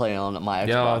home and play on my Xbox.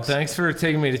 Yo, thanks for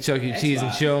taking me to Chuck E. Cheese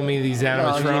and showing me these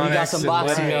animatronics. you got some and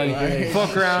boxing letting me on.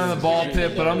 fuck around in the ball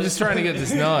pit, but I'm just trying to get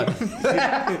this nut.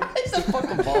 It's a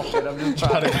fucking bullshit. I'm just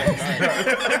trying to.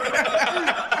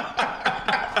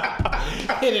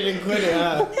 Hit it and quit it,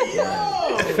 huh?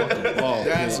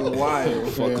 That's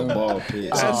wild. Fuck a ball pit.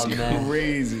 That's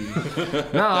crazy.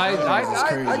 No,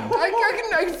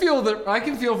 I can feel that. I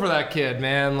can feel for that kid,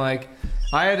 man. Like,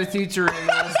 I had a teacher in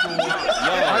middle school.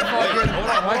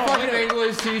 My fucking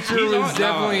English teacher was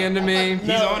definitely into me.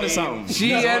 He's on to something.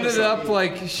 She ended up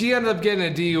getting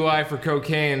a DUI for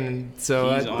cocaine,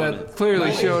 so that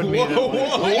clearly showed me that.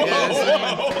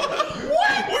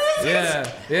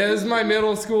 Yeah, this is my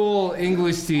middle school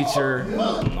English teacher,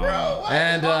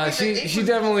 and she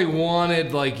definitely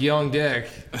wanted like young dick.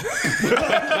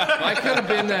 I could have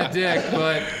been that dick,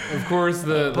 but of course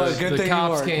the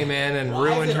cops came in and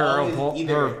ruined her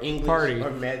English party.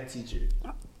 Or math teacher.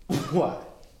 What?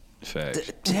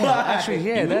 Facts. Actually,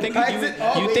 yeah.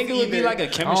 You think it would be like a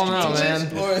chemistry teacher?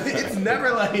 Man. Or it's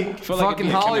never like Fucking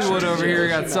Hollywood over here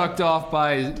got sucked off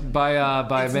by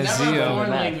Benzio.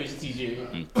 language teacher.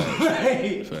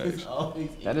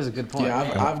 That is a good point.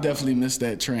 Yeah, I've definitely missed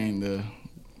that train. The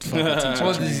fucking teacher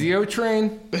What, the Zio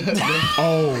train?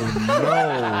 Oh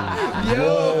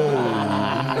no!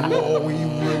 Whoa!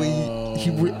 He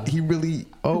really.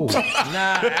 Oh.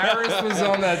 Nah, Aris was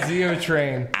on that Zio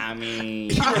train. I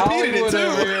mean, Hollywood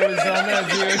over here was on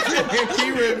that Zio train. He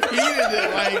repeated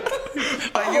it like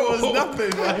it was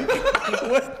nothing. Like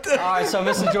what the? All right, so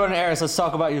Mr. Jordan Harris, let's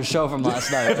talk about your show from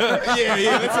last night.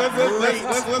 Yeah.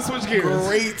 Let's switch gears.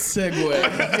 Great segue.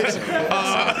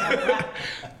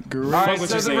 All right,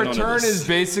 so the return is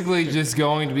basically just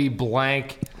going to be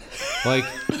blank, like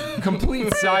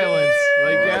complete silence.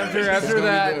 Like after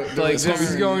that, like this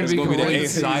is going to be complete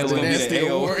silence.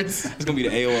 It's gonna be the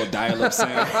AOL dial-up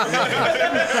sound for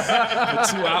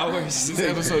 2 hours. This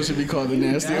episode should be called the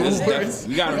Nasty Awards.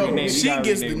 We gotta rename. She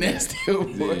gets the Nasty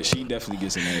Award. Yeah, she definitely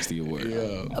gets a Nasty Award.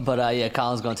 Yeah. But yeah,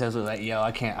 Colin's gonna tell us like, yo,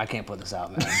 I can't put this out,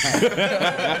 man.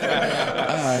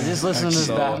 Just listen to this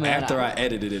So Batman. after I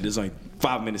edited it, it's like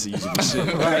 5 minutes of using the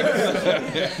shit.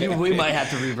 Right. We might have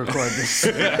to re-record this.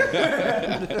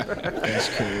 That's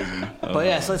crazy. But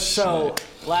yes, so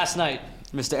last night,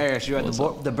 Mr. Arias, you were at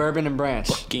the Bourbon and Branch.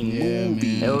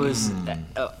 It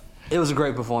was a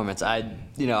great performance. I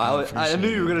knew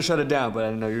you were gonna shut it down, but I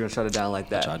didn't know you were gonna shut it down like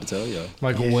that. I tried to tell you.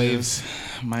 Michael Waves.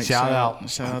 Shout out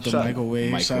to Michael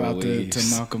Waves. Shout out to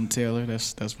Malcolm Taylor.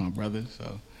 That's my brother.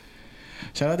 So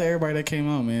shout out to everybody that came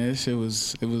out, man. This shit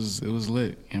was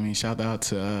lit. I mean, shout out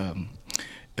to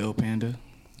Il Panda.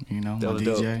 My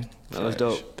DJ. That was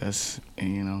dope. That's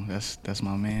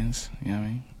my man's. You know what I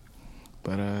mean?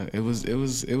 But it was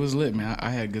lit, man. I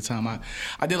had a good time. I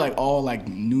did like all like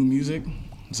new music,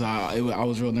 so I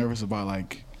was real nervous about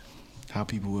like how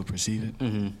people would perceive it.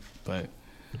 Mm-hmm. But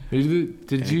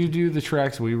did you do the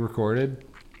tracks we recorded?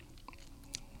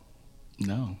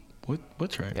 No. What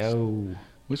tracks? Yo.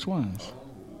 Which ones?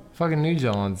 Fucking New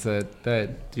Johns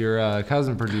that your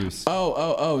cousin produced.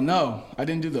 Oh, no. I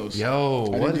didn't do those. Yo,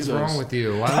 what is wrong with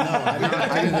you? Why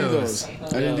I didn't do those.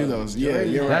 I didn't do those. Yeah,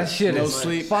 you're right. That shit no is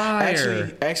sleep.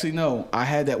 fire. Actually, no. I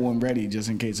had that one ready just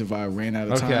in case if I ran out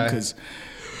of time. Because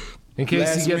In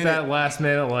case you get that last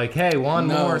minute, like, hey, one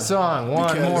more song. No,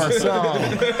 in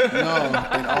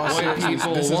all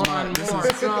seriousness,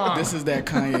 this is that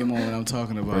Kanye moment I'm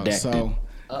talking about. Redacted. So,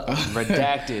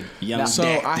 redacted. So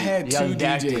I had two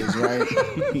DJs,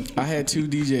 right? I had two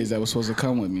DJs that were supposed to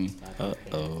come with me.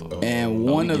 And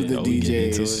one of the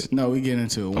DJs, no, we get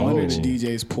into it. One of the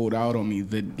DJs pulled out on me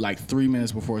 3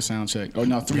 minutes before sound check. Or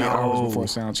no, 3 hours before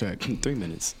sound check. 3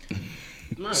 minutes.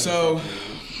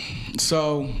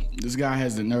 So this guy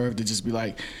has the nerve to just be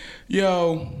like,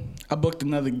 yo, I booked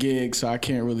another gig, so I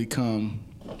can't really come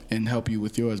and help you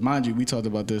with yours. Mind you, we talked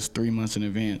about this 3 months in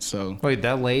advance. So wait,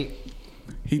 that late?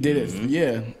 He did it,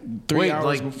 3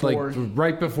 hours before.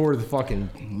 Right before the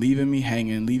fucking... Leaving me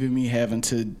hanging, leaving me having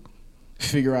to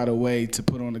figure out a way to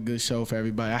put on a good show for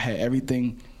everybody. I had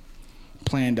everything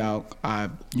planned out.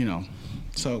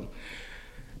 So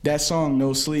that song,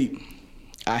 No Sleep,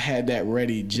 I had that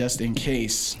ready just in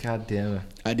case. God damn it.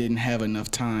 I didn't have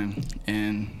enough time,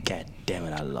 and God damn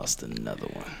it, I lost another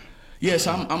one. Yes,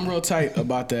 I'm real tight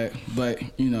about that, but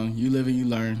you live and you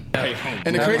learn.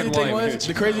 And the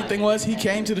crazy thing was, he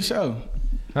came to the show.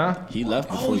 Huh? He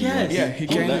left before you went on. Yeah, he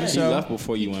came to the show. He left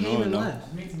before you went on, though.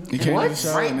 He came to the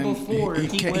show, right and then before he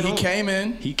came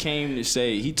in. He came to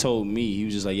say, he told me, he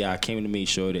was just like, yeah, I came to make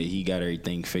sure that he got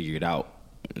everything figured out.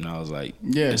 And I was like,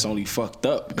 it's only fucked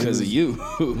up because of you.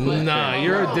 Nah,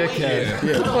 you're a dickhead.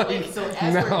 So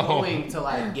as we're going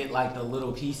to get the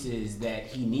little pieces that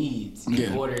he needs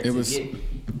in order to get,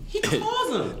 he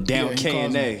calls him down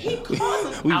K&A. He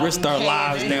calls him. We risked our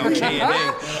lives down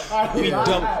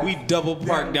K&A. We double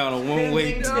parked down a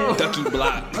one-way ducky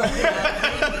block.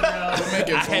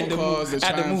 I had to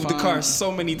move the car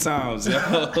so many times.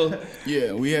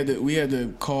 Yeah, we had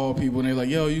to call people, and they're like,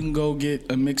 yo, you can go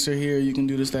get a mixer here, you can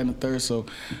do this, that, and the third. So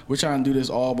we're trying to do this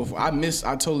all before. I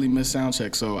totally missed sound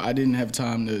check, so I didn't have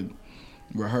time to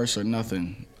rehearse or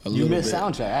nothing. You missed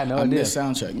sound check. I had no idea. I missed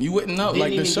sound check. You wouldn't know.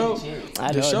 Like the show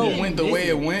went the way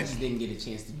it went. Just didn't get a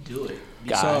chance to do it.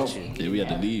 Yeah, we had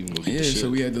to leave and go get the shit. So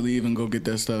we had to leave and go get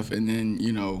that stuff, and then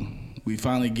we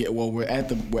finally get. Well, we're at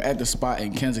the spot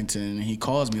in Kensington, and he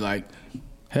calls me like,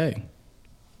 "Hey,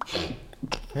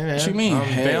 what you mean? I'm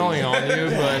bailing on you,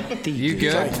 but you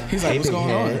good?" He's like, "What's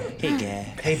going on?" Hey, guy.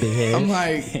 Hey, big head. I'm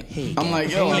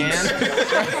like, yo, man.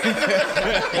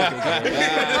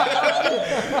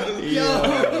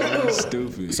 Yo,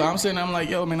 stupid. So I'm like,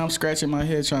 yo, man, I'm scratching my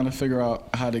head trying to figure out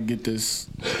how to get this,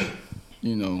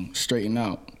 straightened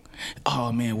out.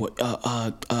 Oh man, what?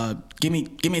 Give me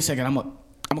a second. I'm gonna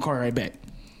call right back.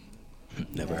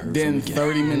 Never heard. Then from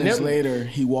 30 minutes later,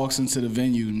 he walks into the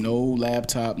venue. No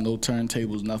laptop, no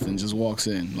turntables, nothing. Just walks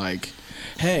in like,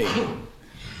 hey.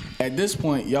 At this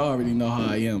point, y'all already know how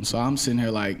I am. So I'm sitting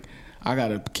here like, I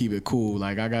gotta keep it cool.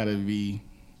 Like I gotta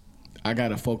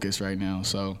focus right now.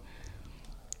 So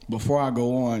before I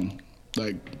go on,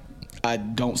 like I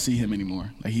don't see him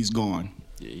anymore. Like he's gone.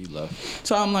 Yeah, he left.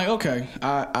 So I'm like, okay,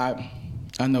 I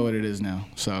know what it is now.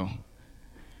 So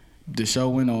the show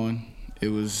went on. It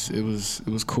was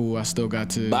cool. I still got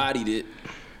to bodied it.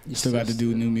 Still got to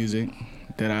do new music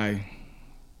that I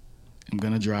am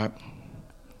gonna drop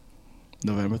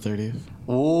November 30th.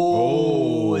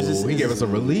 Oh, he gave us a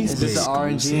release date. Is this the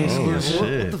RNG exclusive?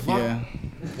 Shit. What the fuck? Yeah.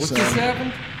 What just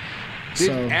happened?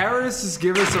 Did Aris just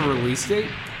give us a release date?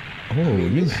 Oh,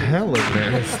 you hella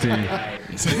nasty.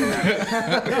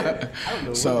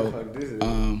 So,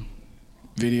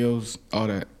 videos, all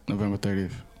that, November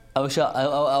 30th. I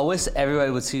wish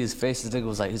everybody would see his face. His nigga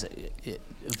was like,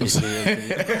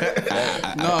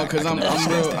 no, because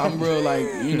I'm real like,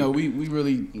 we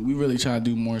really trying to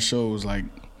do more shows like.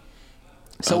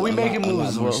 So we making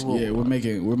moves. Yeah, we're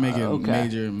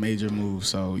making major moves.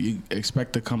 So you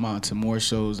expect to come out to more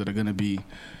shows that are gonna be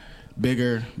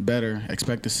bigger, better.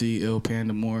 Expect to see Ill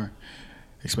Panda more.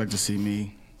 Expect to see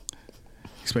me.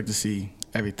 Expect to see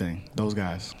everything. Those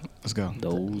guys. Let's go.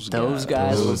 Those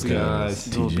guys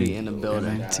will be in the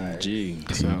building. TG.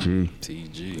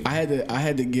 I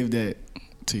had to give that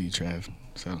to you, Trav.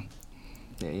 So.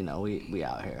 Yeah, we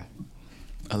out here.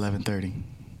 11:30.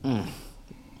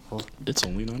 It's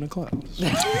only 9 o'clock.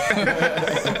 MacBook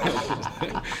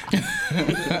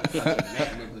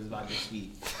was about to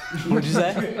speak. What'd you say?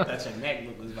 I thought your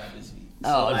MacBook was about to speak.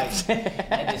 Oh, at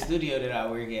the studio that I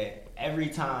work at, every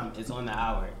time it's on the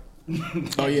hour,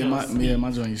 Oh yeah,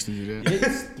 my joint used to do that.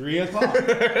 It's 3 o'clock.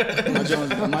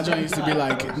 My joint used to be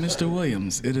like, Mr.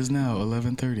 Williams, it is now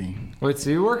 11:30. Wait, so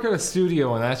you work at a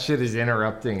studio and that shit is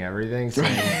interrupting everything?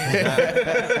 Saying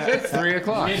it's 3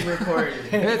 o'clock. Mid-recording.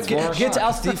 Get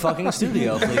out the fucking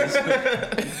studio, please.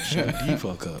 Shut the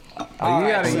fuck up. You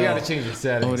gotta change your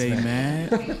settings. Oh, they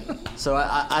mad? So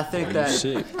I think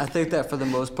that for the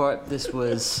most part, this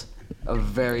was a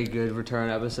very good return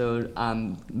episode.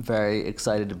 I'm very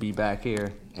excited to be back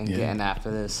here and getting after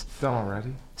this. Done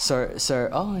already? Sir.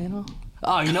 Oh,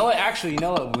 you know what? Actually, you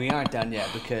know what? We aren't done yet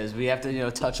because we have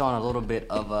to, touch on a little bit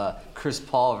of Chris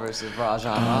Paul versus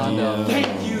Rajon Rondo. Thank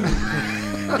you.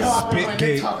 Y'all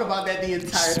to talk about that the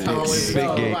entire time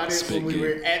when we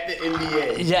were at the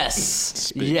NBA.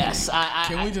 Yes.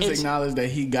 Can we just acknowledge that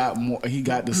he got more? He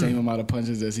got the same amount of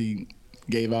punches as he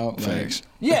gave out. Facts.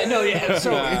 Yeah.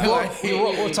 So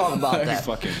we'll talk about that.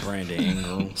 Fucking Brandon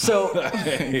Ingram. So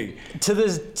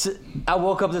I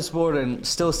woke up this morning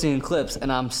still seeing clips,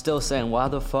 and I'm still saying, why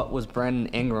the fuck was Brandon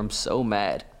Ingram so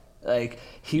mad? Like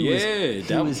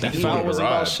that foul was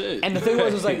about shit. And the thing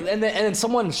was like, and then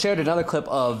someone shared another clip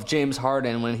of James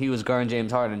Harden when he was guarding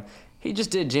James Harden. He just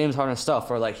did James Harden stuff,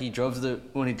 where like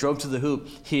when he drove to the hoop,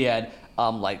 he had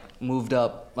moved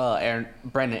up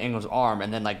Brandon Ingram's arm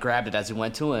and then like grabbed it as he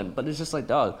went to him. But it's just like,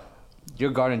 dog, you're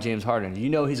guarding James Harden. You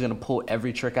know he's gonna pull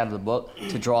every trick out of the book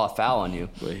to draw a foul on you.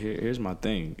 But here's my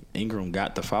thing: Ingram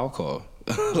got the foul call.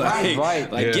 Right.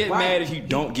 Get mad if you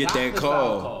don't get that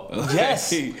call.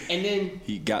 Yes. And then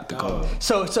he got the call.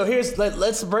 So here's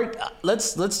let's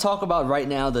talk about right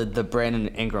now the Brandon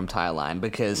Ingram timeline,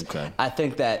 because I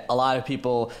think that a lot of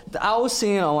people, I was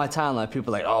seeing on my timeline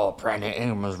people like, oh, Brandon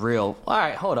Ingram is real. All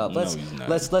right, hold up. Let's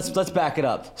back it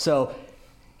up. So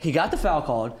he got the foul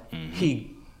called.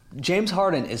 James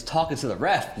Harden is talking to the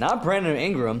ref, not Brandon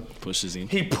Ingram.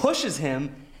 He pushes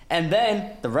him. And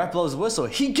then the ref blows the whistle.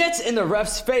 He gets in the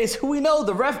ref's face, who we know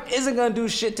the ref isn't going to do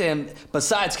shit to him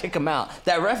besides kick him out.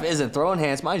 That ref isn't throwing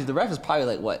hands. Mind you, the ref is probably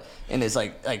like, what, in his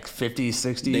like 50s,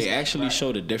 60s? They actually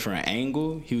showed a different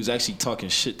angle. He was actually talking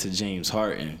shit to James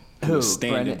Harden. Who was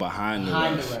standing behind the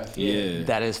ref. Yeah.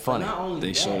 That is funny.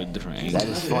 They showed a different angle. That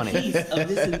is funny. He's of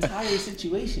this entire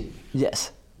situation.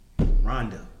 Yes.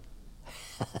 Rondo.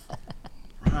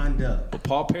 But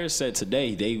Paul Pierce said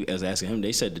today, they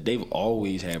said that they've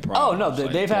always had problems. Oh no,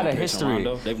 they've had a history.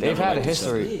 They've had a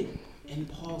history. In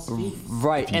Paul's face.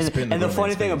 Right, and the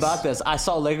funny thing about this, I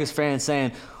saw Lakers fans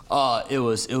saying, it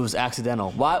was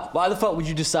accidental. Why the fuck would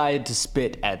you decide to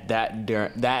spit at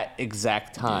that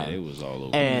exact time? Yeah, it was all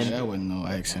over. And that wasn't no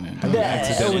accident.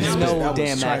 It was no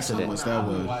damn accident. They was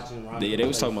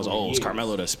talking about, it's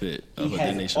Carmelo that spit. He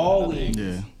has always,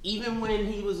 even when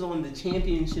he was on the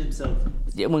championship Celtics,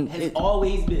 has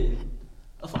always been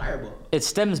a fireball. It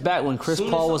stems back when Chris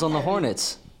Paul was on the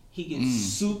Hornets. He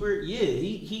gets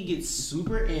he gets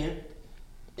super amped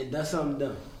and does something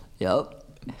dumb. Yep.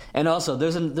 And also,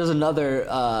 there's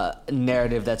another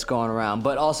narrative that's going around,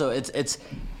 but also it's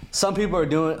some people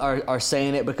are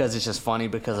saying it because it's just funny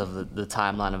because of the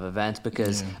timeline of events.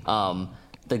 Because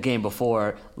the game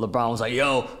before, LeBron was like,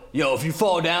 yo, if you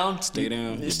fall down, stay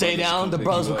down. The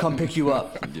brothers will come pick you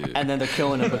up, and then they're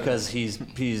killing him because he's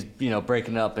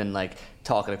breaking up and like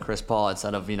talking to Chris Paul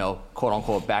instead of quote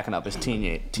unquote backing up his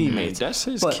teammates. That's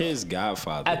his kid's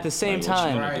godfather. At the same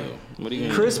time,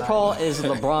 Chris Paul is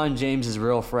LeBron James's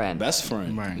real friend, best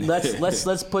friend. Right.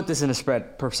 Let's put this in a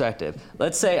perspective.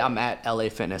 Let's say I'm at LA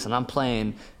Fitness and I'm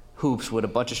playing hoops with a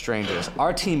bunch of strangers.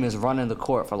 Our team is running the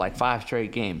court for like 5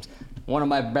 straight games. One of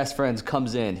my best friends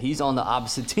comes in. He's on the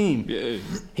opposite team. Yeah.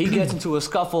 He gets into a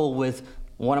scuffle with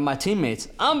one of my teammates.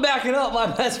 I'm backing up my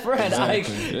best friend.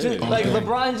 Exactly. Like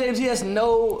LeBron James, he has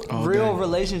no real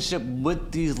relationship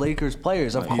with these Lakers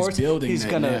players. Of course, he's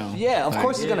gonna. Yeah, of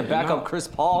course he's gonna back up Chris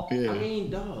Paul. Yeah. I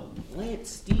mean, dog, Lance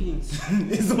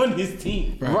Stevenson is on his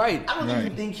team. Right. I don't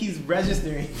even think he's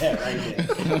registering that right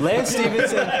there. Lance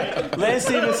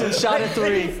Stevenson shot a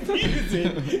 3.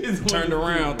 Turned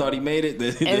around, thought he made it.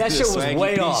 And that shit was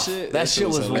way off. That shit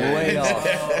was way off.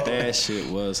 That shit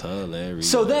was hilarious.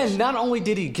 So then, not only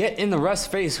did he get in the ref's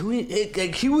face,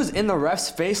 he was in the ref's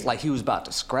face like he was about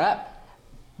to scrap.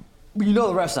 But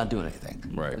the ref's not doing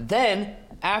anything. Right. Then,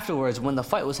 afterwards, when the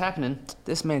fight was happening,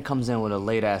 this man comes in with a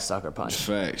late-ass sucker punch.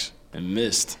 Facts. And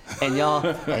missed. And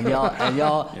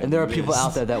there are people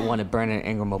out there that wanted Brandon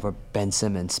Ingram over Ben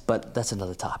Simmons, but that's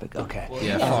another topic. Okay.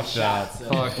 Fuck that.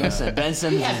 Fuck Listen, Ben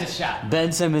Simmons. He has a shot.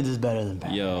 Ben Simmons is better than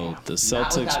Ben. Yo, the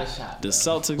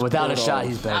Celtics. Without a shot,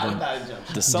 he's better than.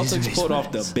 The Celtics pulled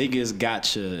off the biggest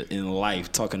gotcha in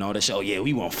life, talking all that shit. Oh yeah,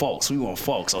 we want Fultz.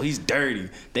 Oh, he's dirty.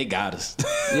 They got us.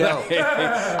 Yo,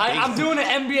 I'm doing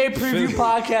an NBA preview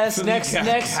podcast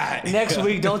next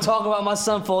week. Don't talk about my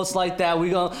son Fultz like that. We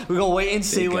gonna wait and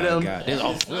see with him. We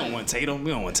don't want Tatum.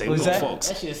 We want What's that? Fultz.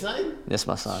 That's your son? That's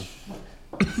my son.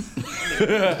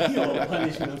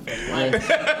 Punishment.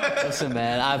 Listen,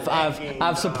 man,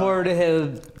 I've supported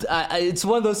him. It's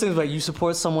one of those things where you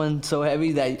support someone so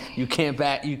heavy that you can't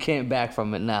back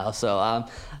from it now. So I'm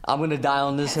gonna die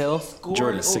on this hill.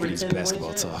 Jordan's sick of these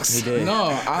basketball talks. He did. No,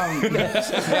 I'm.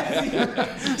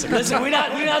 Listen, we're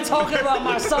not talking about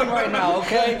my son right now,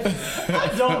 okay? I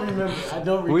don't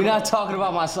remember. We're not talking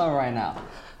about my son right now.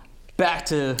 Back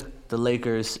to the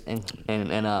Lakers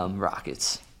and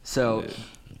Rockets. So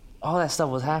all that stuff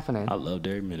was happening. I loved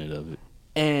every minute of it.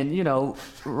 And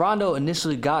Rondo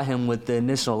initially got him with the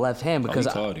initial left hand because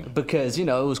it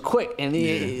was quick and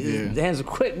the hands were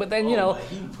quick. But then he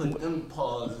put them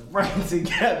paws right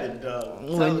together,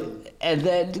 dog. And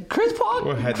then Chris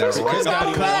Paul had that Chris got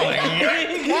him back.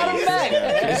 He got him back.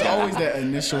 It's always that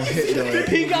initial hit though.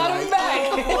 He got him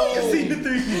back.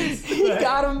 He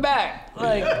got him back.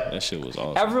 Like that shit was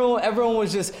awesome. Everyone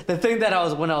was just the thing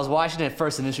that when I was watching it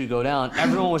first initially go down.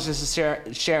 Everyone was just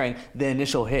sharing the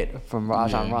initial hit from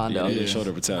Rajon Rondo. Yeah, they didn't show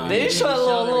the retaliation. They didn't show a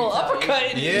little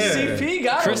uppercut. CP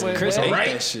got Chris him. Chris ate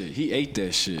that shit. He ate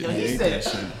that shit. He ate that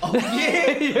shit. Oh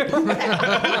yeah, you're right.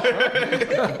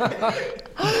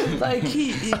 Like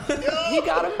he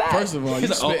got him back. First of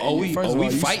all, we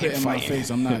fighting in my face.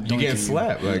 I'm not. You getting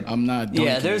slapped? Like I'm not.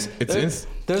 Yeah, dunking.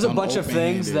 there's a bunch of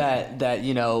things that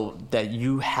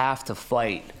you have to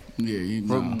fight. Yeah,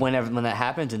 when that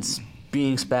happens and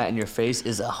being spat in your face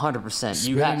is 100%.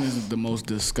 Spitting is the most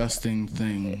disgusting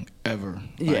thing ever.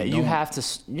 Yeah, you have to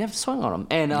swing on them,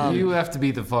 and you have to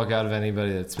beat the fuck out of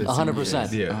anybody that spits.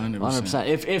 100%. Yeah,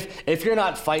 100%. If you're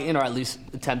not fighting or at least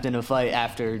attempting to fight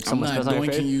after someone spits on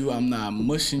your face, I'm not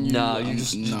mushing you. No, you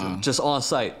just on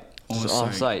site.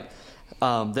 On site. The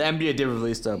NBA did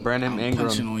release Brandon Ingram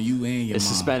on you and your is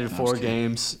mom. suspended 4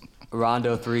 games.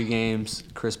 Rondo 3 games,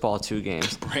 Chris Paul 2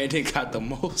 games. Brandon got the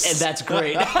most. And that's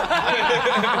great. Wait.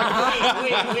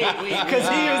 Because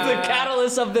he was the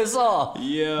catalyst of this all.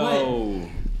 Yo. What?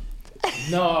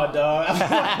 No, dog.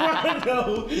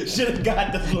 Rondo should have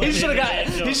got the money. He should have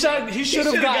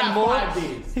gotten more. 5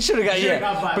 games. He should have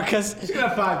got because he should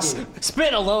have 5 games.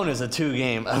 spitting alone is a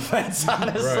 2-game offense,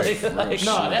 honestly. Right. Like,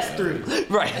 No, that's 3.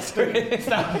 Right, that's 3.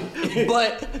 Stop it.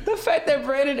 But the fact that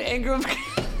Brandon Ingram,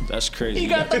 That's crazy. he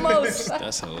got the most.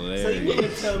 That's So hilarious. you mean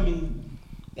to tell me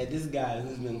that this guy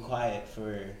who's been quiet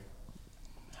for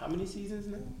how many seasons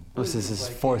now? This is his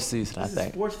 4th season, I This is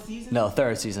think. 4th season? No,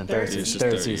 3rd season. Third Third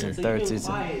season. season. So Third you've been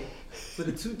season. quiet for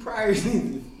the 2 prior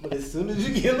seasons, but as soon as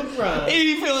you get LeBron,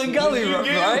 He feeling gully,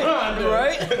 right? Rondo,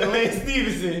 Right? and Lance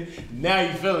Stevenson, now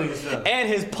you feeling yourself. And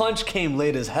his punch came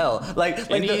late as hell.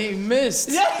 And he missed.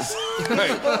 Yes.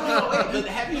 But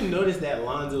have you noticed that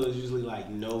Lonzo is usually like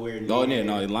nowhere near? Oh yeah,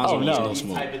 no, Lonzo no. knows no these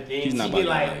smoke. type of things. He's not He be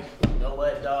about like, you know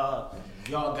what, dog?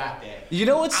 Y'all got that. You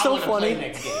know what's I so wanna play funny?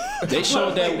 next game. They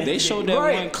showed that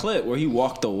Right. one clip where he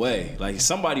walked away. Like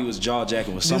somebody was jaw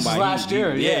jacking with This was somebody. last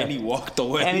year, yeah. and he walked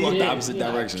away. And he he walked the did. opposite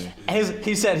direction.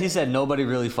 He said nobody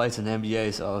really fights in the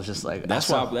NBA, so I was just like, That's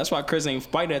why Chris ain't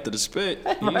fighting after the spit.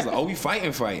 He was like, oh, we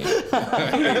fighting.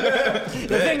 The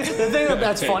thing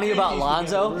that's funny about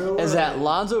Lonzo is that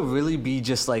Lonzo really be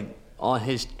just like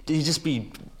he just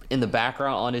be in the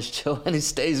background on his chill and he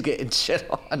stays getting shit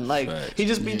on. Like he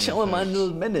just be chilling minding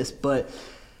his business. But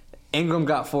Ingram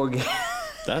got 4 games.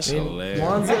 That's hilarious.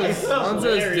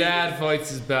 Lonzo's dad fights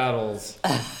his battles,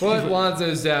 but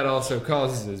Lonzo's dad also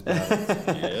causes his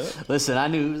battles.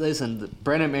 Listen,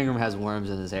 Brandon Ingram has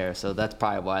worms in his hair, so that's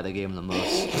probably why they gave him the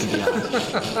most, to be honest.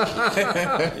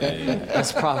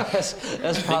 That's probably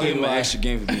They gave him an extra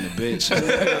game for being a bitch.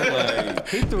 Like,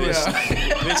 he threw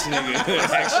bitch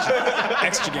nigga,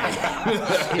 extra game.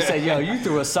 He said, "Yo, you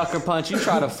threw a sucker punch. You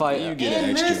try to fight. You get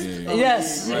an extra game.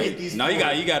 Yes. Right. No, you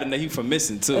got to know he for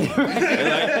missing too. Like,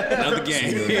 another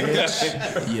game.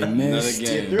 You missed. Another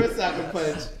game. Threw a soccer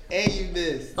punch. And you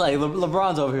missed. Like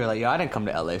LeBron's over here, like, yo, I didn't come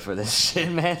to LA for this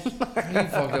shit, man. He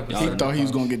thought he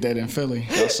was gonna get that in Philly.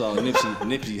 Y'all saw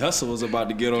Nipsey Hussle was about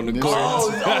to get on the court.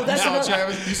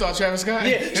 You saw Travis Scott?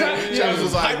 Yeah, Travis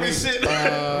was like,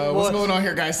 what's going on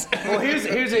here, guys? Well,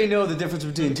 here's how you know the difference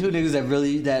between two niggas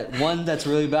that one that's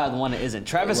really bad and one that isn't.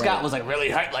 Travis Scott was like really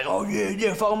hyped, like, oh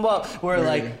yeah, fuck him up. Where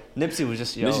like Nipsey was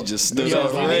just, yo, Nipsey just stood yo,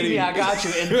 up if you need me, I got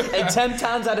you. And 10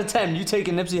 times out of 10, you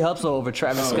taking Nipsey Hussle over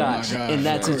Travis Scott in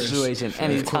that situation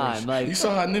anytime. Like, you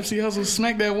saw how Nipsey Hussle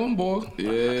smacked that one boy.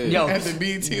 Yo, at the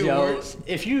BET Awards.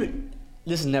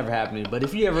 This has never happened to me, but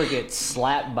if you ever get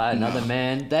slapped by another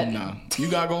man, you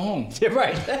gotta go home.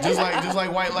 Right. just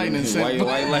like White Lightning said.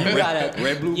 White Lightning.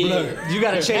 Red, blue, blood. You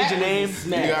gotta change your name.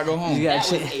 You gotta go home. You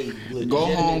gotta go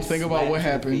home. Think about what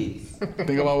happened.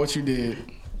 Think about what you did.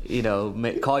 You know,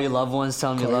 call your loved ones,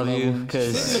 tell them you love you,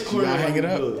 because you gotta hang it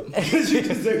up.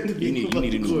 You need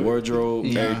a new wardrobe.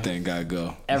 Everything gotta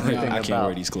go. Everything. I can't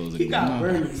wear these clothes anymore. He got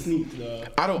burned sneakers, though.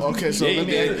 I don't. Okay, so let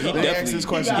me ask this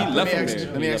question. Let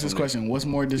me ask this question. What's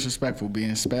more disrespectful,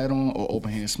 being spat on or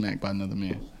open hand smacked by another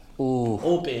man? Ooh.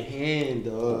 Open hand,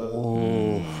 dog.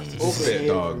 Ooh. Spit,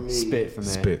 dog. Spit for me.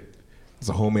 Spit. There's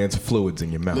a whole man's fluids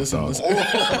in your mouth, dog.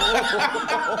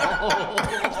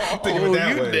 Think of it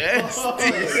that way.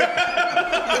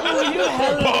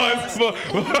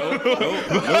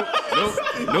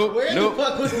 Nope. Where the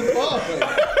fuck was the ball?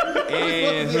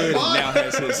 And Hood now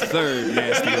has his third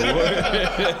nasty award.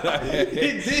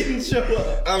 It didn't show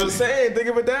up. I was saying, think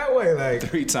of it that way, like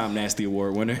 3-time nasty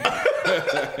award winner.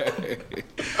 I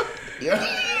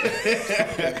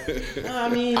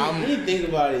mean, when you think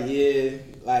about it, yeah,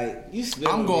 like you spit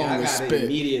I'm me, going I with gotta spit.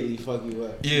 immediately fuck you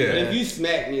up. Yeah. But if you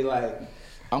smack me, like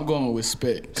I'm going with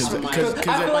spit. I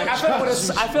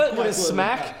feel like with a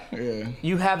smack,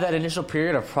 you have that initial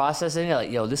period of processing. You're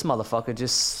like, yo, this motherfucker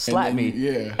just slapped me.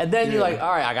 Yeah. And then you're like,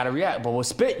 all right, I gotta react. But with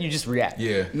spit, you just react.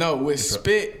 Yeah. No, with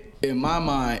spit, in my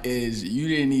mind, is you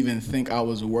didn't even think I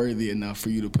was worthy enough for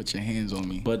you to put your hands on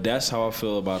me. But that's how I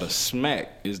feel about a smack.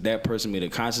 Is that person made a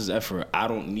conscious effort? I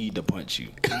don't need to punch you.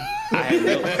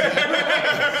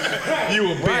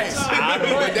 You a bitch.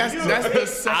 But that's the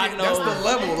second, that's the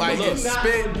level. Like Look, it's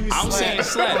spit. I'm saying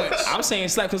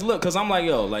slap. Cause I'm like,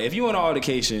 yo, like if you in an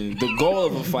altercation, the goal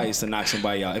of a fight is to knock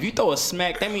somebody out. If you throw a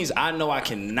smack, that means I know I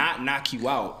cannot knock you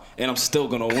out, and I'm still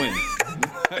gonna win.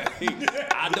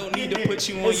 I don't need to put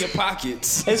you on your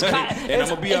pockets, and I'm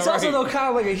gonna be alright. It's also though kind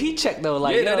of like a heat check though.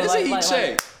 Like, yeah, that is a heat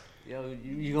check. Like, yo,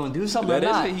 you gonna do something That or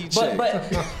is not? a heat check. But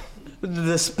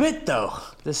the spit though,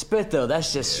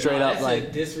 that's just straight up that's like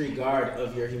a disregard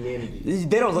of your humanity.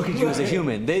 They don't look at you as a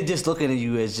human. They just looking at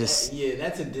you as just. Yeah,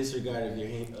 that's a disregard of your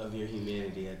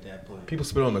humanity at that point. People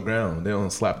spit on the ground. They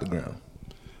don't slap the ground.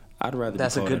 I'd rather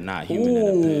That's be a called good. a not human than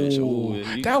a bitch. Ooh,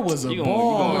 that was a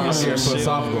bar.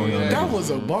 That was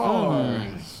a bar.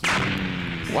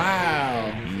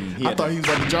 Wow. I thought he was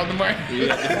about to drop the mic.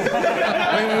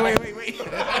 Wait.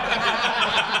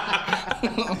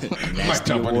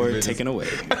 Nasty award taken away.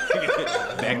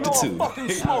 Back to 2.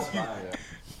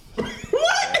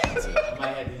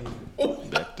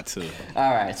 Back to 2.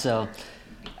 All right, so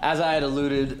as I had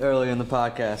alluded earlier in the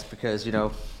podcast, because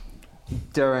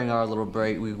during our little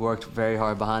break, we worked very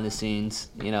hard behind the scenes.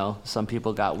 Some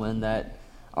people got wind that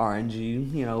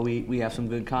RNG, we have some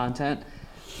good content.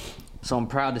 So I'm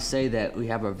proud to say that we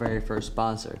have our very first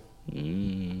sponsor.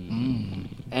 And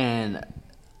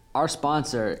our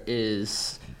sponsor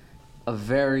is a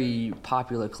very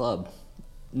popular club,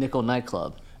 Nickel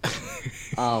Nightclub.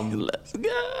 Let's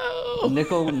go.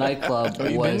 Nickel Nightclub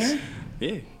was.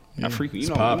 Yeah. I frequent.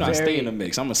 I'm not staying in the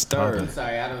mix. I'm a star. I'm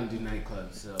sorry, I don't do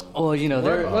nightclubs, so. Well, let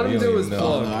him do his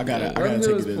plug. I gotta take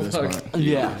you to this part.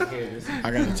 Yeah. I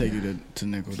gotta take you to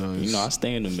Nickel though. I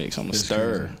stay in the mix. I'm a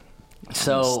stir.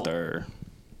 So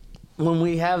when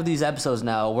we have these episodes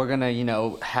now, we're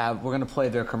gonna play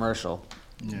their commercial.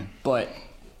 Yeah. But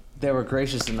they were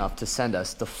gracious enough to send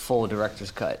us the full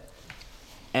director's cut.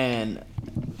 And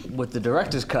with the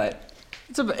director's cut,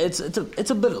 it's a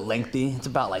bit lengthy. It's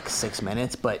about like 6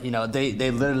 minutes, but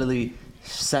they literally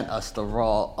sent us the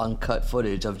raw, uncut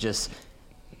footage of just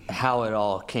how it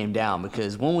all came down.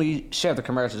 Because when we share the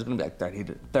commercial, it's gonna be like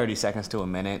 30 seconds to a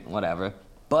minute, whatever.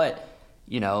 But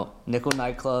Nickel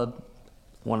Nightclub,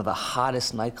 one of the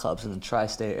hottest nightclubs in the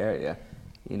tri-state area.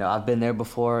 I've been there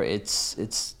before.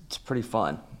 It's pretty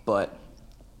fun, but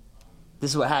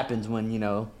this is what happens when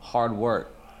hard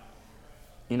work.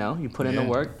 You put in the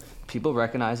work, people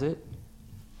recognize it,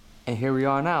 and here we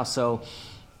are now. So,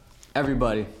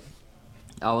 everybody,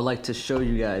 I would like to show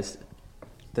you guys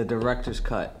the director's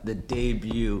cut, the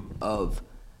debut of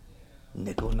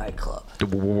Nickel Nightclub. The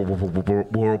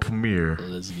world premiere.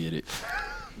 Let's get it.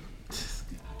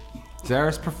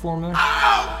 Zaris perform there? I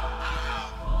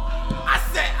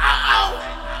said,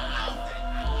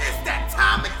 it's that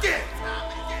time again.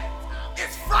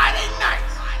 It's Friday night.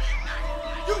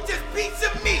 You just beat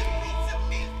some meat.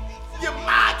 Your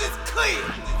mind is clear.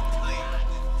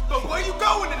 But where you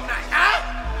going tonight, huh?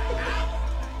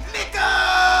 Nigga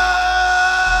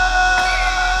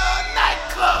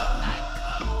Nightclub.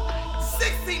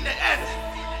 16 to edit.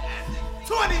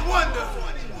 21 to...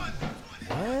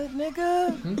 What,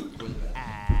 nigga?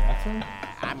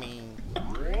 I mean...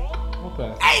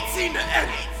 Okay. 18 to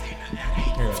edit.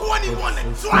 21 to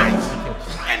drink.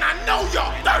 And I know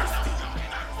y'all thirsty.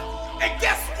 And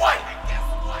guess what?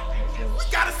 We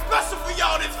got a special for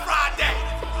y'all this Friday.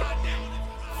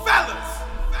 Fellas,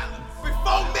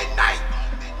 before midnight,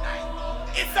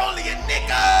 it's only a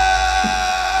nigga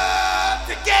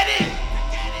to get in.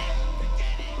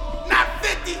 Not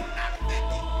 50,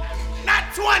 not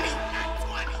 20.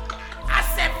 I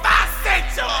said 5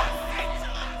 cents off.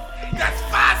 That's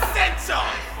 5 cents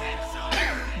off.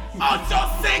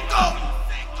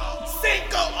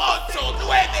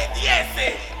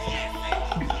 855-810.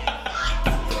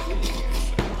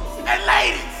 And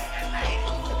ladies,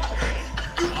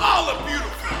 you all are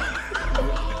beautiful.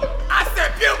 I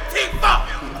said beautiful.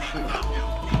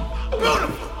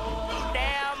 Beautiful.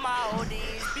 Damn all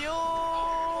these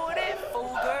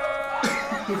beautiful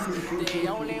girls. They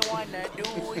only wanna do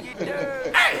you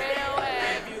dirt. Hey,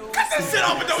 cut this shit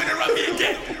off and don't interrupt me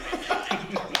again.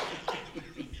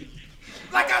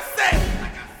 Like I said,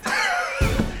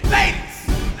 ladies,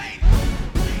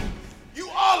 you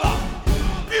all are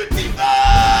beautiful.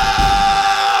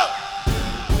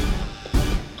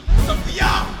 So for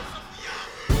y'all,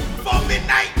 before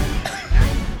midnight,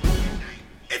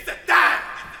 it's a dime.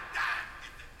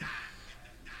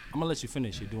 I'm gonna let you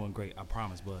finish. You're doing great, I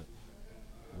promise. But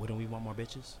wouldn't we want more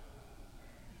bitches?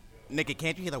 Nigga,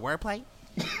 can't you hear the wordplay?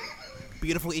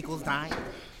 Beautiful equals dime.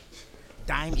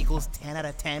 Dime equals 10 out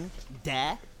of 10.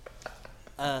 Duh.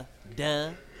 Duh.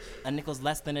 A nickel's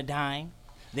less than a dime.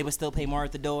 They would still pay more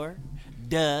at the door.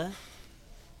 Duh.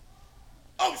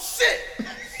 Oh shit!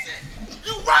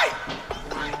 You right!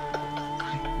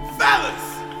 Fellas!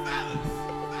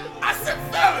 I said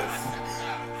fellas!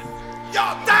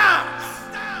 Y'all dimes!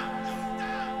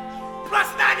 Plus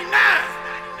 99!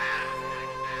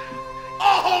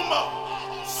 All homo!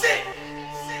 Shit!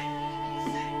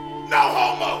 No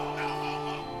homo!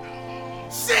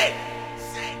 Shit!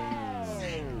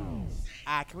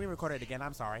 Can we record it again?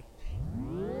 I'm sorry.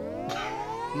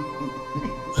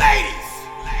 Ladies!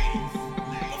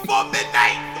 Before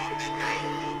midnight,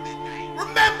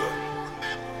 remember,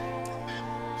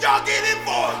 y'all get in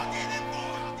for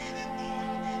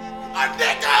a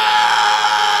nigga!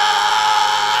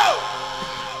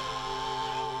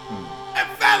 And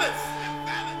fellas,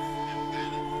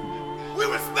 we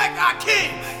respect our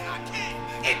kings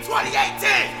in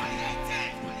 2018.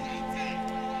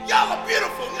 Y'all are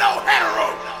beautiful, no hetero.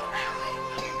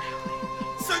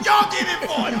 So y'all get in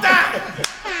for a dime.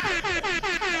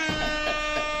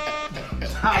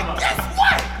 And guess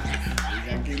what?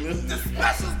 The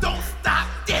specials don't stop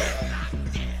there.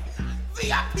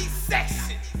 VIP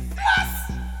section. Plus,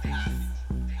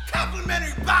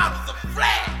 complimentary bottles of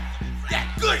Vlad. That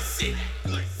good shit.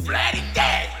 Vladdy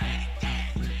Daddy.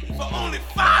 For only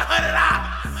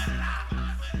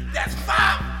 $500. That's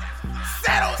 5.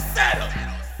 Settle.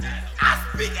 I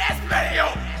speak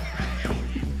Espanol.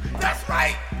 That's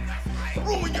right.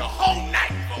 Ruin your whole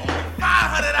night for only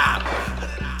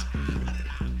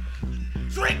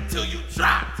 $500. Drink till you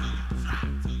drop.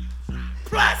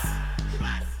 Plus,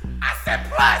 I said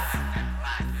plus,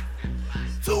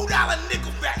 $2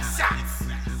 nickelback shots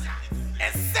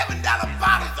and $7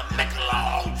 bottles of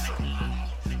Michelob Ultra.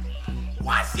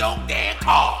 Watch your damn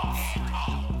calls.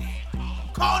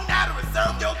 Call now to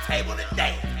reserve your table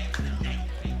today.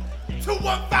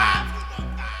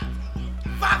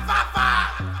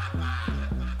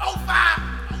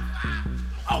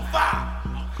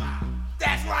 215-555-0505.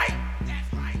 That's right.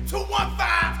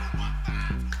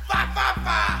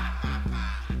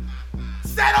 215-555.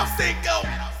 Settle Cinco.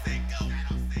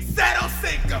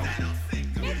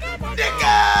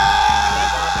 Nigga!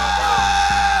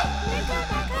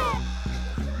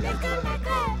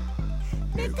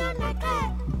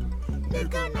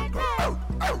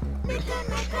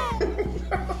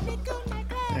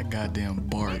 That goddamn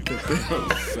bark.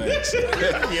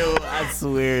 Yo, I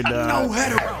swear, dog.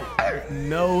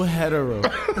 No hetero.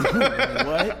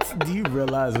 What? Do you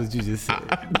realize what you just said?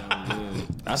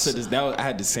 I I said this. I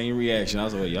had the same reaction. I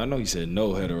was like, y'all know he said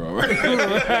no hetero, right?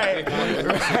 right.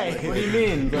 What do you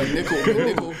mean? Like,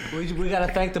 Nickel. We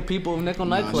gotta thank the people of Nickel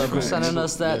Nightclub for sending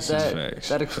us that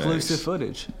exclusive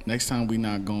footage. Next time we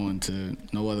not going to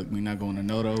no other. We not going to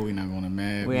Noto. We not going to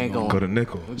Mad. We ain't going go to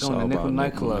Nickel. We're going to Nickel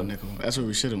Nightclub. That's where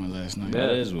we should have went last night.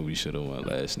 That is what we should have went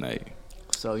last night.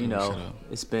 So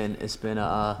it's been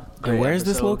a great and where is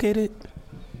episode. this located?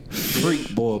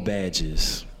 Freak Boy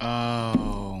Badges.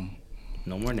 Oh.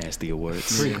 No more nasty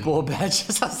awards. Freak Boy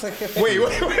Badges. I was like, wait.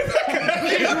 Where'd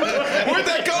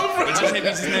that come from? It just hit me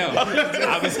just now.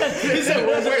 He said,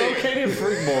 where's it located?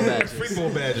 Freak Boy Badges. Freak Boy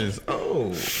Badges.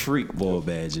 Oh. Freak Boy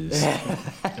Badges.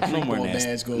 No more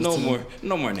nasty.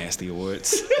 No more nasty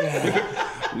awards.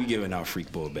 We giving out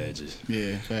Freak Boy Badges.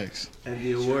 Yeah, facts. And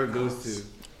the award goes to.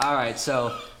 All right,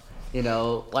 so,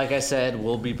 like I said,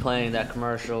 we'll be playing that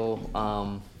commercial,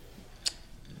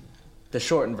 the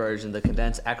shortened version, the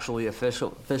condensed, actually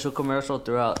official commercial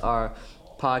throughout our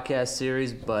podcast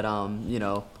series. But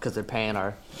because they're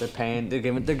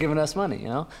giving us money,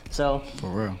 So for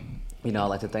real, I'd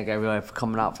like to thank everybody for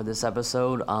coming out for this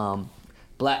episode.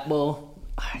 Black Bull,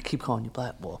 I keep calling you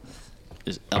Black Bull.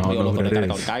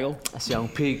 That's Young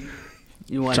Peak.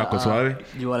 You want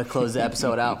to close the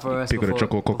episode out for us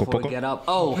before we get up?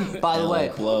 Oh, by the way,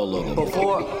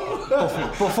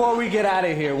 before we get out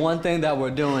of here, one thing that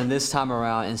we're doing this time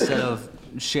around, instead of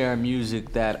sharing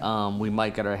music that we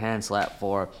might get our hands slapped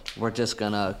for, we're just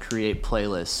gonna create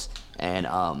playlists, and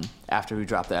after we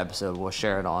drop the episode, we'll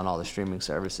share it on all the streaming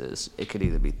services. It could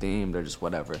either be themed or just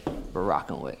whatever we're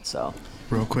rocking with. So,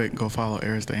 real quick, go follow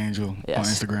Eris the Angel on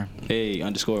Instagram. Hey,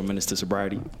 _Menace to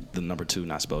Sobriety. The number 2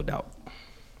 not spelled out.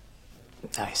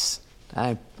 Nice.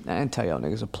 I didn't tell y'all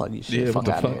niggas to plug your shit. Yeah, fuck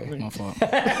out of here. My fault.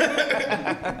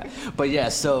 But yeah,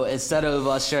 so instead of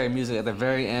us sharing music at the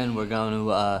very end, we're going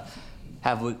to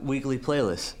have weekly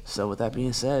playlists. So with that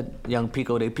being said, Young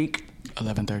Pico de Peak.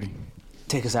 11:30.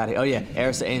 Take us out of here. Oh yeah,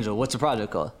 Eris the Angel. What's the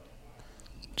project called?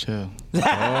 Chill. We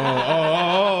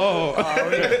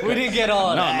didn't get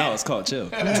all that. No, it's called Chill.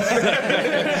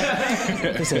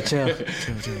 He said chill.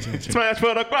 Smash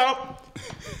for the crowd.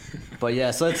 But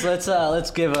yes, let's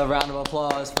give a round of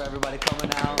applause for everybody coming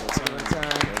out in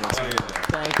return.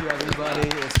 Thank you, everybody.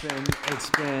 It's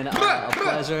been a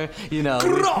pleasure.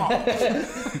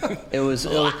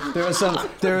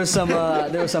 There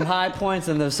were some high points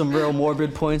and there's some real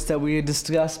morbid points that we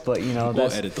discussed, but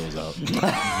we'll edit those out.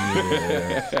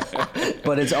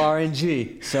 But it's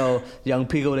RNG. So Young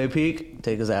Pico de Peak,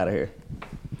 take us out of here.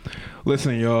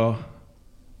 Listen, y'all.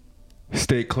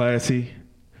 Stay classy,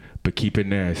 but keep it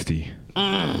nasty.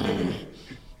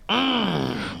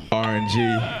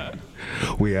 RNG,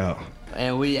 we out.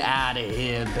 And we out of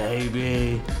here,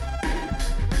 baby.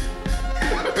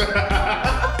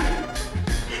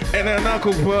 And a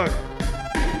knuckle buck.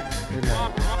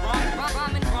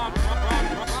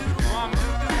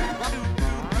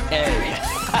 Hey.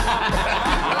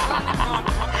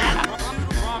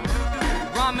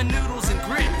 Ramen noodles and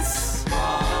grits.